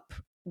re-up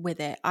with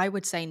it. I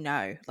would say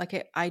no.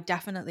 I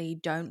definitely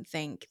don't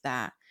think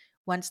that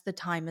once the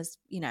time is,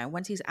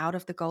 once he's out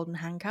of the golden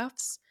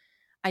handcuffs,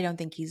 I don't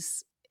think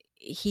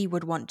he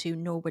would want to,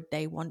 nor would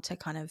they want to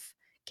kind of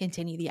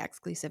continue the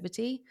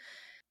exclusivity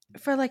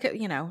for like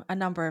a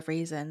number of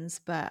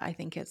reasons. But I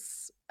think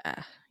it's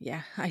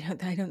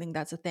I don't think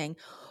that's a thing.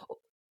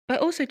 But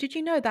also, did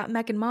you know that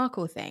Meghan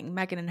Markle thing,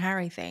 Meghan and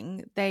Harry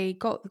thing, they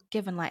got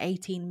given like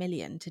 18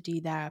 million to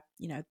do their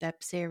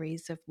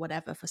series of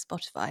whatever for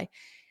Spotify.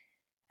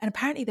 And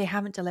apparently they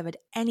haven't delivered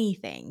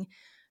anything.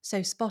 So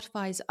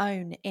Spotify's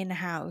own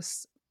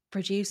in-house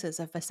producers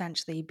have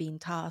essentially been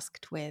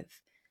tasked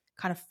with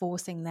kind of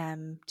forcing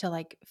them to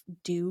like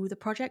do the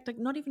project, like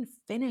not even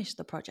finish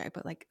the project,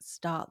 but like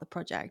start the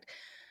project,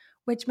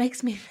 which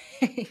makes me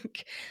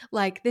think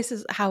like this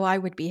is how I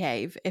would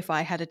behave if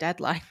I had a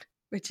deadline,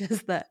 which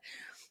is that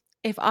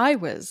if I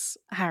was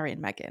Harry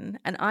and Meghan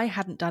and I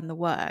hadn't done the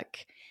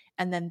work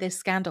and then this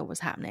scandal was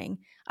happening,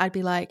 I'd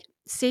be like,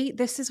 see,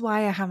 this is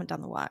why I haven't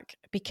done the work,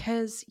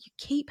 because you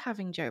keep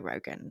having Joe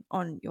Rogan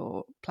on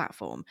your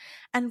platform.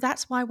 And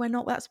that's why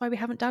we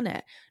haven't done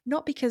it.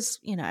 Not because,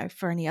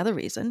 for any other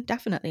reason,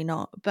 definitely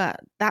not,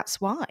 but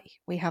that's why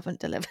we haven't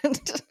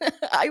delivered.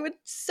 I would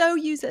so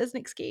use it as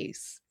an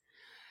excuse.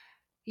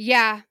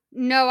 Yeah,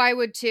 no, I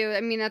would too.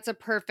 I mean, that's a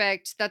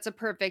perfect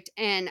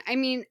in. I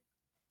mean,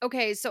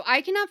 okay, so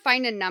I cannot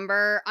find a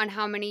number on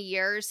how many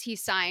years he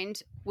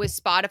signed with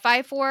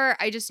Spotify for.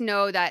 I just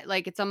know that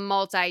like it's a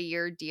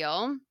multi-year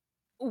deal.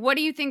 What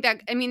do you think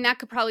that, I mean, that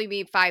could probably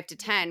be 5 to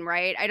 10,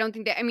 right? I don't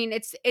think that, I mean,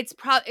 it's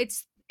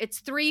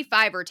 3,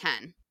 5, or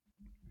 10.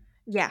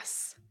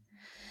 Yes.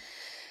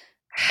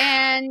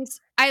 And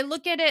I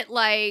look at it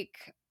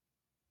like,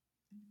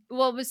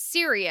 well, it was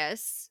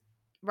Sirius,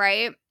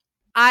 right?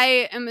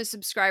 I am a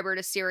subscriber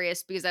to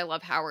Sirius because I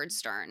love Howard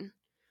Stern.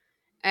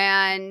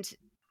 And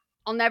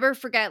I'll never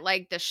forget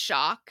like the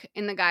shock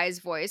in the guy's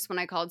voice when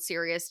I called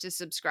Sirius to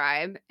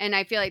subscribe. And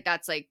I feel like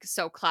that's like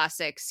so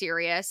classic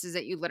Sirius, is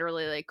that you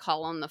literally like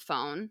call on the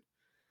phone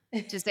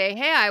to say,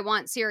 hey, I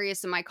want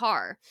Sirius in my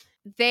car.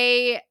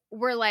 They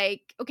were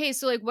like, okay,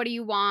 so like, what do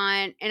you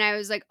want? And I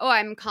was like, oh,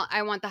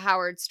 I want the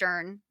Howard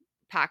Stern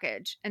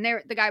package. And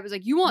the guy was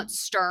like, you want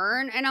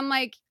Stern? And I'm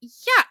like,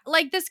 yeah,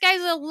 like this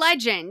guy's a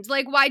legend.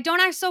 Like, why don't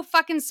I so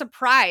fucking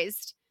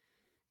surprised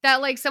that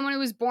like someone who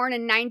was born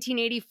in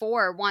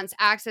 1984 wants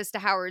access to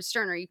Howard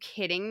Stern? Are you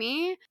kidding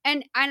me?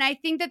 And I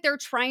think that they're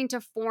trying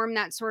to form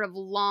that sort of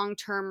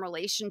long-term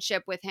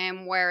relationship with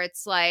him where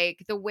it's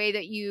like the way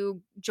that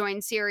you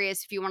join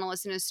Sirius if you want to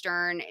listen to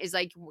Stern is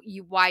like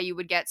why you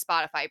would get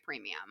Spotify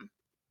Premium.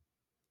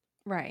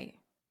 Right.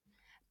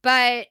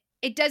 But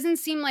it doesn't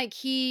seem like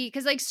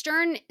because like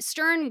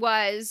Stern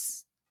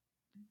was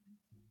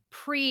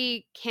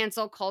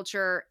pre-cancel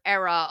culture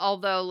era,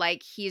 although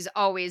like he's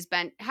always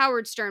been,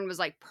 Howard Stern was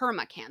like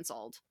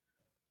perma-canceled.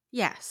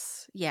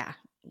 Yes. Yeah.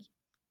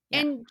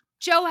 And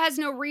Joe has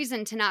no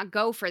reason to not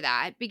go for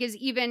that, because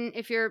even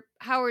if you're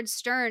Howard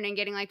Stern and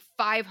getting like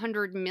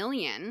 500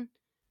 million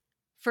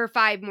for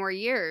 5 more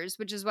years,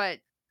 which is what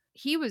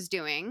he was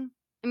doing,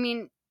 I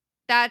mean,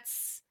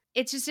 it's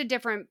just a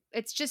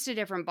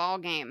different ball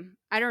game.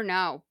 I don't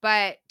know,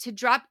 but to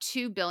drop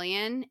 2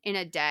 billion in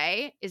a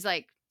day is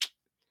like,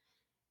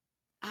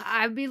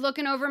 I'd be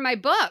looking over my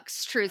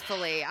books,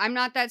 truthfully. I'm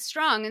not that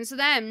strong. And so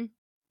then,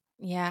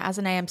 yeah, as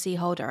an AMC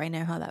holder, I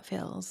know how that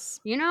feels.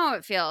 You know how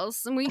it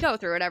feels. And we go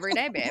through it every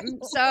day, babe.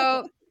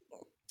 So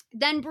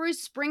then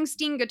Bruce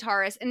Springsteen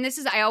guitarist, and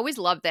I always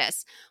love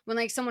this, when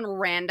like someone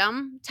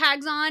random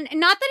tags on. And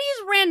not that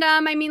he's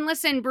random. I mean,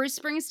 listen, Bruce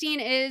Springsteen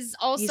is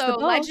also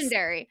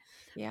legendary.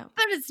 Yeah.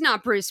 But it's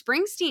not Bruce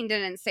Springsteen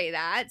didn't say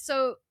that.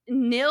 So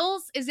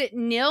Nils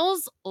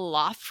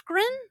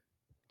Lofgren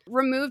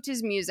removed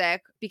his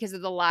music because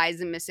of the lies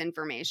and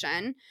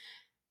misinformation.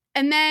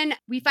 And then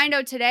we find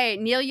out today,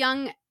 Neil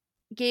Young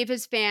gave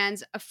his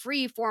fans a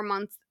free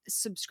 4-month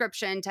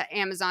subscription to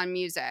Amazon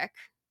Music,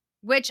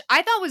 which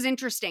I thought was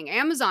interesting.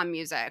 Amazon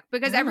Music,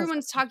 because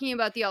everyone's talking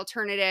about the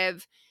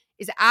alternative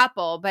is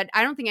Apple, but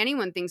I don't think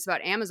anyone thinks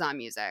about Amazon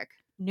Music.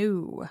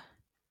 No.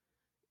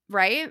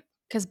 Right?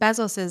 Because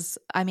Bezos's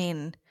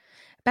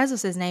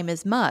name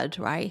is Mud,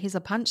 right? He's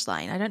a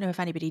punchline. I don't know if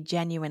anybody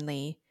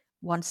genuinely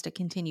wants to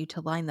continue to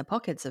line the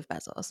pockets of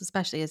Bezos,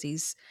 especially as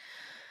he's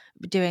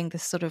doing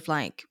this sort of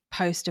like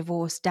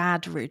post-divorce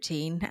dad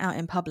routine out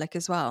in public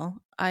as well.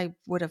 I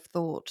would have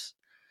thought,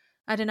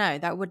 I don't know,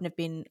 that wouldn't have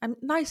been a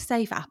nice,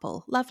 safe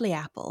Apple. Lovely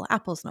Apple.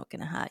 Apple's not going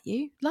to hurt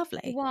you.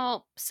 Lovely.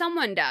 Well,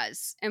 someone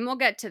does, and we'll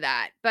get to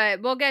that.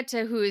 But we'll get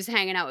to who's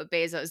hanging out with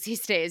Bezos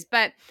these days.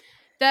 But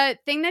The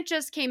thing that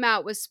just came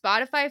out was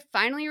Spotify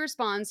finally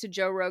responds to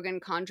Joe Rogan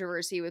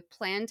controversy with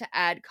plan to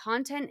add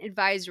content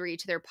advisory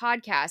to their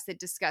podcast that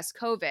discuss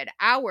COVID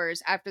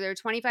hours after their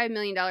 $25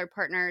 million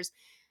partners,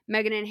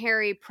 Meghan and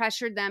Harry,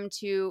 pressured them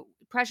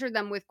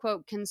with,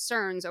 quote,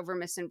 concerns over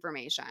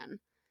misinformation.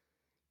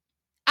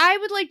 I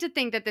would like to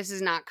think that this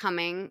is not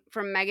coming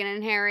from Meghan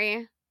and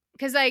Harry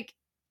because, like,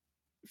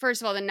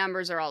 first of all, the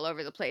numbers are all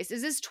over the place.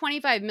 Is this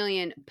 25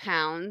 million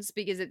pounds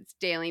because it's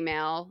Daily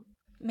Mail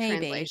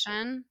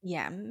translation?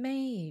 Yeah,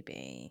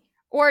 maybe.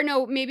 Or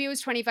no, maybe it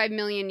was 25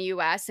 million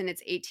US and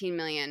it's 18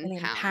 million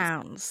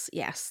Pounds.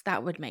 Yes,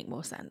 that would make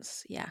more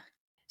sense. Yeah.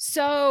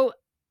 So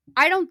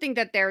I don't think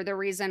that they're the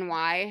reason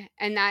why.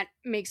 And that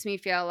makes me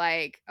feel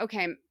like,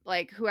 okay,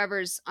 like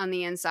whoever's on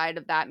the inside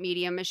of that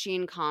media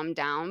machine, calm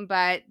down.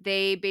 But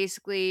they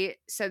basically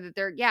said that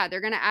they're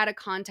going to add a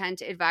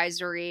content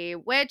advisory,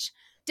 which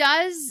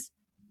does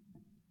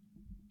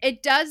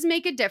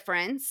make a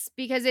difference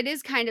because it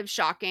is kind of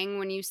shocking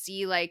when you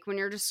see, like, when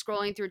you're just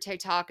scrolling through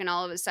TikTok and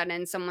all of a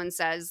sudden someone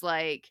says,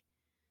 like,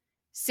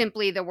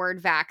 simply the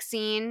word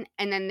vaccine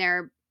and then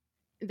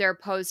their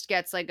post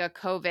gets like a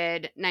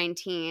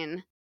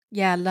COVID-19.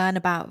 Yeah, learn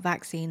about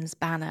vaccines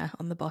banner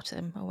on the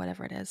bottom or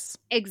whatever it is.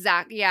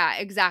 Yeah,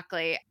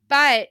 exactly.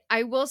 But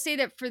I will say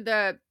that for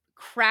the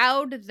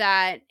crowd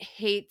that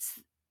hates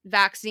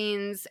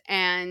vaccines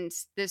and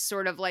this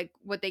sort of like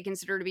what they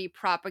consider to be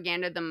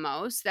propaganda the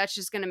most, that's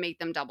just going to make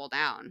them double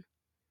down.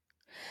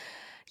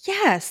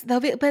 Yes,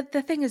 they'll be, but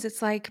the thing is,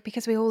 it's like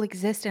because we all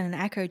exist in an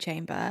echo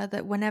chamber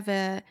that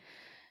whenever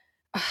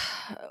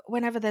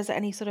there's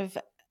any sort of,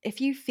 if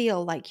you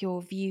feel like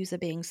your views are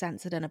being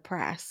censored and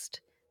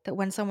oppressed, that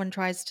when someone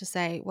tries to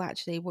say, well,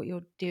 actually, what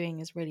you're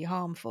doing is really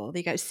harmful,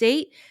 they go,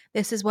 see,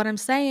 this is what I'm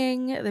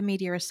saying. The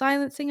media is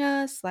silencing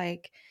us.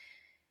 Like,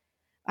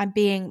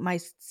 my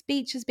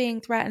speech is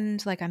being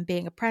threatened. Like, I'm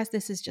being oppressed.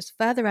 This is just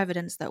further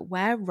evidence that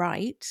we're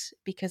right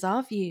because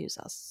our views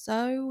are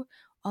so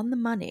on the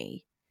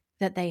money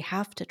that they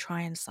have to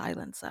try and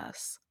silence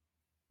us.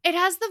 It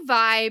has the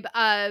vibe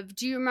of,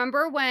 do you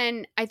remember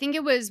when, I think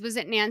it was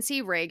it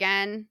Nancy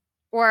Reagan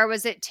or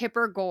was it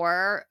Tipper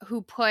Gore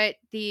who put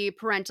the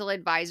parental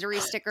advisory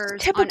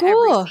stickers Tipper on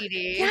Gore. every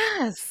CD?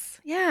 Yes.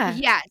 Yeah.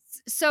 Yes.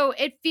 So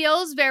it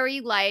feels very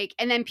like,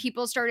 and then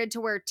people started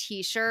to wear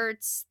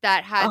t-shirts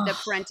that had the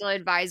parental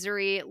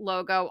advisory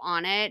logo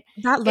on it.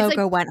 That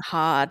logo went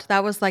hard.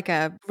 That was like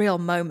a real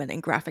moment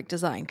in graphic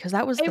design because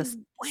that was the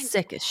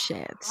sickest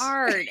shit.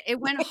 Hard. It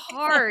went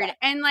hard.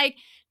 And like,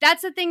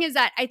 that's the thing is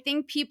that I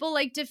think people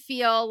like to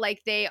feel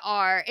like they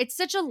are, it's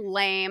such a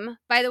lame,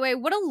 by the way,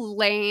 what a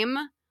lame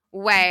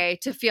way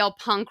to feel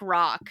punk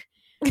rock.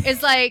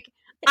 Is like,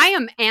 I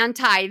am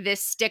anti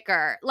this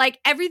sticker. Like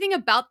everything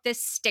about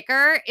this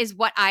sticker is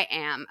what I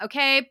am.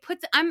 Okay,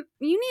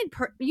 you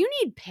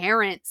need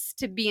parents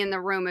to be in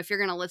the room if you're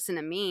gonna listen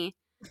to me.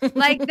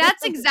 Like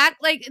that's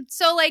like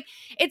so like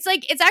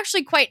it's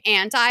actually quite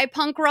anti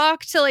punk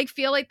rock to like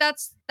feel like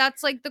that's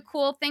like the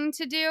cool thing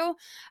to do.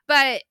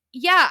 But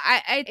yeah,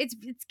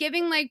 it's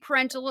giving like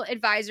parental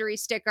advisory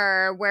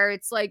sticker where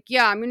it's like,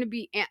 yeah, I'm gonna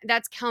be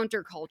that's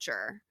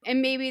counterculture,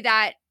 and maybe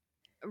that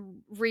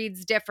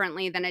reads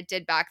differently than it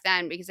did back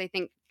then because I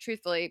think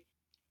truthfully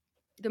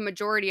the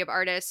majority of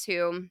artists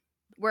who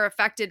were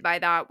affected by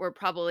that were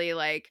probably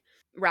like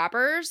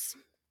rappers.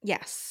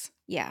 Yes.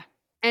 Yeah.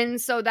 And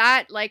so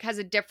that like has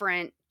a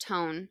different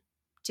tone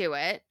to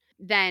it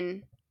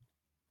than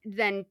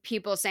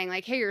people saying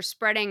like, hey, you're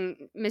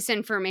spreading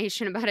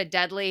misinformation about a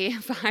deadly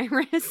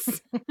virus.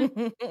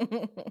 It's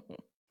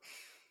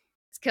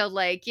killed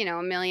like,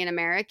 1 million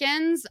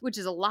Americans, which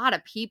is a lot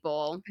of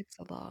people.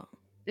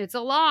 It's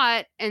a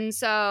lot. And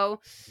so,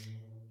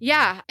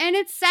 yeah. And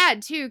it's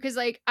sad too, because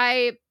like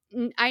I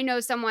know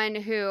someone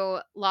who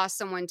lost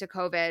someone to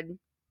COVID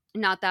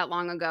not that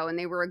long ago, and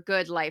they were a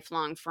good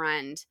lifelong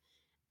friend.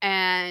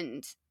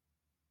 And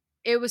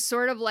it was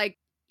sort of like,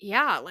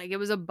 yeah, like it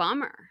was a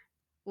bummer.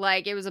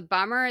 Like it was a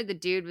bummer. The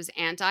dude was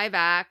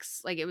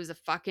anti-vax. Like it was a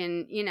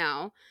fucking,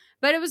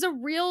 but it was a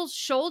real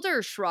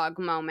shoulder shrug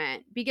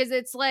moment because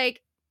it's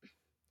like,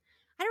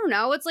 I don't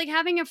know. It's like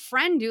having a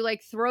friend who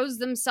like throws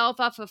themselves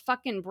off a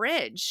fucking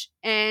bridge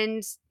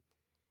and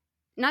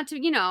not to,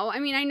 I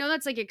mean, I know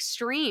that's like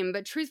extreme,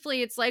 but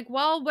truthfully, it's like,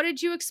 well, what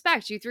did you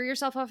expect? You threw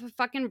yourself off a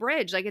fucking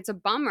bridge. Like it's a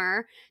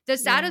bummer. The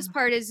saddest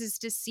part is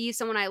to see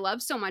someone I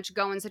love so much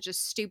go in such a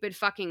stupid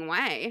fucking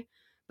way.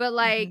 But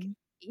like,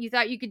 you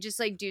thought you could just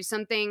like do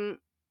something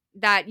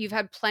that you've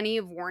had plenty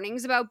of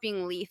warnings about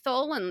being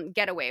lethal and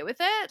get away with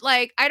it.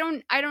 Like, I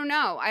don't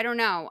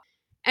know.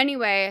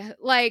 Anyway,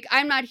 like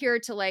I'm not here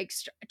to like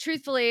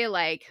truthfully,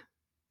 like,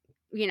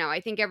 I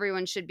think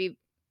everyone should be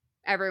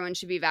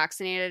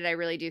vaccinated. I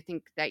really do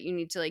think that you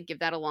need to like give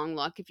that a long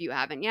look if you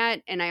haven't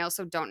yet. And I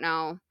also don't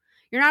know,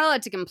 you're not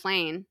allowed to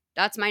complain.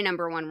 That's my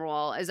number one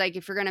rule is like,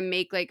 if you're going to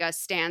make like a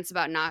stance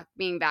about not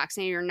being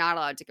vaccinated, you're not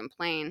allowed to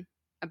complain.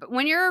 But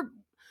when you're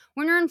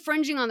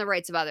infringing on the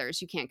rights of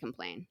others, you can't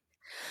complain.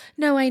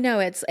 No, I know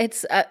it's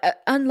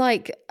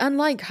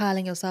unlike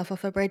hurling yourself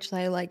off a bridge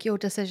though. Like your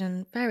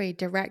decision very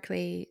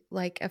directly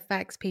like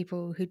affects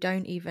people who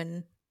don't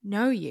even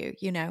know you.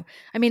 You know,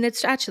 I mean,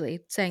 it's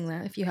actually saying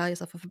that if you hurl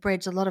yourself off a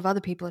bridge, a lot of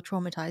other people are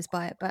traumatized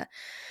by it. But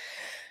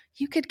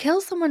you could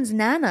kill someone's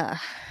nana.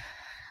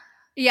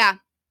 Yeah,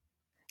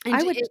 and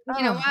I would.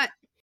 you know what?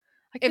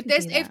 I If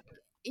couldn't do if that.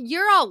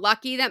 you're all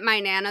lucky that my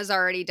nana's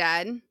already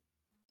dead,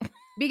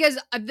 because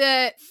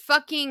the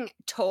fucking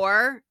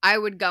tour I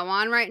would go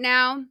on right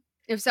now,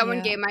 if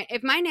someone Yeah.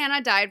 if my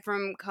nana died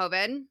from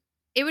COVID,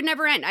 it would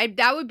never end.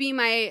 That would be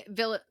my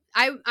villain.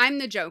 I'm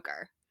the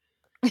Joker.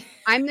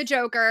 I'm the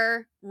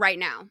Joker right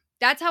now.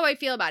 That's how I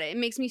feel about it. It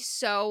makes me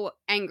so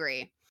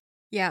angry.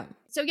 Yeah.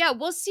 So yeah,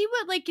 we'll see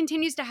what like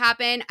continues to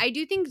happen. I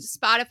do think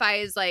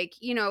Spotify is like,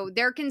 you know,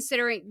 they're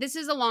considering this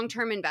is a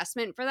long-term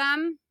investment for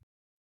them.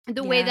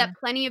 The way Yeah. that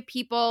plenty of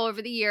people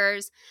over the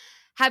years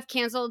have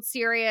canceled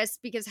Sirius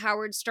because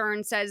Howard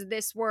Stern says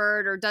this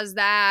word or does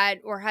that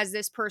or has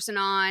this person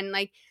on.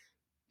 Like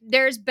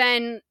there's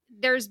been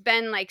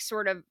like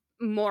sort of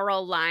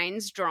moral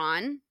lines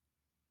drawn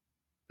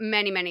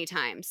many, many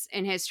times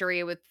in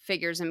history with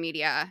figures in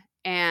media.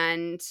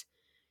 And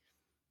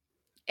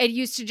it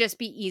used to just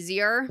be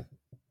easier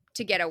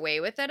to get away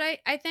with it,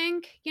 I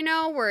think, you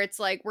know, where it's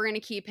like, we're going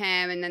to keep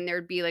him. And then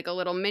there'd be like a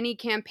little mini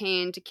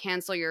campaign to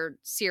cancel your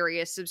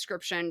Sirius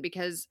subscription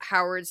because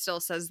Howard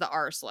still says the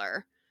R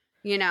slur,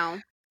 you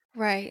know?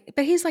 Right.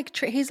 But he's like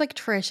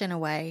Trish in a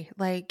way.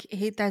 Like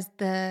there's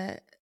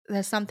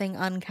something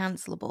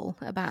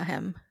uncancelable about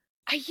him.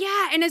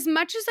 Yeah, and as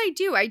much as I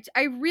do,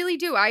 I really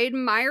do. I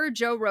admire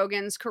Joe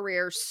Rogan's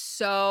career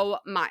so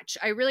much.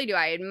 I really do.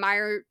 I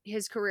admire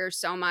his career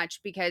so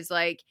much because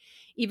like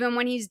even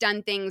when he's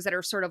done things that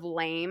are sort of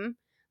lame,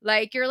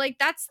 like you're like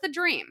that's the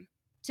dream.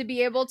 To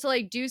be able to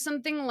like do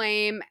something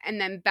lame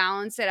and then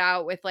balance it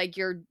out with like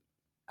your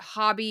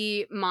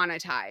hobby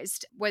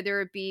monetized, whether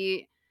it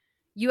be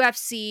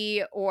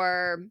UFC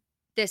or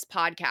this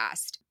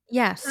podcast.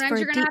 Yes,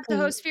 Sometimes you're going to have to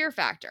host Fear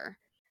Factor.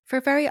 For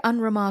a very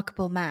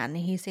unremarkable man,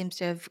 he seems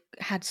to have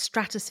had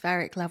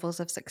stratospheric levels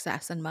of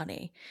success and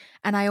money.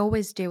 And I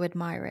always do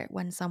admire it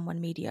when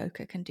someone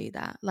mediocre can do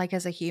that. Like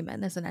as a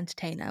human, as an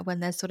entertainer, when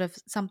there's sort of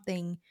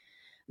something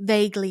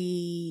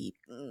vaguely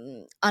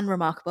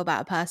unremarkable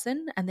about a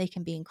person and they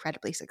can be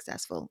incredibly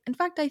successful. In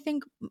fact, I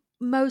think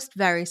most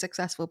very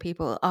successful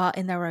people are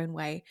in their own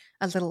way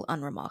a little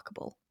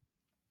unremarkable.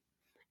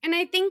 And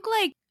I think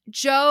like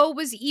Joe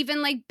was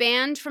even like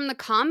banned from the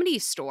Comedy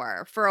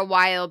Store for a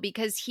while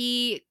because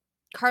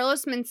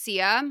Carlos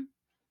Mencia,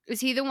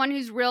 is he the one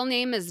whose real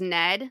name is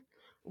Ned?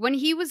 When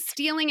he was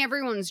stealing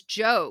everyone's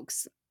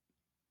jokes,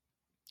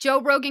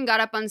 Joe Rogan got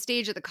up on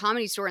stage at the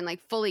Comedy Store and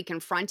like fully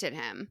confronted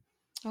him.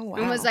 Oh, wow.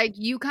 And was like,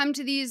 you come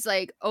to these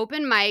like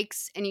open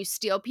mics and you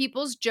steal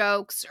people's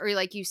jokes, or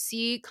like you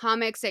see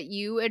comics that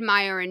you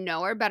admire and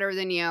know are better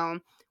than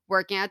you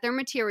working at their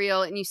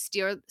material and you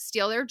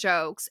steal their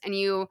jokes and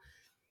you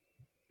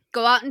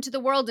go out into the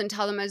world and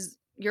tell them as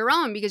your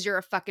own because you're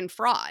a fucking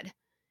fraud.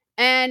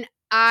 And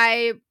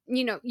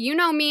you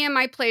know me and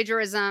my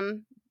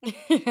plagiarism. Okay,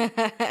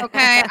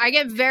 I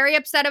get very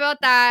upset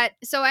about that.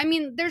 So I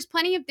mean, there's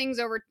plenty of things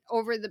over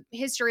the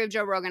history of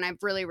Joe Rogan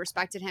I've really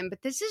respected him,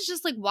 but this is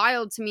just like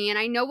wild to me and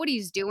I know what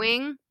he's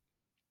doing.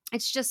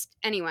 It's just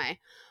anyway.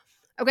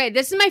 Okay,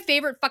 this is my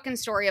favorite fucking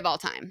story of all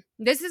time.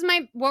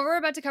 What we're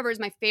about to cover is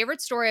my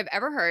favorite story I've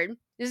ever heard.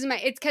 It's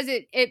because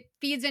it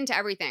feeds into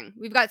everything.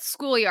 We've got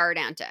schoolyard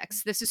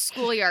antics. This is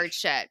schoolyard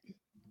shit.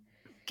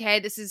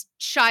 Okay, this is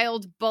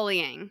child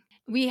bullying.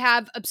 We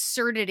have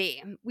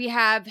absurdity. We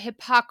have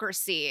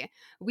hypocrisy.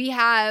 We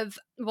have,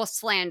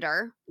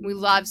 slander. We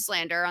love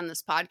slander on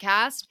this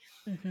podcast.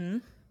 Mm-hmm.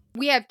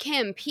 We have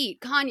Kim,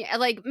 Pete, Kanye,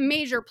 like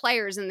major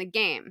players in the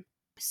game.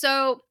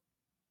 So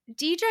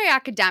DJ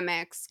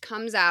Academics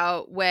comes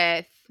out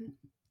with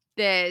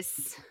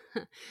this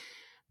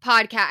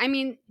podcast. I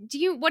mean,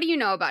 what do you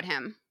know about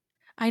him?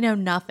 I know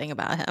nothing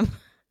about him.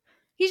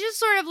 He's just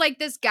sort of like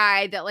this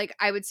guy that like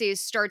I would say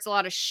starts a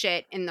lot of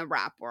shit in the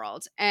rap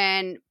world.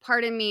 And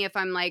pardon me if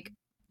I'm like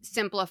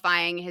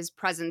simplifying his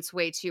presence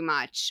way too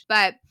much,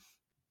 but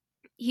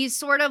he's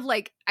sort of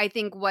like, I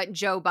think what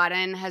Joe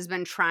Budden has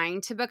been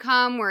trying to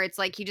become, where it's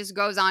like he just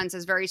goes on and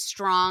says very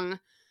strong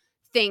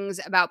things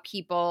about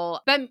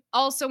people, but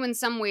also in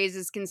some ways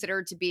is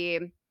considered to be,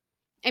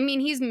 I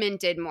mean, he's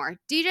minted more.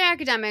 DJ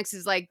Academics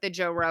is like the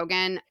Joe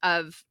Rogan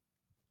of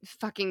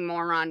fucking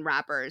moron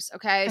rappers.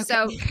 Okay.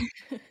 So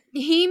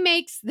he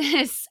makes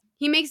this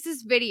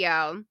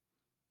video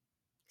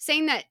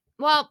saying that,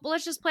 well,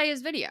 let's just play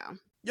his video.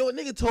 Yo, a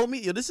nigga told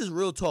me, this is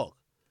real talk.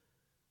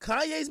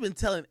 Kanye's been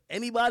telling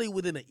anybody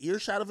within an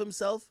earshot of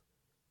himself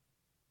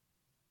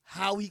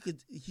how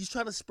he's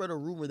trying to spread a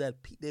rumor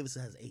that Pete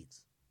Davidson has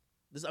AIDS.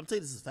 I'm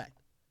telling you, this is a fact.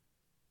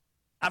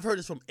 I've heard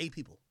this from 8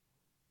 people.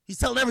 He's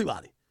telling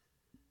everybody.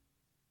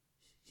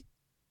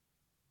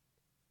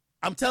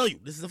 I'm telling you,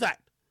 this is a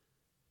fact.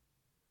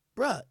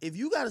 Bruh, if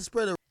you got to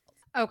spread a...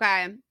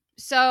 Okay,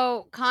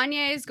 so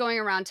Kanye is going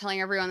around telling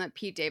everyone that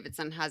Pete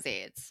Davidson has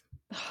AIDS.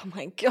 Oh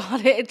my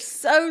God, it's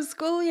so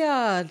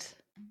schoolyard.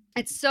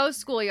 It's so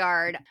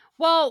schoolyard.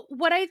 Well,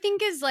 what I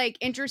think is like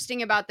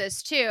interesting about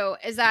this too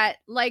is that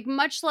like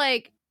much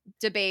like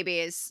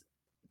DaBaby's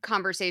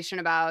conversation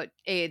about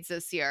AIDS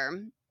this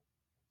year,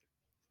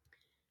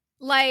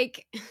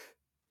 like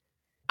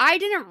I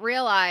didn't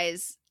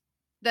realize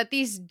that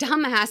these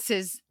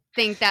dumbasses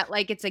think that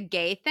like it's a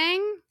gay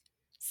thing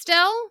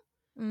still.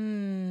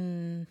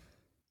 Mm.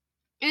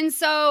 And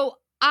so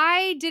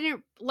I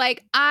didn't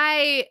like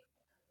I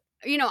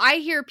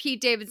hear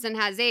Pete Davidson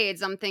has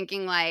AIDS. I'm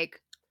thinking like,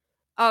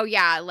 oh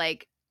yeah,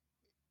 like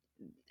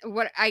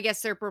what I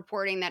guess they're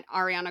purporting that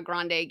Ariana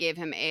Grande gave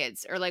him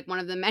AIDS, or like one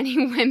of the many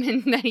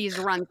women that he's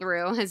run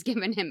through has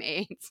given him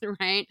AIDS,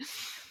 right?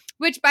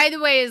 Which by the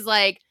way is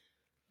like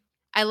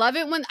I love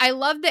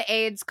the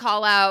AIDS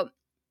call out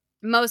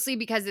mostly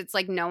because it's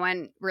like no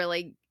one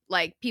really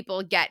like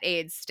people get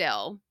AIDS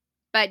still.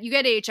 But you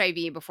get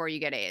HIV before you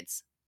get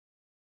AIDS.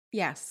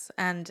 Yes,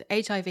 and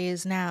HIV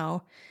is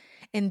now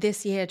in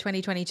this year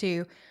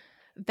 2022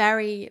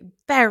 very,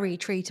 very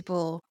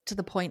treatable to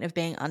the point of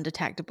being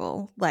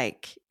undetectable.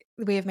 Like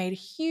we have made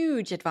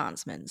huge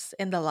advancements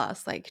in the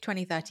last like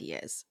 20, 30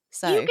 years.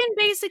 So you can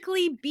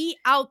basically be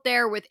out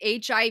there with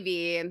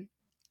HIV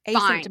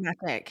fine.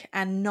 Asymptomatic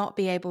and not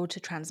be able to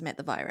transmit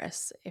the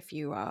virus if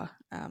you are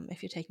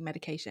if you're taking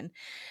medication.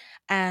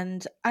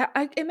 And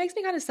I it makes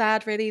me kind of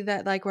sad really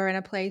that like we're in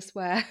a place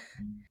where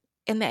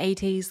in the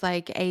 80s,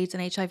 like AIDS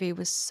and HIV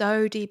was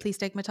so deeply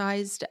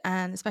stigmatized,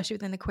 and especially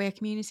within the queer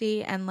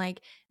community. And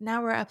like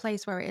now we're at a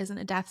place where it isn't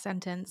a death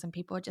sentence and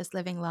people are just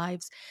living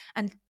lives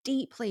and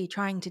deeply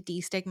trying to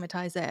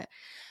destigmatize it.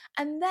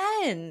 And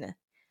then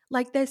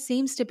like there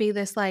seems to be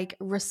this like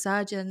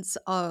resurgence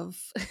of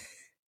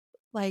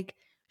like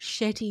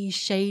shitty,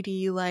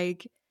 shady,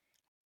 like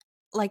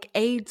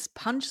AIDS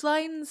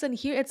punchlines, and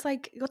here it's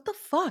like, what the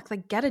fuck?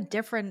 Like, get a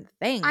different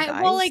thing,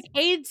 guys. Well, like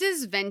AIDS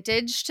is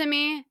vintage to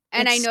me,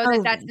 and It's I know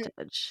so that's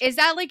vintage. is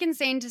that like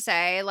insane to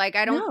say? Like,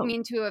 I don't No.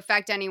 mean to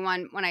affect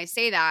anyone when I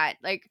say that.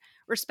 Like,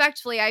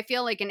 respectfully, I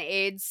feel like an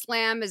AIDS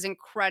slam is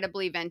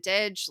incredibly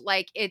vintage.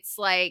 Like, it's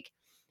like,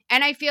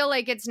 and I feel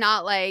like it's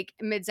not like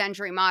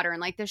mid-century modern.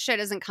 Like, this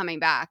shit isn't coming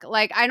back.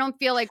 Like, I don't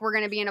feel like we're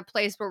gonna be in a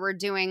place where we're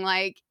doing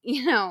like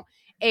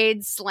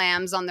AIDS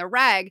slams on the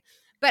reg.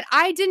 But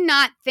I did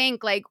not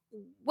think like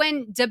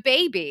when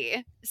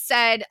DaBaby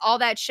said all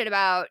that shit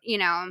about,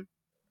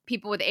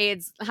 people with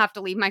AIDS have to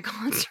leave my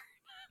concert,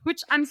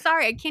 which I'm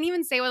sorry, I can't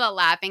even say without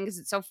laughing because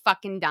it's so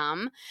fucking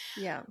dumb.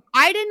 Yeah.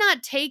 I did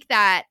not take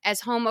that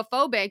as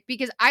homophobic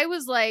because I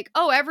was like,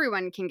 oh,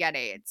 everyone can get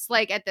AIDS,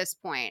 like at this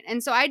point.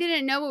 And so I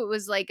didn't know it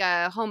was like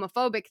a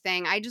homophobic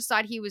thing. I just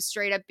thought he was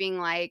straight up being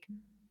like,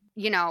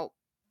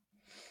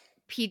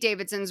 Pete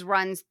Davidson's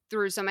runs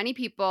through so many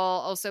people.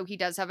 Also, he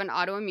does have an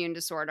autoimmune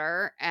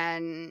disorder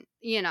and,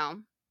 he's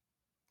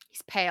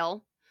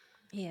pale.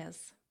 He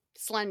is.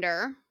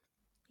 Slender.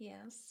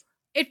 Yes.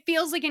 It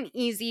feels like an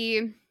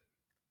easy,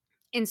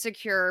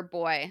 insecure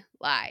boy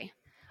lie.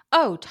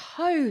 Oh,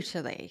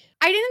 totally.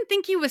 I didn't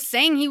think he was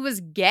saying he was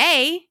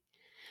gay.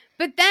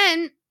 But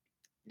then,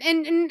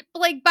 and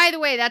like, by the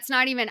way, that's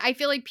not even, I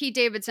feel like Pete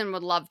Davidson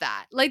would love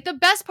that. Like, the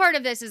best part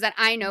of this is that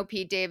I know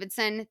Pete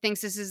Davidson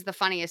thinks this is the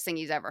funniest thing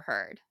he's ever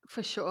heard.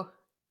 For sure.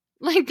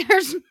 Like,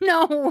 there's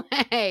no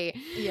way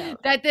Yeah.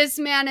 that this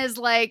man is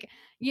like,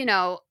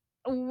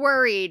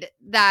 worried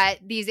that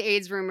these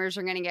AIDS rumors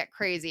are going to get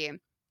crazy.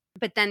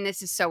 But then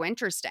this is so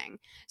interesting.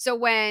 So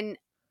when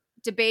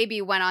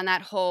DaBaby went on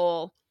that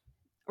whole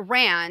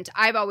rant,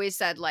 I've always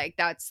said like,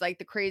 that's like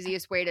the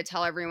craziest way to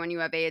tell everyone you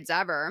have AIDS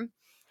ever.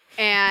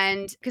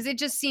 And because it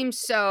just seems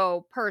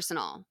so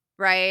personal,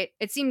 right?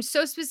 It seems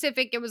so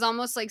specific. It was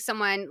almost like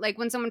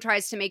when someone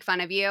tries to make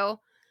fun of you,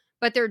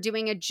 but they're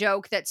doing a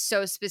joke that's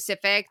so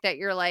specific that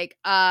you're like,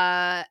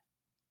 that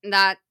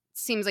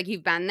seems like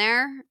you've been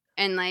there.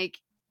 And like,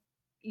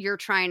 you're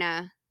trying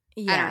to,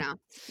 I don't know.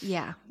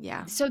 Yeah.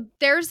 Yeah. So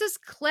there's this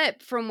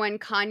clip from when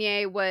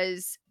Kanye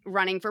was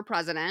running for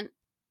president,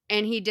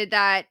 and he did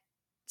that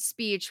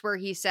speech where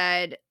he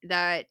said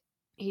that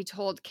he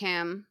told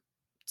Kim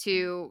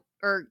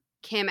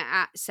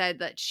said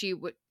that she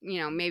would,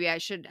 maybe I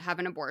should have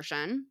an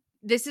abortion.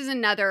 This is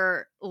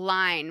another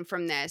line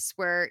from this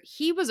where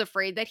he was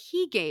afraid that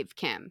he gave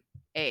Kim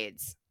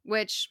AIDS,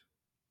 which.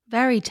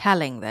 Very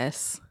telling,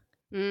 this.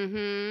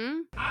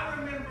 Mm-hmm. I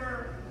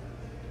remember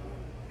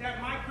that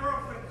my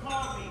girlfriend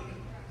called me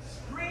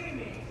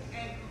screaming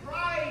and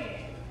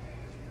crying,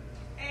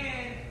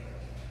 and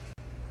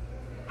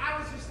I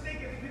was just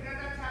thinking, because at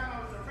that time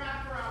I was a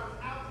rapper, I was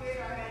out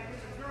there, I had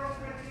different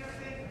girlfriends and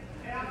everything,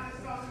 and I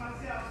just thought to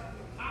myself,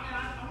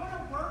 I want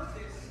to word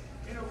this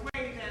in a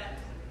way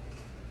that,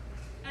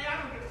 hey,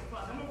 I don't give a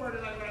fuck, I'm going to word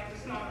it like I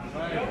just thought.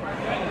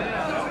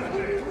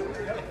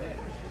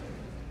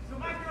 So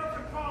my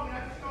girlfriend called me,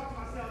 and I just thought to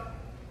myself,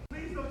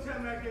 please don't tell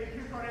me I gave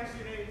Kim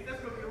Kardashian AIDS,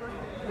 that's going to be the worst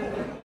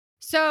thing.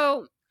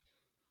 So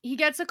he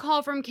gets a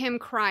call from Kim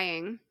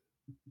crying,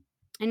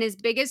 and his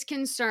biggest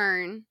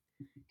concern,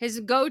 his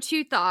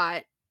go-to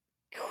thought,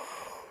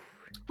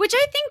 which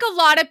I think a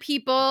lot of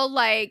people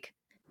like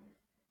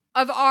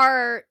of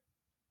our,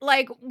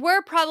 like,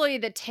 we're probably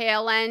the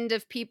tail end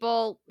of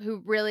people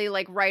who really,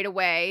 like, right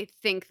away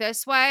think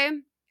this way.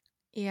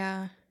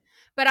 Yeah.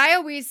 But I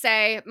always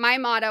say, my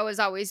motto has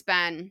always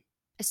been,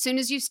 as soon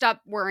as you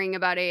stop worrying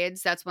about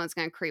AIDS, that's when it's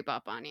going to creep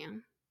up on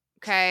you.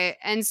 Okay.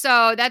 And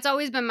so that's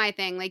always been my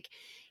thing. Like,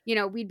 you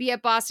know, we'd be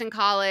at Boston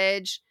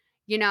College,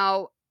 you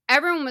know,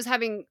 everyone was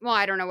having, well,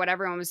 I don't know what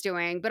everyone was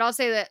doing, but I'll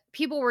say that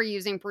people were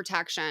using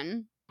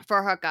protection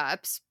for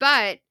hookups,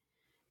 but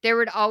there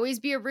would always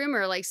be a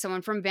rumor like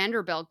someone from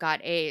Vanderbilt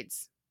got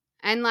AIDS.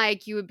 And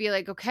like you would be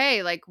like,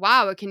 okay, like,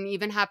 wow, it can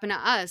even happen to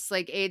us.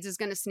 Like AIDS is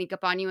going to sneak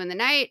up on you in the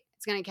night.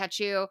 It's going to catch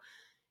you.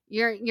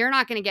 You're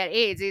not going to get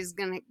AIDS. He's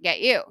going to get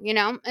you, you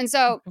know? And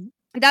so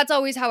that's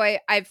always how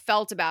I've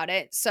felt about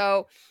it.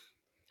 So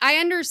I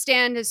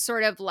understand as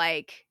sort of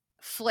like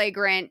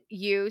flagrant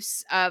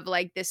use of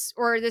like this,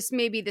 or this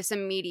maybe this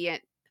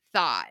immediate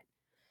thought.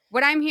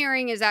 What I'm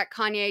hearing is that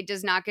Kanye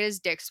does not get his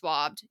dick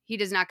swabbed. He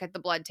does not get the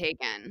blood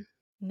taken.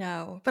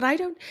 No, but I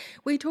don't.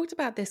 We talked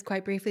about this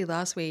quite briefly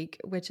last week,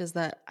 which is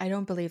that I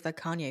don't believe that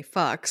Kanye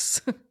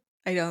fucks.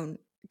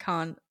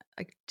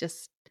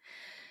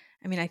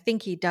 I mean, I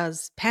think he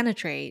does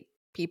penetrate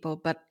people,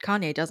 but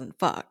Kanye doesn't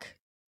fuck.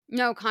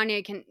 No,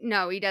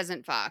 he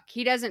doesn't fuck.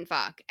 He doesn't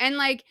fuck. And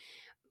like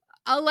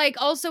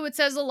also it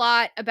says a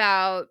lot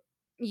about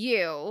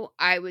you,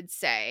 I would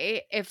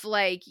say, if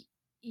like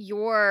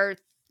your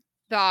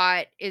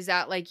thought is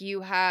that like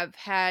you have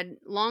had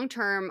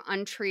long-term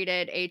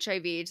untreated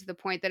HIV to the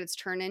point that it's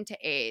turned into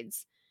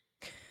AIDS.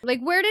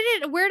 Like where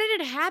did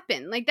it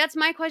happen? Like that's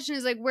my question,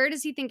 is like, where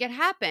does he think it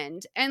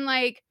happened? And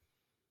like,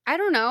 I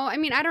don't know. I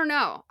mean, I don't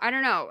know.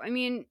 I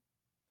mean,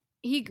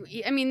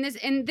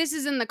 this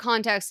is in the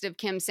context of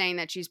Kim saying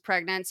that she's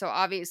pregnant, so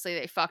obviously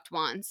they fucked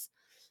once.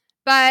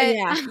 But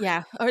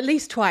yeah, or at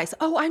least twice.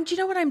 Oh, do you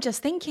know what I'm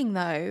just thinking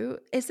though?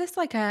 Is this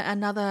like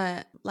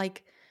another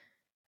like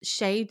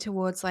shade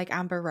towards like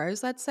Amber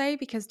Rose, let's say?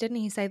 Because didn't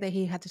he say that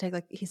he had to take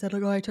like, he said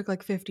like, oh, I took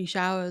like 50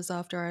 showers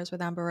after I was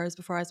with Amber Rose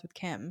before I was with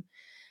Kim.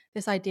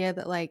 This idea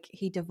that like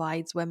he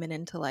divides women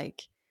into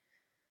like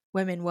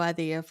women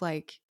worthy of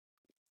like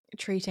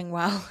treating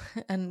well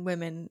and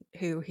women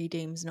who he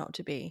deems not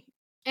to be.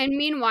 And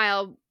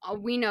meanwhile,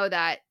 we know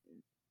that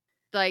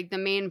like the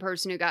main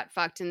person who got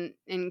fucked in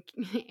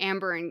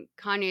Amber and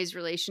Kanye's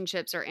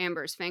relationships are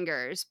Amber's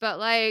fingers. But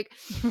like,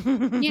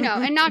 you know,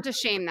 and not to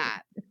shame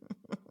that.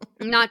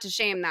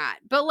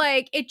 But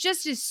like it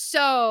just is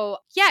so,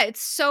 yeah,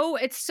 it's so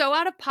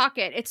out of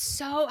pocket.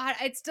 It's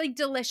like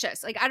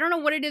delicious. Like I don't know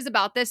what it is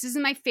about this. This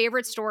is my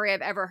favorite story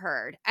I've ever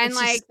heard. And it's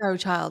like just so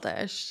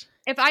childish.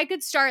 If I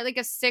could start like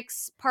a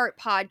 6-part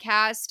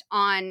podcast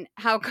on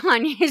how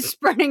Kanye is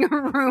spreading a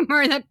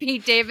rumor that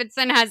Pete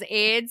Davidson has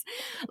AIDS,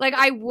 like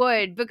I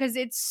would, because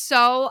it's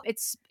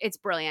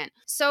brilliant.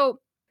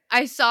 So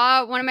I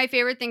saw one of my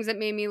favorite things that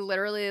made me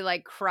literally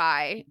like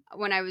cry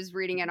when I was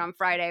reading it on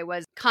Friday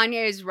was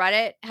Kanye's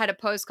Reddit had a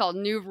post called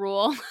New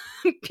Rule,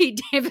 Pete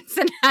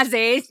Davidson has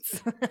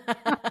AIDS.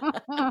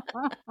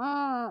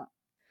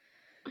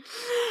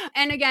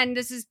 And again,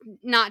 this is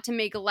not to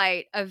make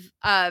light of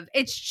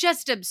it's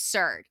just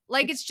absurd.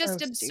 Like it's just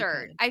so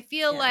absurd. Stupid. I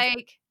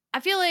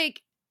feel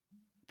like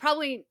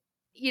probably,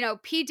 you know,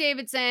 Pete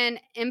Davidson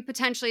and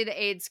potentially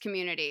the AIDS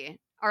community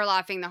are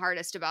laughing the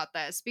hardest about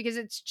this because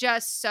it's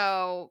just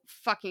so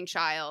fucking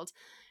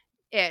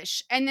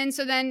child-ish. And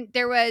then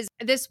there was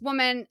this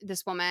woman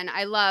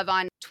I love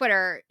on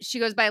Twitter. She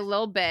goes by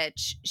Lil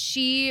Bitch.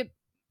 She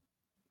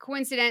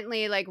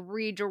coincidentally like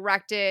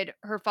redirected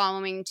her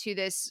following to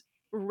this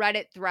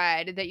Reddit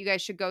thread that you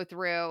guys should go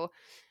through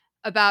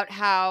about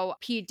how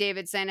Pete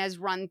Davidson has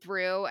run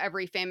through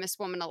every famous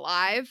woman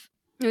alive,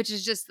 which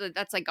is just,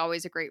 that's like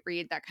always a great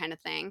read, that kind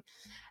of thing.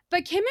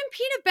 But Kim and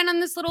Pete have been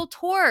on this little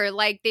tour.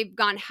 Like they've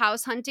gone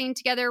house hunting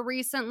together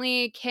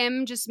recently.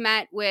 Kim just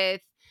met with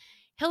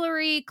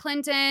Hillary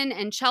Clinton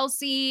and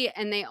Chelsea,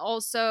 and they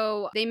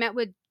met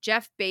with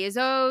Jeff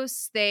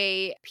Bezos.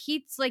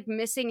 Pete's like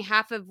missing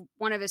half of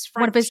one of his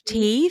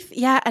teeth.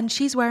 Yeah, and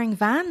she's wearing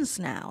Vans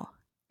now.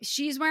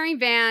 She's wearing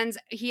Vans.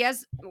 He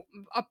has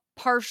a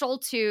partial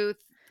tooth,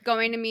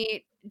 going to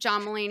meet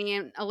John Mulaney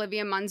and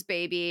Olivia Munn's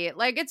baby.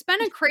 Like it's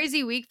been a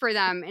crazy week for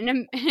them.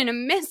 And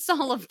amidst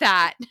all of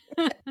that,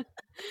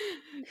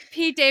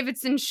 Pete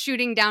Davidson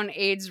shooting down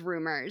AIDS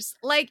rumors.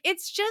 Like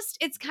it's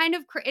kind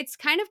of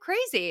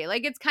crazy.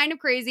 Like it's kind of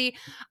crazy.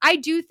 I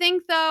do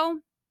think though,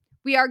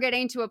 we are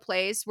getting to a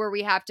place where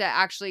we have to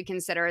actually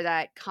consider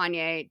that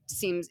Kanye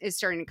is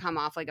starting to come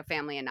off like a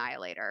family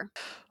annihilator.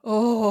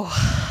 Oh,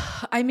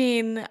 I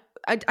mean,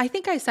 I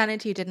think I sent it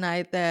to you, didn't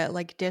I? The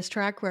like diss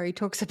track where he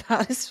talks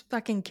about his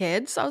fucking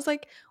kids. I was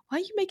like, why are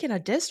you making a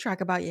diss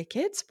track about your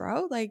kids,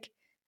 bro? Like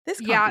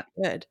this can't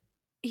be good.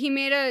 He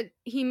made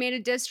a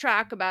diss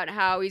track about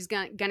how he's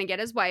gonna get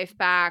his wife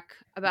back,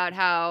 about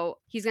how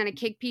he's gonna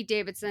kick Pete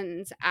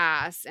Davidson's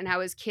ass, and how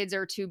his kids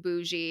are too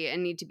bougie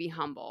and need to be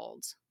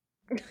humbled.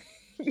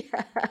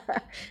 Yeah,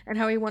 and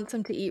how he wants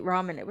them to eat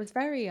ramen. It was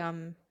very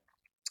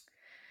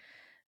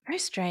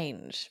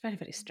strange, very,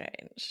 very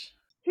strange.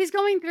 He's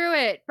going through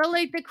it. But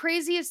like the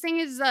craziest thing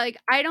is like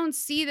I don't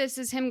see this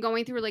as him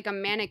going through like a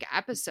manic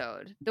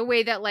episode. The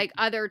way that like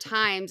other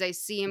times I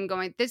see him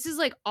going, this is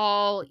like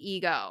all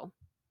ego.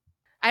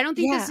 I don't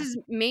think this is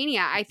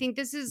mania. I think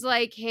this is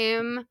like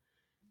him,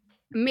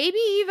 maybe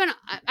even,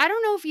 I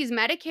don't know if he's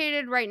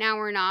medicated right now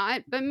or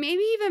not, but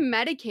maybe even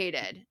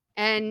medicated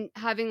and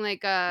having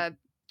like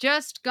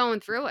just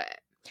going through it.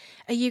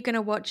 Are you going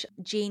to watch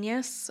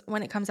Genius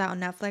when it comes out on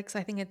Netflix?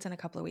 I think it's in a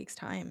couple of weeks'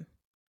 time.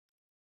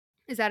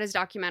 Is that his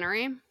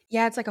documentary?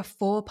 Yeah, it's like a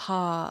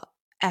 4-part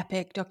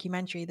epic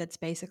documentary that's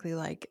basically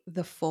like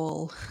the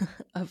fall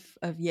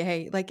of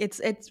Ye. Like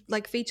it's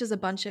like features a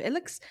bunch of,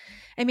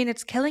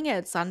 it's killing it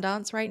at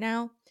Sundance right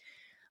now.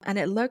 And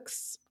it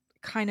looks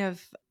kind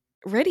of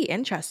really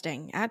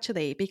interesting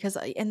actually, because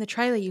in the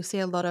trailer you see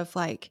a lot of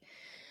like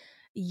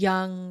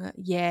young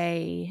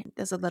Ye.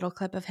 There's a little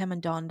clip of him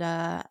and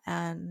Donda,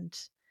 and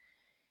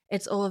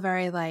it's all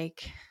very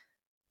like,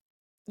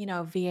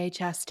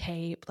 VHS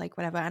tape, like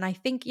whatever. And I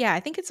think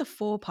it's a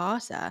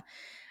 4-parter.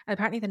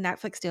 Apparently the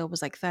Netflix deal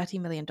was like $30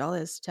 million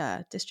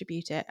to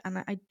distribute it. And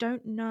I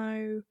don't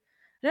know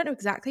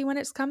exactly when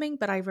it's coming,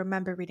 but I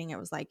remember reading it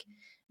was like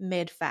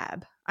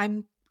mid-Feb.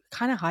 I'm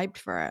kind of hyped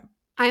for it.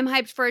 I'm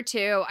hyped for it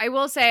too. I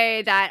will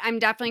say that I'm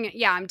definitely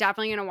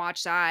going to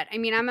watch that. I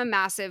mean, I'm a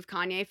massive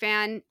Kanye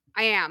fan.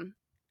 I am.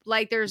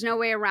 Like, there's no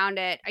way around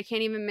it. I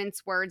can't even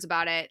mince words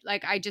about it.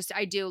 Like, I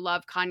do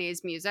love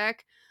Kanye's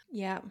music.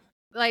 Yeah.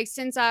 Like,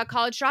 since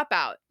College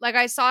Dropout. Like,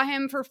 I saw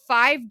him for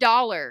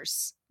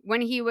 $5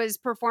 when he was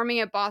performing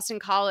at Boston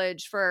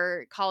College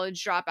for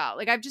College Dropout.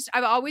 Like,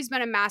 I've always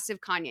been a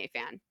massive Kanye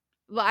fan.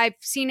 I've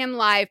seen him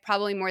live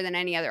probably more than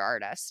any other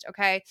artist.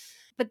 Okay.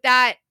 But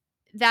that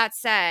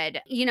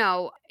said,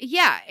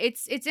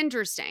 it's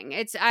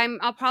interesting.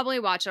 I'll probably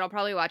watch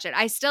it.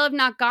 I still have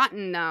not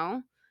gotten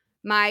though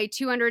my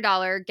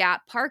 $200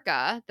 Gap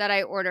parka that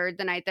I ordered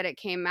the night that it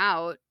came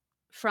out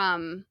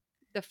from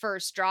the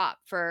first drop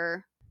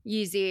for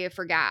Yeezy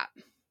for Gap.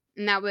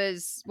 And that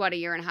was a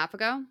year and a half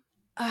ago.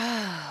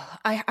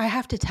 I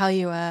have to tell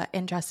you a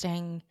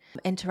interesting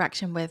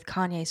interaction with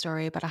Kanye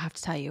story, but I have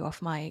to tell you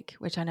off mic,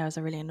 which I know is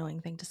a really annoying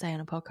thing to say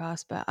on a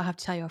podcast, but I have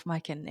to tell you off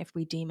mic, and if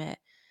we deem it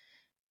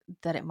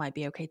that it might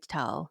be okay to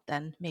tell,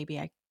 then maybe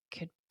I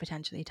could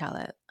potentially tell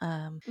it.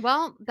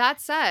 Well,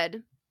 that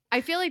said, I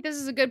feel like this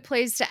is a good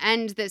place to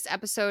end this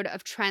episode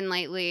of Trend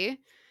Lately.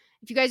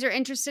 If you guys are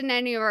interested in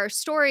any of our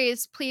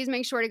stories, please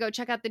make sure to go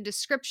check out the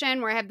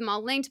description where I have them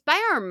all linked. Buy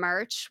our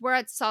merch. We're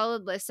at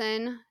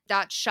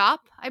solidlisten.shop,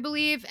 I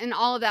believe, and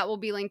all of that will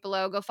be linked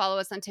below. Go follow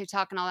us on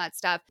TikTok and all that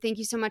stuff. Thank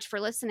you so much for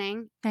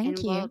listening.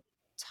 Thank you. We'll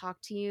talk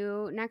to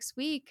you next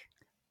week.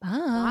 Bye.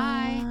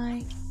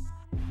 Bye.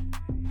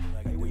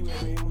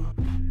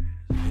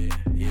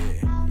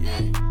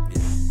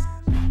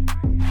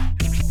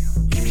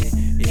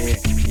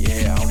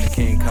 Yeah, I'm the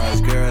king,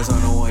 cause girls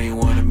on the one you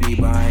wanna meet,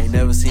 but I ain't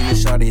never seen a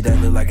shawty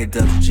that look like a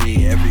double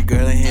G. Every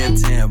girl in here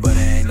 10, but it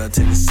ain't no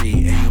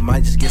Tennessee. And you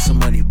might just get some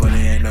money, but it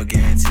ain't no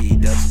guarantee.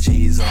 Delta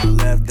G's on the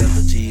left,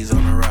 Delta G's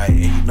on the right.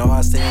 And you know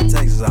I stay in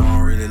Texas, I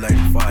don't really like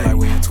to fight. Like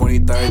we in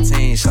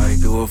 2013,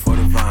 shawty do it for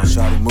the vine.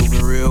 Shawty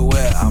moving real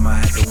well, I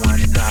might have to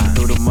wind it down.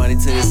 Threw the money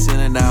to the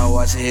ceiling, now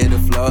watch it hit the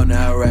floor.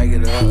 Now rag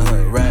it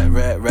up,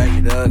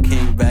 rag it up,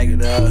 king bag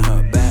it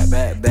up,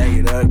 bag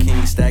it up,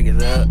 king stack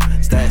it up,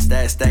 stack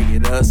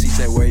it up. She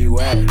say where you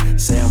at?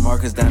 Say I'm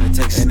Marcus down in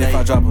Texas. And if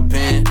I drop a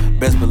pin,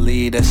 best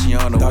believe that she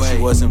on the way.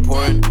 She was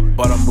important,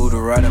 but I moved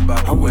her right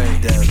about the way.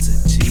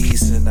 Delta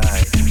G's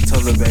tonight.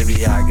 Told her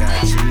baby I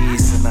got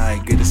G's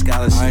tonight. Get a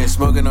scholarship. I ain't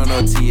smoking on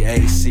no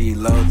THC,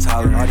 low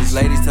tolerance. All these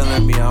ladies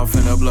telling me I'm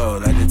finna blow.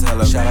 Like they tell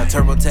her. Shout out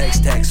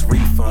TurboTax tax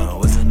refund.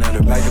 What's another?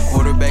 Like the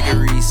quarterback at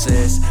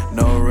recess.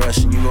 No rush.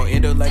 And you gon'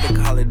 end up like the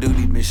Call of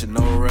Duty mission.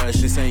 No rush.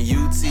 This ain't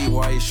UT.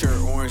 Why your shirt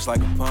orange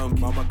like a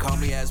pumpkin? Mama called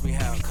me, asked me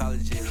how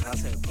college is. And I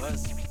said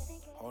bus.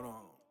 Hold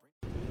on.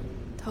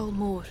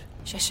 Talmor,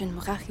 Sheshin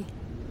Marachi.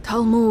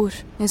 Talmor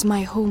is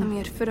my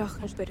home.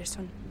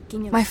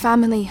 My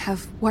family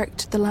have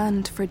worked the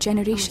land for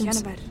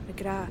generations.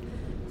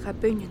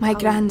 My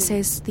gran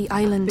says the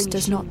island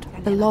does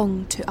not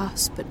belong to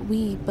us, but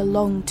we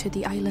belong to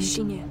the island.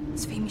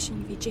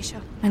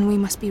 And we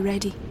must be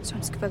ready,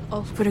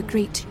 for a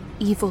great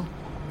evil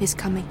is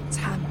coming.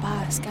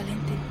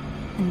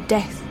 And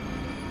death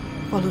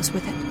follows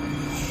with it.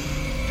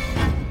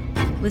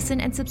 Listen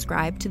and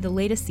subscribe to the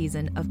latest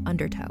season of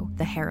Undertow,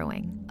 The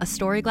Harrowing, a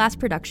Storyglass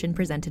production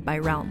presented by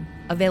Realm,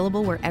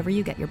 available wherever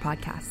you get your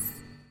podcasts.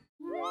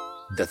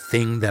 The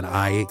thing that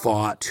I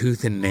fought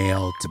tooth and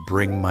nail to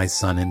bring my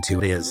son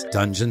into is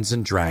Dungeons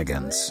and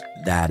Dragons.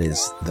 That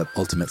is the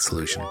ultimate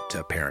solution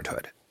to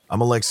parenthood. I'm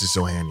Alexis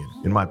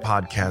Ohanian. In my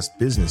podcast,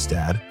 Business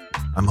Dad,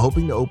 I'm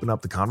hoping to open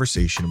up the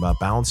conversation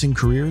about balancing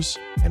careers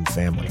and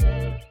family.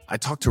 I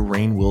talked to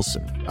Rainn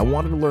Wilson. I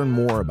wanted to learn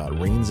more about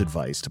Rainn's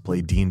advice to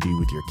play D&D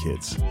with your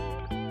kids.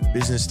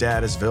 Business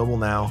Dad is available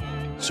now,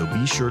 so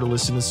be sure to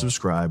listen and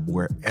subscribe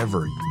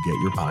wherever you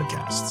get your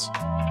podcasts.